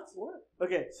 What?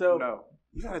 Okay, so No.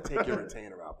 You gotta take your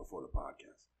retainer out before the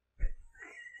podcast.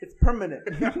 it's permanent.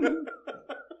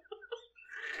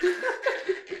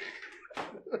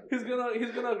 He's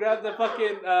gonna grab the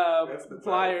fucking That's the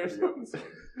flyers. title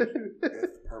for the episode.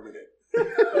 It's permanent.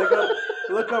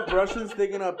 look up Russians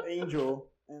digging up angel,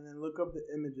 and then look up the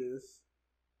images.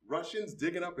 Russians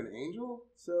digging up an angel?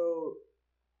 So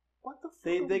What the fuck?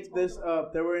 they are we dig talking this about?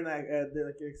 up. They were in like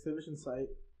an exhibition site,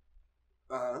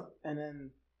 Uh-huh. and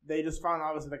then they just found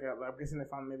obviously I'm guessing they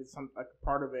found maybe some like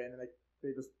part of it, and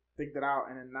they just digged it out,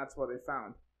 and then that's what they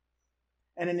found.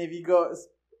 And then if you go,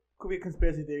 could be a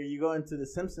conspiracy theory. You go into The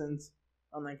Simpsons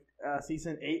on like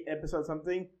season 8, episode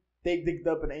something. They digged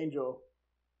up an angel.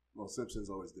 Well, Simpsons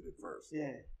always did it first.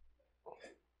 Yeah.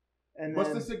 And What's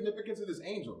then, the significance of this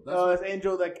angel? this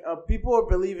angel, like people are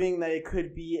believing that it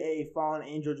could be a fallen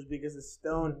angel just because the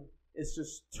stone is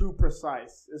just too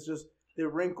precise. It's just the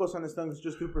wrinkles on the stone is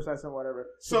just too precise and whatever.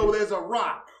 So there's a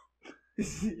rock.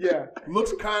 Yeah.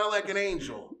 Looks kind of like an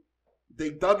angel. They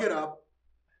dug it up.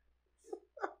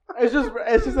 It's just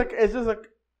like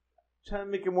trying to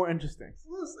make it more interesting. It's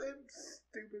the same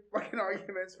stupid fucking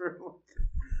arguments for.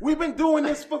 We've been doing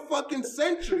this for fucking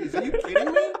centuries. Are you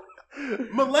kidding me?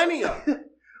 Millennia.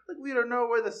 Like we don't know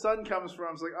where the sun comes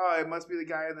from. It's like, oh, it must be the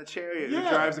guy in the chariot who Yeah.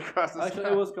 drives across the Actually,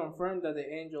 sky. it was confirmed that the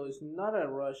angel is not a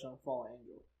Russian fallen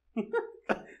angel.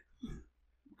 What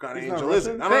kind of He's not angel is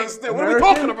it? Russian? I don't understand. What are we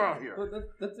American? talking about here? But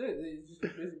that's it. It's just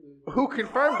basically. Who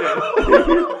confirmed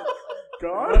it?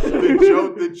 God.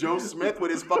 Did Joe Smith with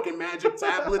his fucking magic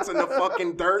tablets in the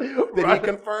fucking dirt? Did he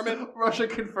confirm it? Russia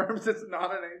confirms it's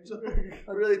not an angel.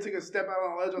 I really took a step out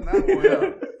on a ledge on that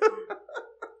one.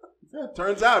 Yeah,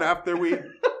 turns out after we...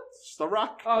 It's just a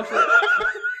rock. Oh shit.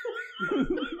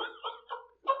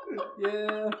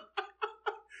 Yeah.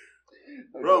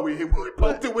 Bro, we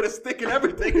poked it with a stick and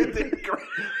everything. It did great.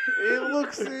 It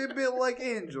looks a bit like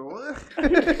angel.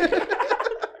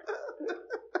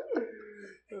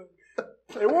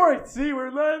 It worked. See, we're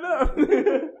lining up.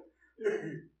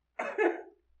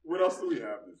 What else do we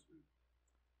have this week?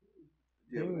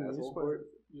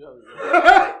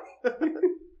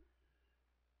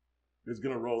 It's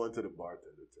gonna roll into the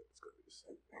bartender tip. It's gonna be the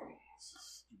same thing.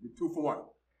 It's 2 for 1.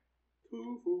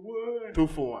 2 for 1. 2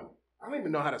 for 1. I don't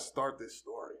even know how to start this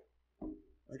story.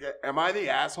 Like, am I the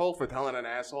asshole for telling an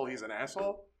asshole he's an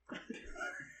asshole?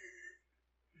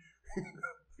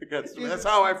 That's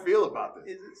how I feel about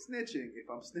this. Is it snitching if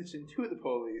I'm snitching to the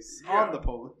police Yeah. on the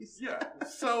police? Yeah.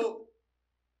 So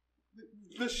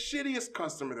the shittiest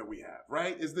customer that we have,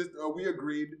 right? Are we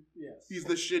agreed? Yes. He's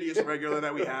the shittiest regular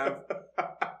that we have.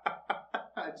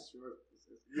 Sure.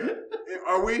 Yeah.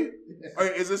 Are we?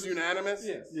 Is this unanimous?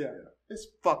 Yes. Yeah. This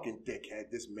fucking dickhead,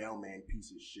 this mailman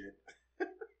piece of shit.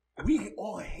 We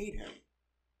all hate him.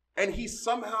 And he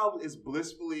somehow is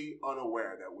blissfully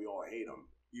unaware that we all hate him.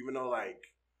 Even though, like,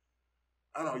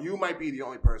 I don't know, you might be the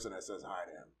only person that says hi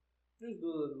to him. Just do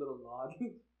a little nod.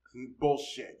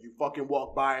 Bullshit. You fucking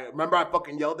walk by. Remember I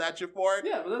fucking yelled at you for it?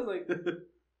 Yeah, but that's like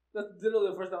that's literally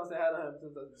the first time I had him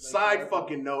since. Side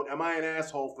fucking note, am I an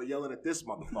asshole for yelling at this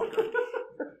motherfucker?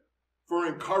 For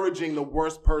encouraging the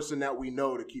worst person that we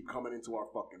know to keep coming into our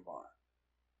fucking bar?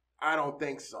 I don't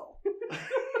think so.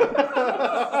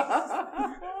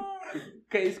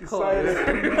 Case closed.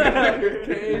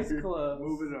 Case closed.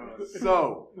 Moving on.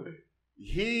 So,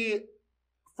 he,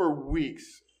 for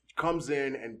weeks, comes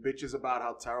in and bitches about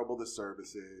how terrible the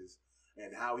service is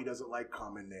and how he doesn't like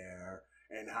coming there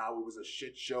and how it was a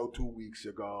shit show 2 weeks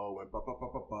ago and blah, blah,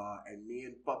 blah, blah, blah. And me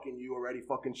and fucking you already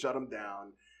fucking shut him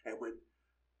down.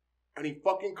 And he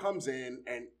fucking comes in,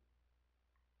 and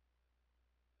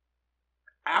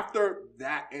after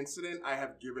that incident, I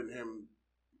have given him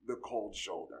the cold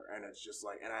shoulder, and it's just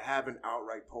like, and I haven't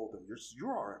outright told him, you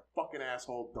are a fucking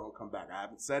asshole, don't come back. I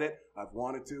haven't said it, I've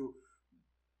wanted to.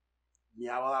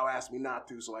 Meow asked me not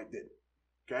to, so I did.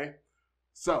 Okay?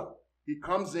 So, he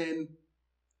comes in,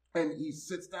 and he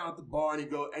sits down at the bar,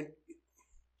 and and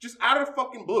just out of the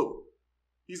fucking blue,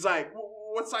 he's like,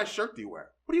 what size shirt do you wear?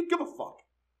 What do you give a fuck?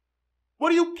 What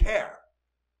do you care?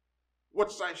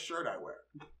 what size shirt I wear.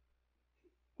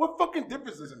 What fucking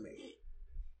difference does it make?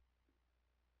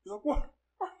 He's like,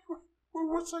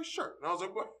 what size shirt? And I was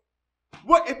like,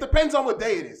 what? It depends on what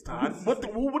day it is, Todd. What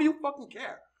do you fucking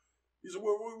care? He's like,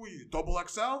 what you, double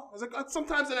XL? I was like,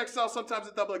 sometimes an XL, sometimes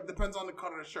a double. Like, depends on the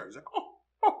cut of the shirt. He's like,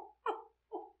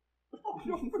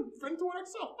 you're fit into an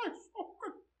XL. Nice. Oh,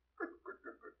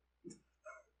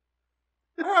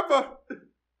 good.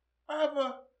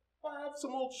 I have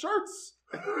some old shirts.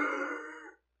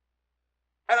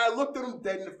 And I looked at him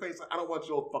dead in the face like, I don't want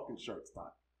your old fucking shirts,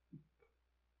 Todd.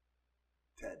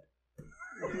 Ted.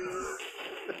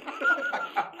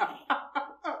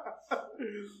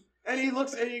 And he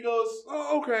looks and he goes,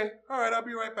 oh, okay. All right, I'll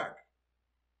be right back.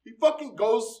 He fucking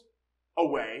goes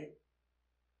away,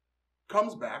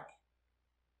 comes back,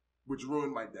 which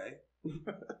ruined my day,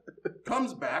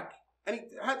 comes back, and he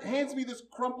hands me this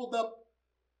crumpled up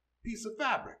piece of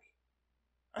fabric.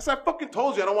 I said, I fucking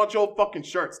told you I don't want your old fucking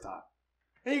shirts, Todd.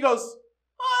 And he goes,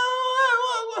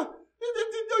 no,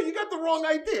 you got the wrong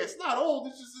idea. It's not old.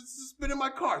 It's just been in my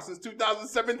car since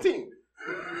 2017.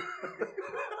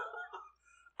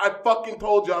 I fucking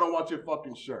told you I don't want your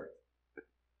fucking shirt.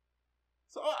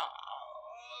 So,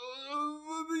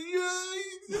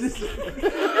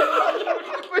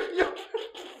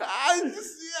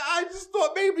 I just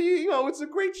thought maybe, it's a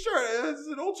great shirt. It's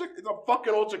a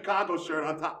fucking old Chicago shirt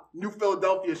on top. New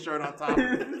Philadelphia shirt on top.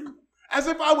 As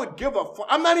if I would give a fuck.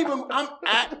 I'm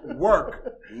at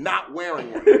work not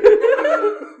wearing one.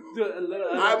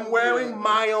 I'm wearing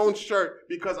my own shirt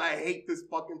because I hate this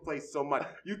fucking place so much.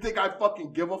 You think I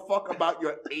fucking give a fuck about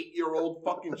your 8-year-old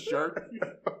fucking shirt?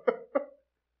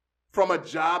 From a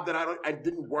job that I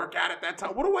didn't work at that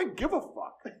time? What do I give a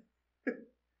fuck?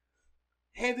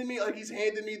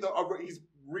 He's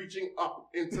reaching up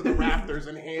into the rafters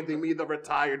and handing me the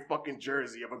retired fucking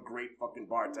jersey of a great fucking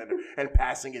bartender and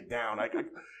passing it down.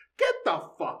 Get the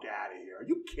fuck out of here. Are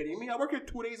you kidding me? I work here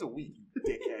 2 days a week, you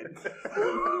dickhead.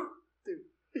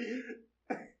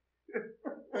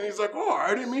 And he's like, oh,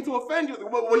 I didn't mean to offend you.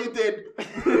 Well, you did.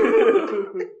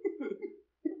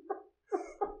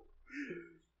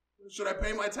 Should I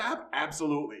pay my tab?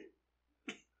 Absolutely.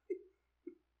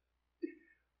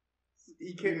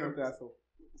 He came up, asshole.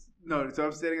 No, so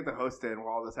I'm standing at the host stand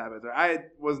while all this happens. I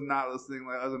was not listening.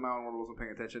 I was in my own world, wasn't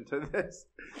paying attention to this.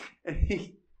 And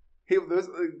he was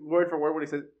word for word when he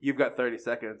said, "You've got 30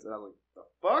 seconds," and I was like, "The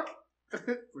fuck?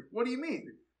 Like, what do you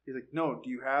mean?" He's like, "No, do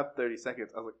you have 30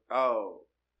 seconds?" I was like, "Oh."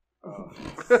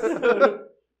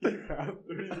 You have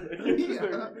 30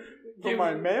 seconds? Yeah. For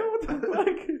my mail? What the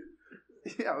fuck?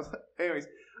 Yeah, anyways,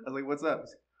 I was like, "What's up?"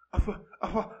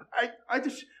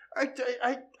 I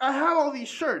have all these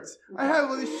shirts. I have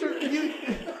all these shirts.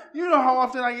 You know how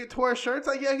often I get tour shirts.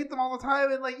 I get them all the time.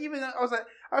 And even I was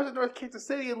in North Kansas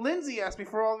City, and Lindsay asked me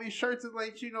for all these shirts, and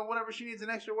whenever she needs an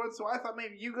extra one. So I thought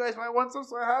maybe you guys might want some.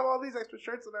 So I have all these extra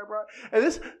shirts that I brought. And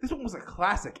this one was a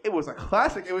classic. It was a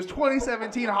classic. It was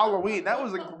 2017 Halloween. That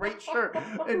was a great shirt.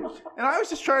 And I was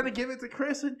just trying to give it to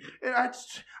Chris, and I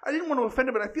didn't want to offend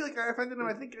him, but I feel like I offended him.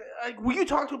 I think, will you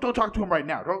talk to him? Don't talk to him right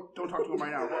now. Don't talk to him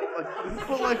right now.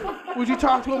 But would you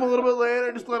talk to him a little bit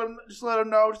later? Just let him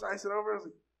know. Just ice it over. I was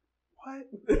like, what?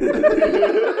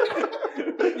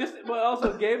 But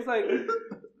also, Gabe's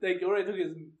they already took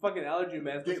his fucking allergy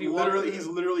meds. He's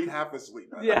literally half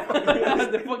asleep. Yeah,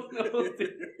 the fucking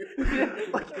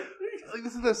like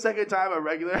this is the second time a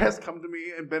regular has come to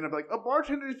me and been like, a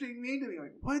bartender is being mean to me.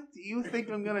 Like, what do you think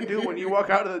I'm gonna do when you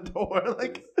walk out of the door?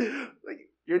 Like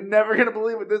you're never gonna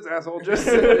believe what this asshole just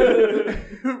said.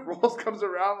 Rolls comes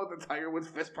around with a Tiger Woods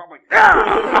fist pump, like,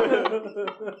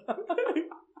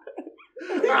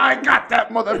 I got that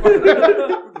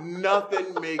motherfucker.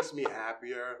 Nothing makes me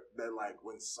happier than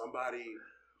when somebody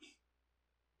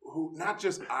who not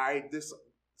just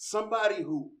somebody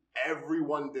who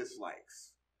everyone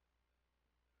dislikes,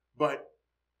 but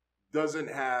doesn't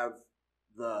have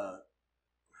the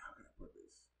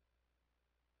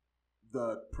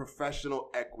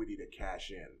professional equity to cash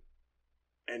in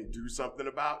and do something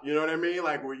about, you know what I mean?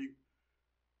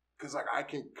 Because I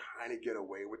can kind of get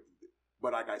away with it,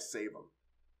 but I save them.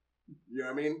 You know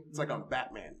what I mean? It's like I'm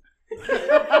Batman.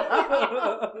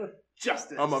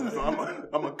 Justice. I'm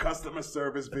a customer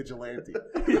service vigilante.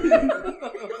 You're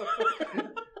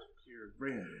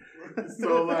brand.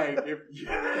 So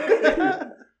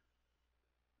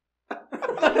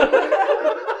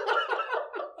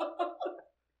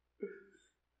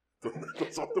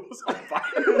if something was on fire.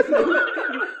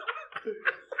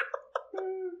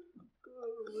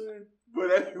 But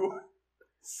anyway,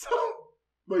 so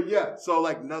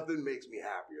nothing makes me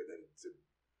happier than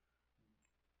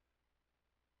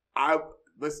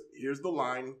listen, here's the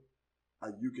line.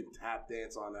 You can tap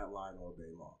dance on that line all day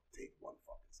long. Take one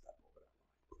fucking step over that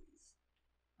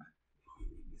line,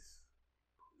 please.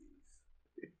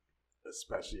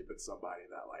 Especially if it's somebody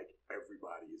that like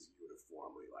everybody is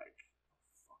uniformly like,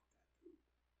 fuck that dude.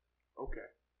 Okay,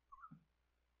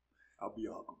 I'll be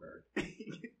a Huckleberry.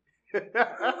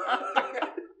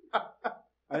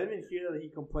 I didn't even hear that he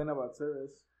complained about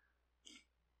service.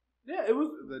 Yeah, it was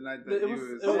the night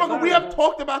that we have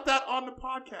talked about that on the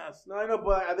podcast. No, I know,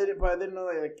 but I didn't know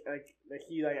that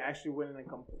he like actually went in and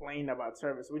complained about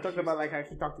service. We talked about like how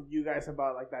he talked to you guys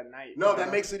about like that night. No,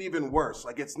 that makes it even worse.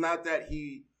 Like it's not that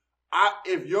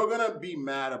if you're gonna be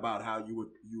mad about how you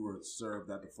were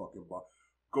served at the fucking bar,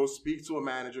 go speak to a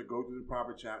manager, go do the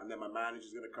proper chat, and then my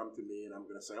manager's gonna come to me and I'm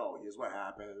gonna say, oh, here's what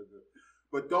happened.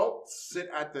 But don't sit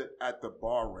at the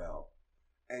bar rail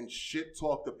and shit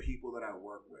talk the people that I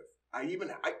work with. I even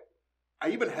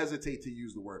hesitate to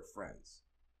use the word friends,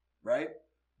 right?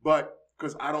 But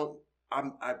because I don't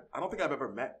think I've ever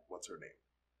met what's her name.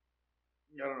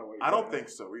 I don't know. I don't think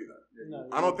so either. No,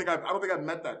 I don't think I've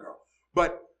met that girl.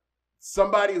 But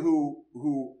somebody who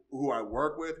I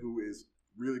work with who is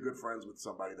really good friends with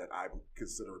somebody that I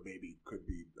consider maybe could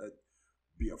be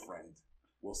a friend.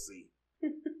 We'll see.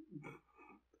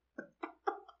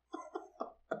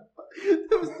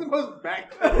 That was the most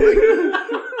back.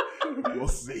 We'll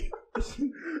see.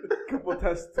 Couple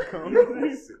tests to come.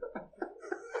 We'll see.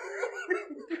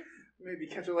 Maybe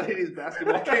catch a ladies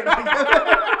basketball game together.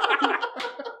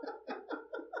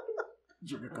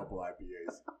 Drink a couple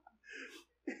IPAs.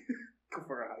 Go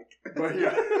for a hike. But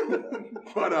yeah,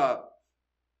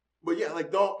 but yeah,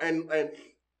 like don't and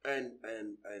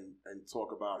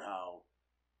talk about how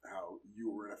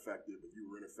you were ineffective and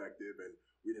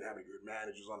we didn't have any good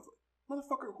managers on.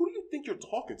 Motherfucker, who do you think you're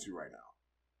talking to right now?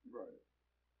 Right.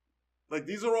 Like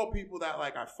these are all people that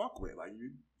like I fuck with. Like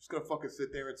you just gonna fucking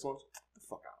sit there and talk the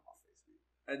fuck out of my face, dude.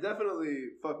 I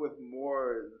definitely fuck with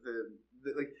more than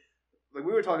like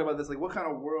we were talking about this. Like, what kind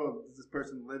of world does this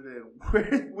person live in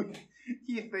where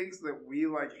he thinks that we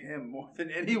like him more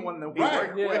than anyone that we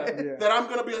work with? Yeah. That I'm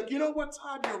gonna be like, you know what,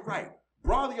 Todd, you're right.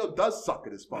 Braulio does suck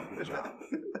at his fucking job.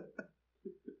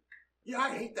 Yeah,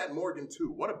 I hate that Morgan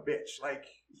too. What a bitch. Like,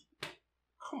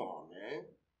 come on, man.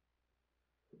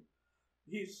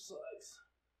 He sucks.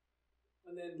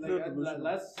 And then like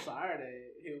last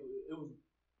Saturday, it was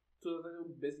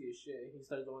busy as shit. He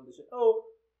started doing this shit. Oh,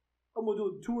 I'm gonna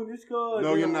do 2 in this car.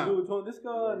 No, you're I'm not. gonna do 2 in this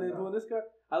car, and then 2 in this car.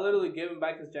 I literally gave him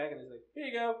back his jacket, and he's like, "Here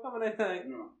you go. Have a nice night."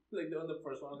 No. Like on the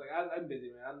first one, I was like, "I'm busy,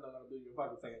 man. I'm not gonna do your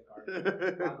fucking second card.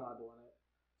 I'm not doing it."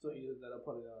 So he just let I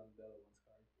put it on the other one's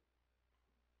card.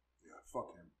 Yeah,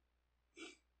 fuck him.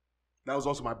 That was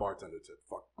also my bartender tip.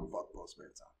 Fuck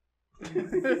Postman Tom.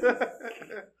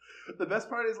 The best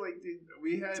part is like, dude,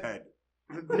 we had Ted.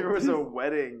 there was a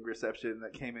wedding reception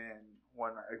that came in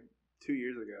 2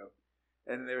 years ago,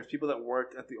 and there was people that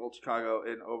worked at the Old Chicago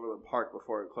in Overland Park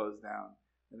before it closed down,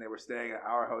 and they were staying at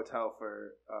our hotel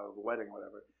for the wedding or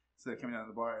whatever. So they came down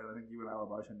to the bar, and I think you and I were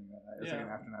bartending that night. It was like an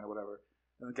after night or whatever.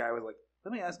 And the guy was like,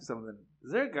 "Let me ask you something.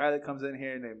 Is there a guy that comes in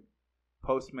here named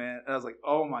Postman?" And I was like,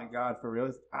 "Oh my god, for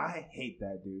real? I hate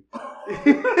that dude."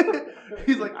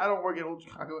 He's like, "I don't work at Old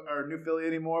Chicago or New Philly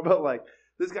anymore, but like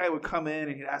this guy would come in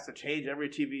and he'd ask to change every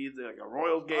TV, like a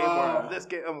Royals game or this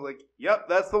game." I was like, "Yep,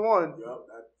 that's the one." Yep,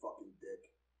 that fucking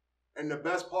dick. And the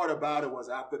best part about it was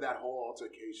after that whole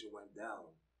altercation went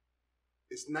down,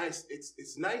 it's nice.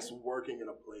 It's nice working in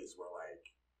a place where like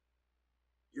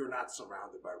you're not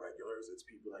surrounded by regulars. It's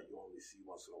people that you only see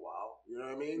once in a while. You know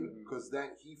what I mean? Because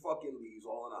then he fucking leaves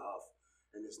all in a huff,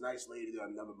 and this nice lady that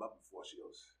I've never met before, she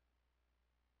goes,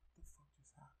 "What the fuck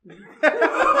just happened?"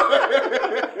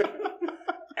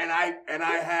 and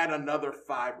I had another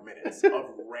 5 minutes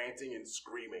of ranting and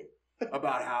screaming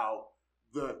about how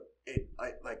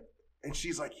and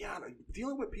she's like, "Yeah,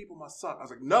 dealing with people must suck." I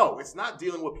was like, "No, it's not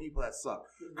dealing with people that suck.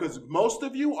 Because most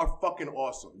of you are fucking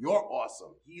awesome. You're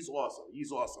awesome. He's awesome.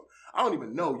 He's awesome. I don't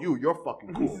even know you. You're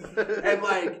fucking cool." And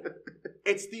like,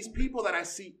 it's these people that I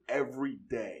see every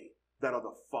day that are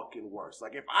the fucking worst.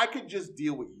 Like, if I could just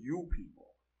deal with you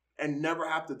people and never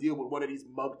have to deal with one of these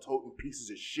mug-toting pieces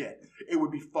of shit, it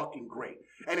would be fucking great.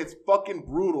 And it's fucking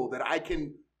brutal that I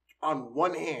can, on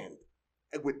one hand,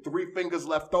 with 3 fingers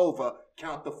left over,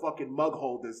 count the fucking mug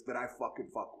holders that I fucking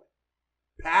fuck with.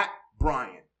 Pat,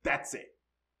 Brian. That's it.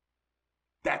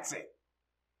 That's it.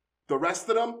 The rest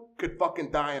of them could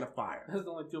fucking die in a fire. There's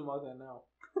only 2 mugs I know.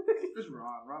 Just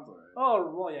Ron. Ron's alright. Oh,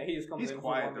 well, yeah, he just comes in. He's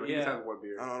quiet though. He just has 1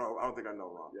 beer. I don't know. I don't think I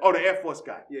know Ron. Yeah. Oh, the Air Force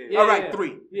guy. Yeah. All right,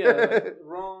 3. Yeah,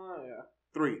 Ron, yeah.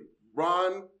 3.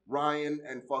 Ron, Ryan,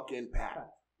 and fucking Pat.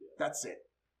 That's it.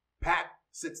 Pat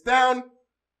sits down.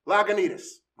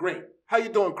 Lagunitas. Great. How you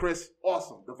doing, Chris?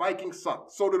 Awesome. The Vikings suck.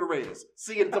 So do the Raiders.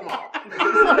 See you tomorrow.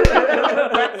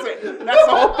 That's it. That's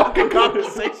the whole fucking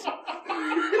conversation.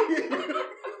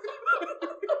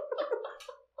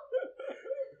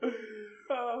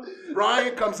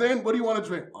 Brian comes in. What do you want to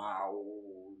drink?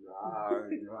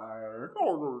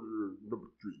 Number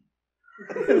 3.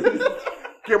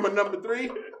 Give him a number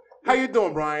 3. How you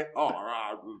doing, Brian? Oh,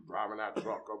 I'm just driving that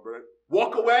truck over it.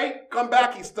 Walk away, come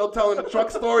back. He's still telling the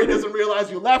truck story. He doesn't realize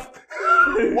you left.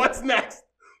 What's next?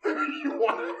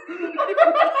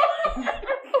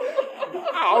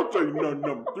 I'll tell you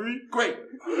number 3. Great.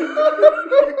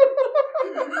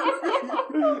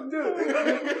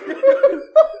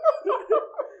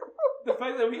 The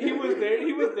fact that he was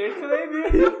there today,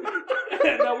 dude,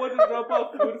 and I wanted to drop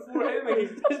off food for him, and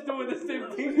he's just doing the same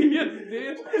thing he just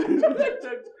did.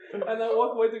 And I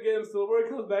walk away to get him silver,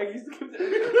 comes back, he skips it.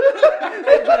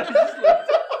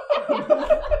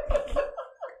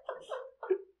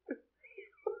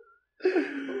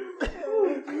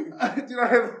 Dude,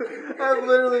 I've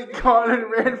literally gone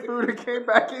and ran food and came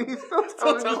back and he's still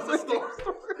telling the story.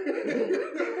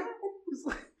 He's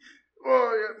like,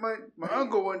 oh yeah, my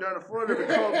uncle went down to Florida and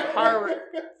became a pilot.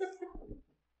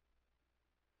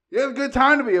 You have a good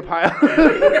time to be a pilot.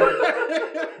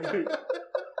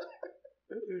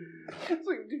 It's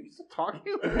like, dude, you still talking?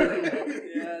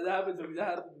 Yeah, that happened to me. That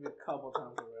happened to me a couple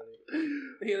times already.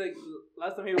 He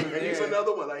last time he was there. And he's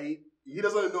another one. Like he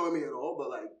doesn't annoy me at all, but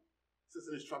like sits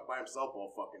in his truck by himself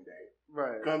all fucking day.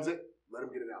 Right. Comes in, let him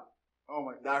get it out. Oh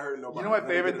my! Not hurting nobody. You know my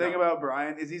favorite thing about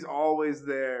Brian is he's always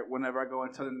there whenever I go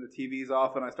and turn the TVs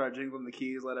off and I start jingling the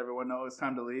keys, let everyone know it's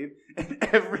time to leave. And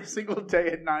every single day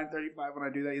at 9:35 when I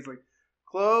do that, he's like,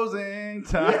 "Closing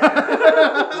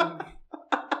time."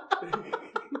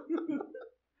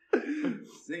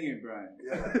 Singing, Brian.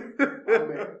 Yeah. Oh,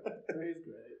 man. He's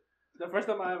great. The first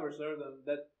time I ever served them,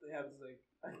 that they have like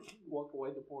I walk away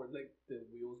to pour like the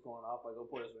wheels going off. I go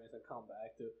pour his race. I come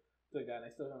back to the guy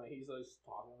next to him, and he's always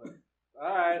talking like,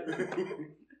 "All right."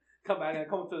 Come back and I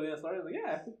come to the end. Started like,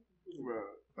 "Yeah." Bro,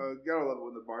 you gotta love it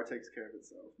when the bar takes care of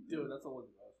itself. Dude, that's always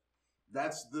the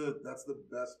best. That's the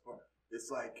best part.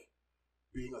 It's like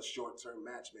being a short-term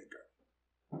matchmaker.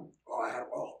 I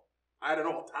had an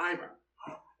all-timer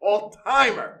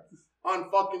on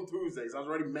fucking Tuesdays. I was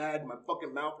already mad. My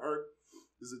fucking mouth hurt.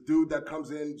 There's a dude that comes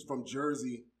in from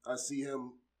Jersey. I see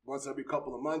him once every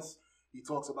couple of months. He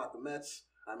talks about the Mets.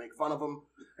 I make fun of him.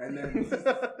 And then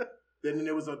then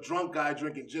there was a drunk guy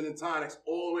drinking gin and tonics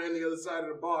all the way on the other side of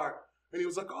the bar. And he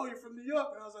was like, "Oh, you're from New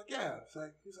York?" And I was like, "Yeah."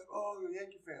 He's like, "Oh, you're a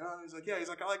Yankee fan, huh?" He's like, "Yeah." He's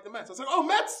like, "I like the Mets." I was like, "Oh,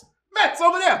 Mets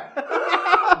over there."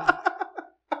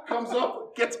 Comes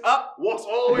up, gets up, walks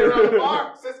all the way around the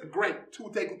bar, says, "Great, 2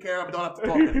 taken care of, don't have to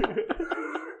talk anymore."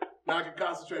 Now I can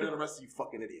concentrate on the rest of you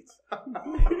fucking idiots.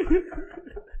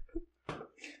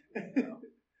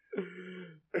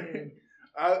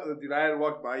 Dude, I had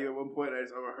walked by you at one point and I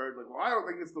just overheard, like, "Well, I don't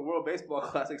think it's the World Baseball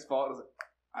Classic's fault." I was like,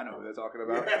 I know who they're talking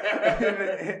about. And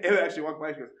then it actually walked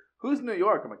by. She goes, "Who's New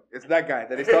York?" I'm like, "It's that guy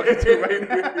that he's talking to right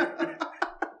now."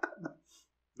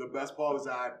 The best part was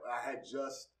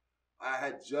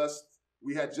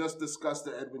we had just discussed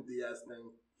the Edwin Diaz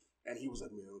thing, and he was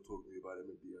like, "Man, don't talk to me about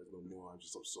Edwin Diaz no more. I'm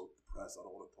so depressed. I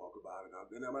don't want to talk about it."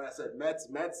 And then when I said Mets,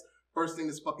 first thing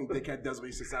this fucking dickhead does when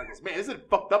he sits down, he goes, "Man, isn't it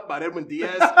fucked up about Edwin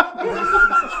Diaz?"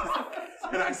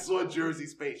 And I saw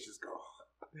Jersey's face just go.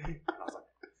 And I was like,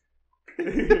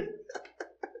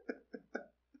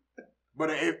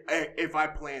 but if I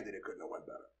planned it, it couldn't have went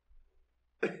better.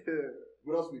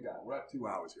 What else we got? We're at 2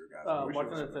 hours here, guys.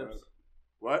 Bartender tips.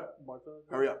 What? Bartender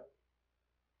tips. Hurry up.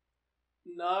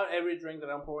 Not every drink that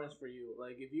I'm pouring is for you.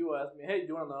 Like, if you ask me, "Hey, do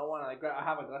you want another one?" I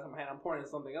have a glass in my hand. I'm pouring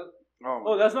something else.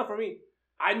 Oh, that's not for me.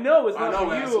 I know it's not for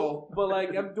you, asshole. But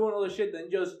like, I'm doing all the shit. Then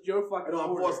just your fucking.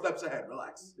 I'm 4 steps ahead.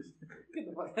 Relax. Get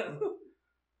the fuck out.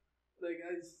 Like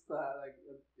I just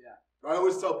yeah. I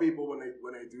always tell people when they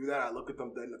do that, I look at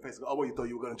them dead in the face. Oh, well, you thought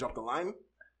you were gonna jump the line?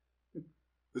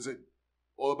 Is it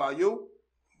all about you?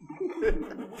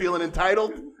 Feeling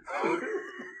entitled?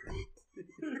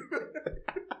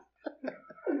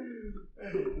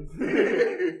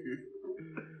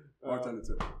 Bartender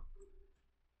tip.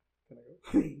 Can I go?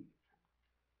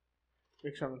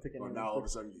 Make sure I'm not taking. Now all of a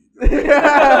sudden you.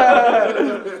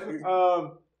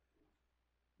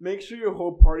 Make sure your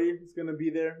whole party is gonna be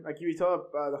there. Like if you tell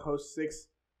the host 6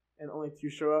 and only 2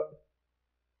 show up,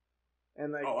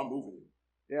 and like, oh, I'm moving you.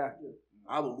 Yeah,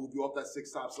 I will move you off that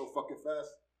 6 top so fucking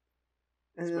fast.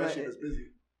 And especially if it's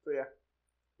busy. So yeah,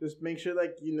 just make sure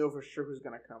like you know for sure who's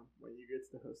gonna come when you get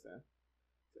to the host stand.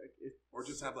 Or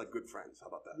just have like good friends. How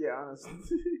about that? Yeah, honestly.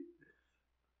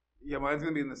 Yeah, mine's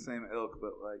gonna be in the same ilk,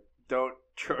 but like, don't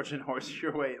Trojan horse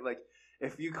your way. Like,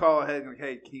 if you call ahead and like,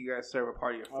 hey, can you guys serve a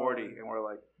party of 40? And we're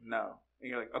like, no. And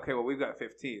you're like, okay, well, we've got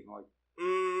 15. I'm like,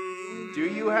 do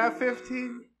you have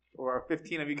 15? Or are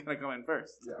 15 of you gonna come in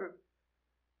first? Yeah.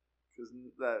 Because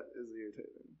that is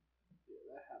irritating. Yeah,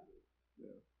 that happened.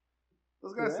 Yeah.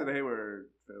 Those guys today were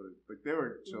fairly, like, they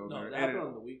were chilling. No, that happened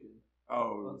on the weekend.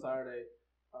 Oh. On Saturday.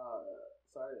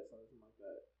 Saturday, something like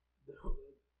that.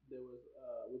 There was,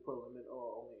 we put a limit,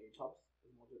 only 8 tops.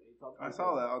 I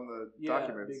saw that on the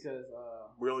documents. Because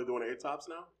we're only doing 8 tops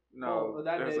now. No,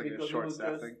 that there's day like because a short it was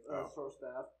staff just thing. short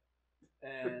staff,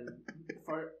 and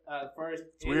first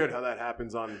it's weird how that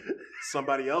happens on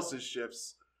somebody else's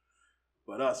shifts,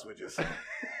 but us we just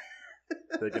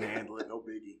they can handle it, no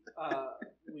biggie.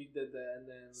 We did that, and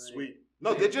then sweet.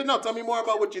 No, did you? No, tell me more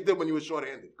about what you did when you were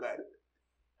short-handed. Go ahead.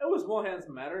 It was more hands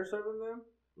matter serving them.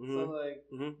 So like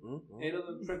 8 of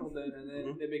them trickled in, and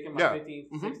then they became my 15,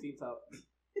 16 top.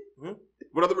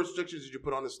 What other restrictions did you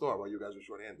put on the store while you guys were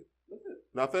short-handed?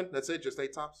 Nothing? That's it? Just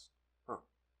 8 tops? Huh.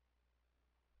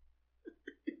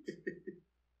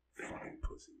 Fucking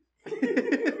pussies. Get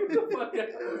the fuck out.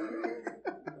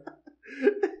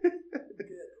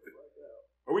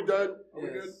 Are we done? Are we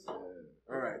Yes. good?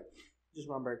 All right. Just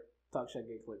remember, talk shit,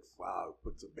 get clicks. Wow,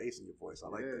 put some bass in your voice. I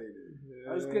like that.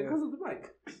 I was good because of the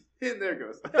mic. And there it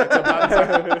goes. It's about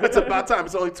time. It's about time.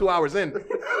 It's only 2 hours in.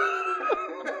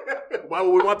 Why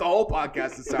would we want the whole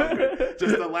podcast to sound good?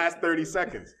 Just the last 30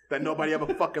 seconds that nobody ever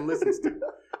fucking listens to.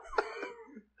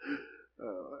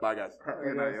 Bye, guys.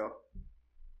 Good night, y'all.